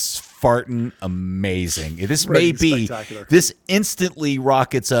 yep. It's farting amazing. This Pretty may be, spectacular. this instantly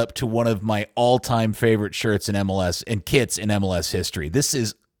rockets up to one of my all-time favorite shirts in MLS and kits in MLS history. This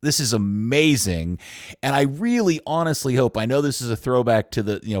is amazing. And I really honestly hope, I know this is a throwback to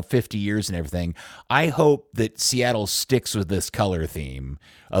the 50 years and everything. I hope that Seattle sticks with this color theme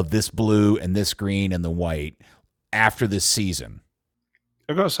of this blue and this green and the white after this season.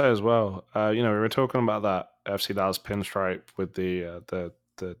 I've got to say as well, we were talking about that FC Dallas pinstripe with the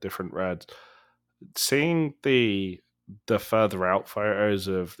different reds. Seeing the further out photos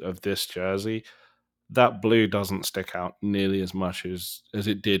of this jersey, that blue doesn't stick out nearly as much as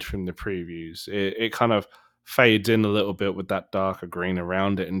it did from the previews. It kind of fades in a little bit with that darker green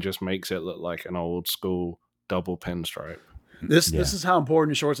around it and just makes it look like an old school double pinstripe. This is how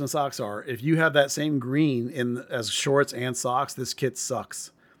important shorts and socks are. If you have that same green as shorts and socks, this kit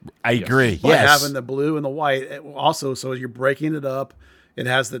sucks. I agree. By Yes. having the blue and the white, also, so you're breaking it up. It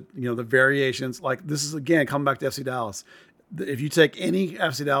has the variations. Like this is again coming back to FC Dallas. If you take any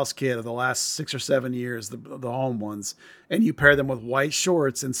FC Dallas kit of the last 6 or 7 years, the home ones, and you pair them with white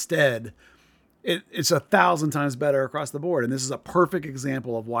shorts instead, it's 1,000 times better across the board. And this is a perfect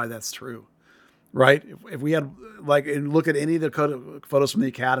example of why that's true. Right? If we had and look at any of the photos from the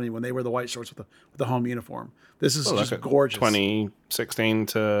academy when they wear the white shorts with the home uniform, this is just gorgeous. 2016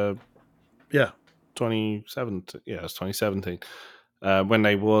 to 2017. Yeah, it's 2017 when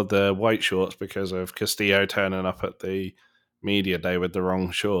they wore the white shorts because of Castillo turning up at the media day with the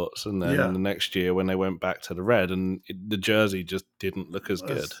wrong shorts, and then the next year when they went back to the red, and the jersey just didn't look as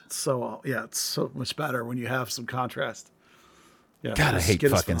good. So it's so much better when you have some contrast. Yeah, God, I hate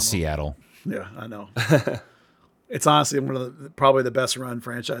fucking Seattle. Yeah, I know. It's honestly one of probably the best run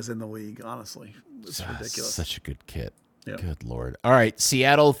franchise in the league. Honestly, it's ridiculous. Such a good kit. Yeah. Good Lord. All right.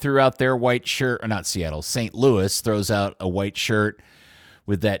 Seattle threw out their white shirt, or not Seattle, St. Louis throws out a white shirt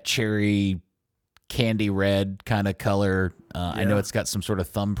with that cherry candy red kind of color. I know it's got some sort of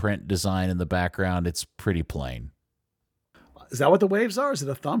thumbprint design in the background. It's pretty plain. Is that what the waves are? Is it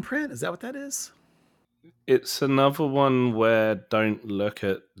a thumbprint? Is that what that is? It's another one where don't look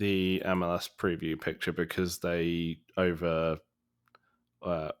at the MLS preview picture because they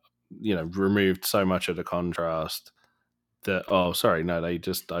removed so much of the contrast that they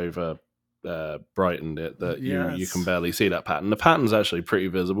just over brightened it that you can barely see that pattern. The pattern's actually pretty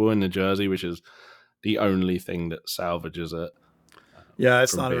visible in the jersey, which is the only thing that salvages it. Yeah,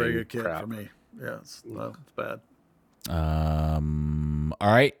 it's not a very good kit for me. Yeah, it's bad. All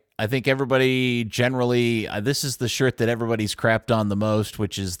right. I think everybody generally, this is the shirt that everybody's crapped on the most,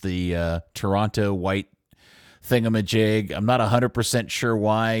 which is the Toronto white thingamajig. I'm not 100% sure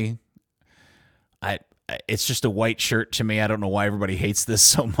why. It's just a white shirt to me. I don't know why everybody hates this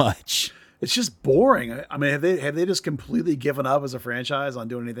so much. It's just boring. I mean, have they just completely given up as a franchise on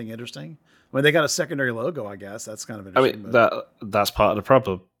doing anything interesting? I mean, they got a secondary logo, I guess. That's kind of interesting. I mean, that's part of the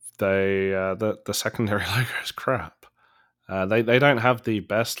problem. The secondary logo is crap. They don't have the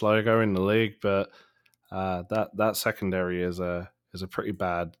best logo in the league, but that secondary is a pretty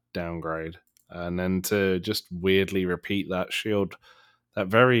bad downgrade. And then to just weirdly repeat that shield, that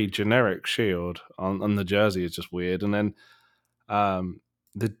very generic shield on the jersey is just weird. And then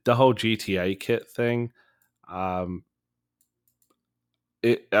the whole GTA kit thing, I've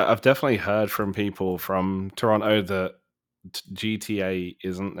definitely heard from people from Toronto that GTA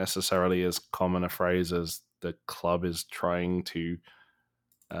isn't necessarily as common a phrase as the club is trying to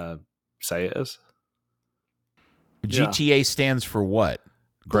say it is. GTA stands for what?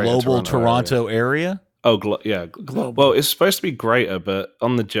 Greater Global Toronto area? Oh, global. Well, it's supposed to be greater, but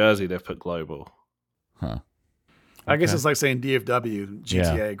on the jersey they've put global. Huh. I guess it's like saying DFW,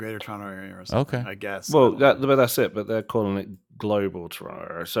 GTA, Greater Toronto Area or something. Okay. I guess. Well, that's it, but they're calling it Global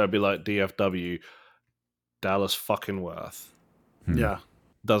Toronto. So it'd be like DFW, Dallas fucking Worth. Yeah.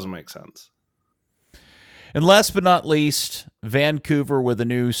 Doesn't make sense. And last but not least, Vancouver with a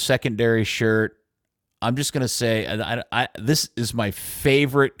new secondary shirt. I'm just going to say this is my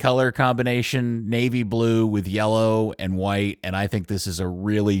favorite color combination, navy blue with yellow and white, and I think this is a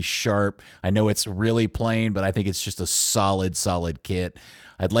really sharp. I know it's really plain, but I think it's just a solid kit.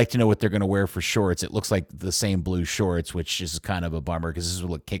 I'd like to know what they're going to wear for shorts. It looks like the same blue shorts, which is kind of a bummer because this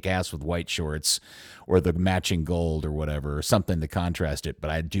would look kick-ass with white shorts or the matching gold or whatever, or something to contrast it, but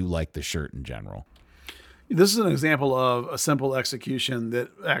I do like the shirt in general. This is an example of a simple execution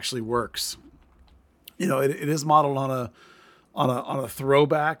that actually works. You know, it is modeled on a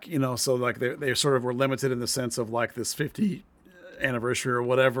throwback. You know, so like they sort of were limited in the sense of like this 50th anniversary or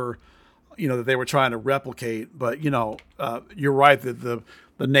whatever, you know, that they were trying to replicate. But you know, you're right that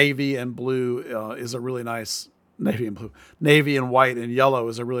the navy and blue is a really nice navy and white and yellow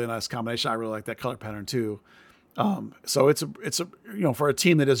is a really nice combination. I really like that color pattern too. So it's a you know, for a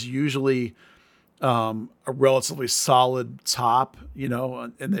team that is usually a relatively solid top, you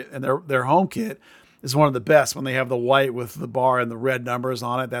know, and their home kit is one of the best when they have the white with the bar and the red numbers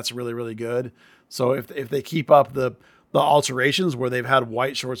on it. That's really, really good. So if they keep up the alterations where they've had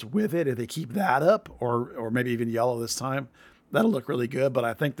white shorts with it, if they keep that up or maybe even yellow this time, that'll look really good. But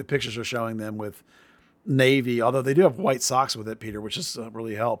I think the pictures are showing them with navy, although they do have white socks with it, Peter, which is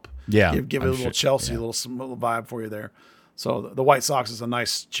really help. Yeah, give it a little Chelsea, little vibe for you there. So the white socks is a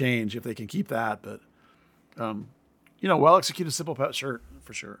nice change if they can keep that. But well executed simple pet shirt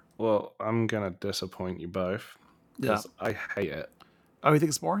for sure. Well, I'm gonna disappoint you both. Yeah, I hate it. Oh, you think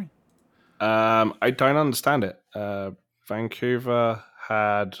it's boring? I don't understand it. Vancouver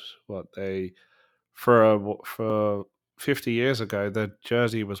had for 50 years ago, the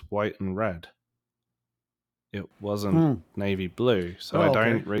jersey was white and red. It wasn't navy blue, so I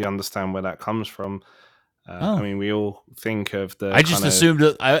don't really understand where that comes from. I mean, we all think of the. I just assumed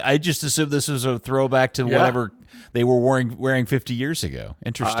this was a throwback to whatever they were wearing 50 years ago.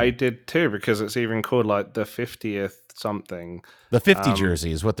 Interesting. I did too, because it's even called like the 50th something. The 50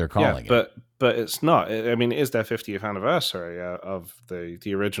 jersey is what they're calling it. But it's not. I mean, it is their 50th anniversary of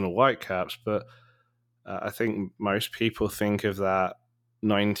the original Whitecaps, but I think most people think of that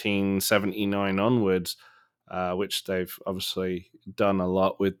 1979 onwards. Which they've obviously done a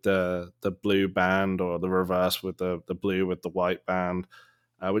lot with the blue band, or the reverse with the blue with the white band,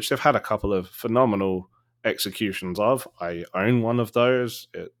 which they've had a couple of phenomenal executions of. I own one of those.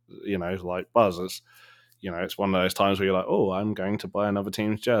 Like Buzz, it's one of those times where you're like, oh, I'm going to buy another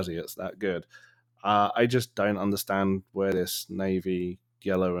team's jersey. It's that good. I just don't understand where this navy,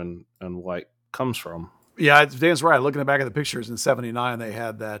 yellow, and white comes from. Yeah, Dan's right. Looking back at the pictures in '79, they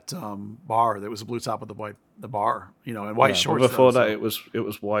had that bar that was a blue top with the bar, and white shorts. Before that, it was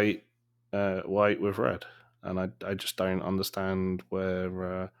white, white with red, and I just don't understand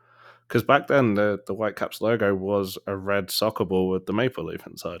where. Because back then the Whitecaps logo was a red soccer ball with the maple leaf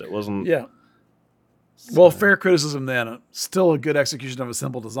inside. It wasn't. Yeah. Well, fair criticism then. Still a good execution of a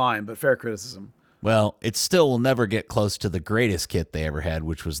simple design, but fair criticism. Well, it still will never get close to the greatest kit they ever had,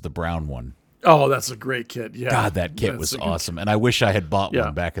 which was the brown one. Oh, that's a great kit. Yeah. God, that kit was awesome. And I wish I had bought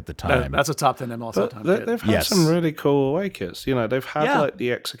one back at the time. That's a top 10 MLS all-time kit. They've had some really cool away kits. They've had like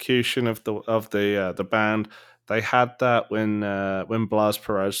the execution of the band. They had that when Blas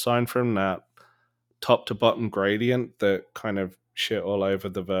Perez signed from that top to bottom gradient that kind of shit all over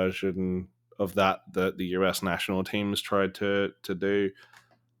the version of that the US national teams tried to do.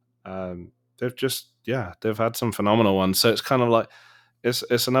 They've had some phenomenal ones. So it's kind of like,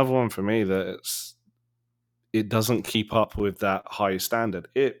 it's another one for me that it doesn't keep up with that high standard.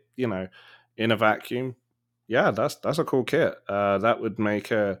 It, in a vacuum, that's a cool kit. That would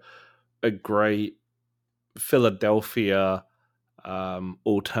make a great Philadelphia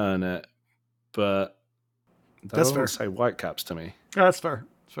alternate, but that doesn't say Whitecaps to me. That's fair.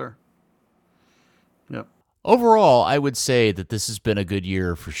 It's fair. Yep. Overall, I would say that this has been a good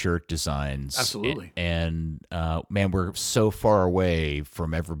year for shirt designs. Absolutely. And man, we're so far away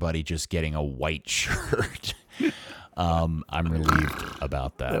from everybody just getting a white shirt. I'm relieved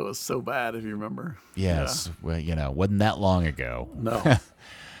about that. That was so bad, if you remember. Yes. Yeah. Well, wasn't that long ago.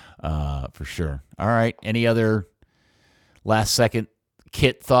 No. For sure. All right. Any other last second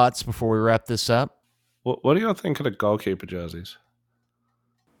kit thoughts before we wrap this up? What do y'all think of the goalkeeper jerseys?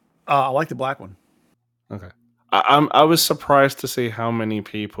 I like the black one. Okay. I was surprised to see how many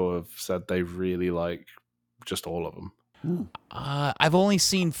people have said they really like just all of them. I've only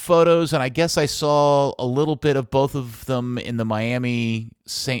seen photos, and I guess I saw a little bit of both of them in the Miami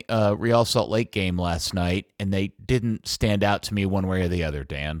Real Salt Lake game last night, and they didn't stand out to me one way or the other,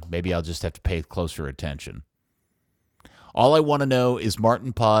 Dan. Maybe I'll just have to pay closer attention. All I want to know is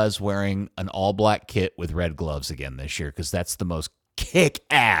Martin Paz wearing an all-black kit with red gloves again this year, because that's the most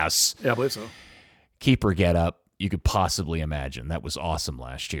kick-ass I believe so. keeper get-up you could possibly imagine. That was awesome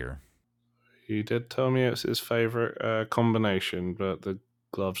last year. He did tell me it's his favorite combination, but the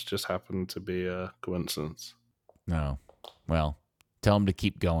gloves just happened to be a coincidence. No. Well, tell him to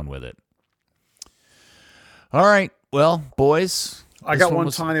keep going with it. All right. Well, boys. I got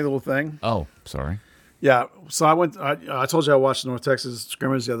one tiny little thing. Oh, sorry. Yeah. So I told you I watched the North Texas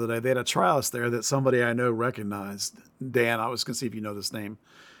scrimmage the other day. They had a trialist there that somebody I know recognized. Dan, I was going to see if you know this name.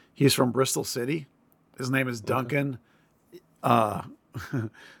 He's from Bristol City. His name is Duncan.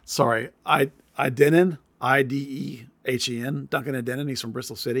 Sorry. Idennen, Idehen, Duncan Idennen. He's from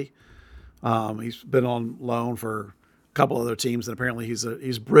Bristol City. He's been on loan for a couple other teams, and apparently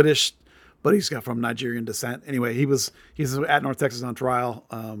he's British, but he's got from Nigerian descent. Anyway, he's at North Texas on trial.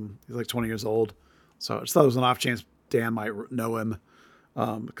 He's like 20 years old. So I just thought it was an off chance Dan might know him,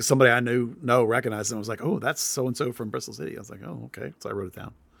 because somebody I recognized him. I was like, oh, that's so-and-so from Bristol City. I was like, oh, okay. So I wrote it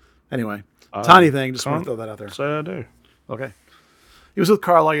down. Anyway, tiny thing. Just want to throw that out there. So I do. Okay. He was with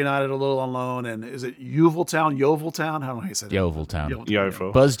Carlisle United a little on loan, and is it Yeoviltown? I don't know how you said it. Yeoviltown.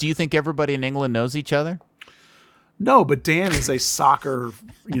 Yeovil. Buzz, do you think everybody in England knows each other? No, but Dan is a soccer,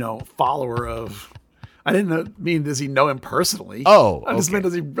 follower of. I didn't mean does he know him personally? Oh, I just meant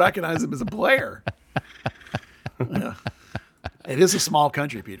does he recognize him as a player? Yeah. It is a small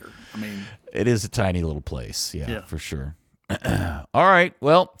country, Peter. I mean, it is a tiny little place. Yeah. For sure. All right.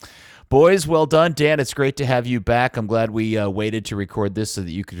 Well, boys, well done. Dan, it's great to have you back. I'm glad we waited to record this so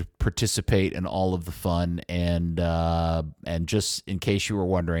that you could participate in all of the fun. And just in case you were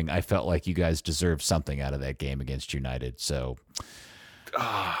wondering, I felt like you guys deserved something out of that game against United. So,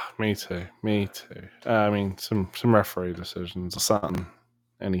 Me too. I mean, some referee decisions or something,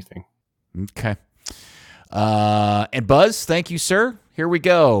 anything. okay. And Buzz, thank you, sir. Here we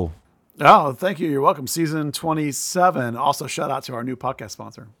go. oh, thank you. You're welcome. Season 27. Also, shout out to our new podcast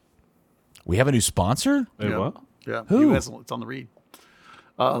sponsor. We have a new sponsor? Wait, Yeah. what? Yeah, Who? it's on the read.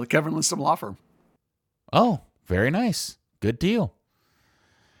 The Kevin Lindstrom Law Firm. Oh, very nice. Good deal.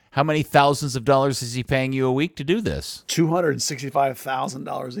 How many thousands of dollars is he paying you a week to do this?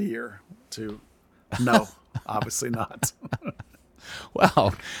 $265,000 a year. No, obviously not.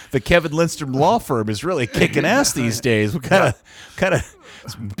 Wow, the Kevin Lindstrom Law Firm is really kicking ass these days. What kind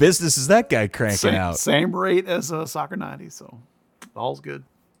of business is that guy cranking out? Same rate as Soccer 90, so all's good.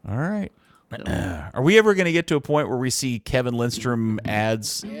 All right. Are we ever going to get to a point where we see Kevin Lindstrom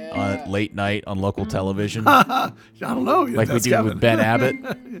ads late night on local television, I don't know. like we That's do Kevin. with Ben Abbott?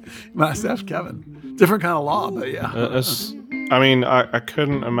 Must ask Kevin. Different kind of law, but yeah. I mean, I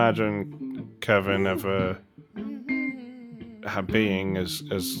couldn't imagine Kevin ever being as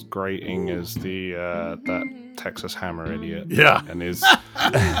grating as that Texas Hammer idiot. Yeah. And his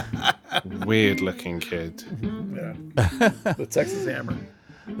weird looking kid. Yeah. The Texas Hammer.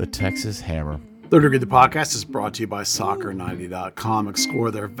 The Texas Hammer. Third Degree, the podcast, is brought to you by Soccer90.com. Explore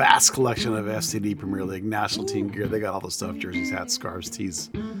their vast collection of STD Premier League national team gear. They got all the stuff, jerseys, hats, scarves, tees.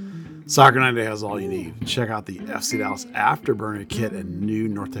 Soccer90 has all you need. Check out the FC Dallas Afterburner kit and new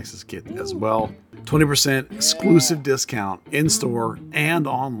North Texas kit as well. 20% exclusive discount in-store and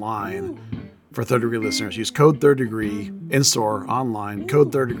online for Third Degree listeners. Use code Third Degree in-store, online,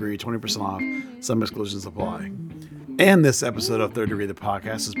 code Third Degree, 20% off. Some exclusions apply. And this episode of Third Degree, the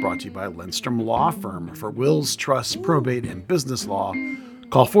podcast, is brought to you by Lindstrom Law Firm. For wills, trusts, probate, and business law,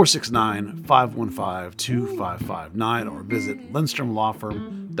 call 469-515-2559 or visit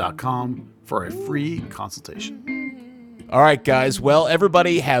lindstromlawfirm.com for a free consultation. All right, guys. Well,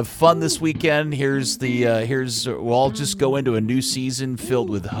 everybody have fun this weekend. We'll all just go into a new season filled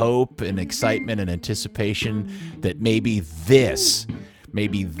with hope and excitement and anticipation that maybe this,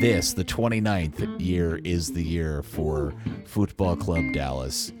 the 29th year, is the year for Football Club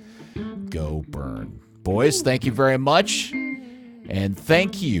Dallas. Go Burn. Boys, thank you very much. And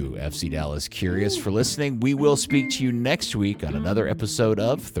thank you, FC Dallas Curious, for listening. We will speak to you next week on another episode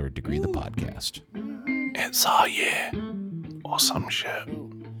of Third Degree, the podcast. It's our year. Or some shit.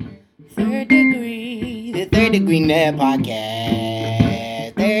 Third Degree, the Third Degree Net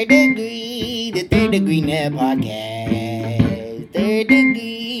Podcast. Third Degree, the Third Degree Net Podcast. Third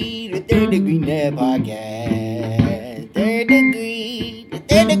Degree, the Third Degree Net Podcast. Third Degree, the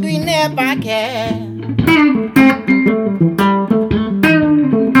Third Degree Net Podcast.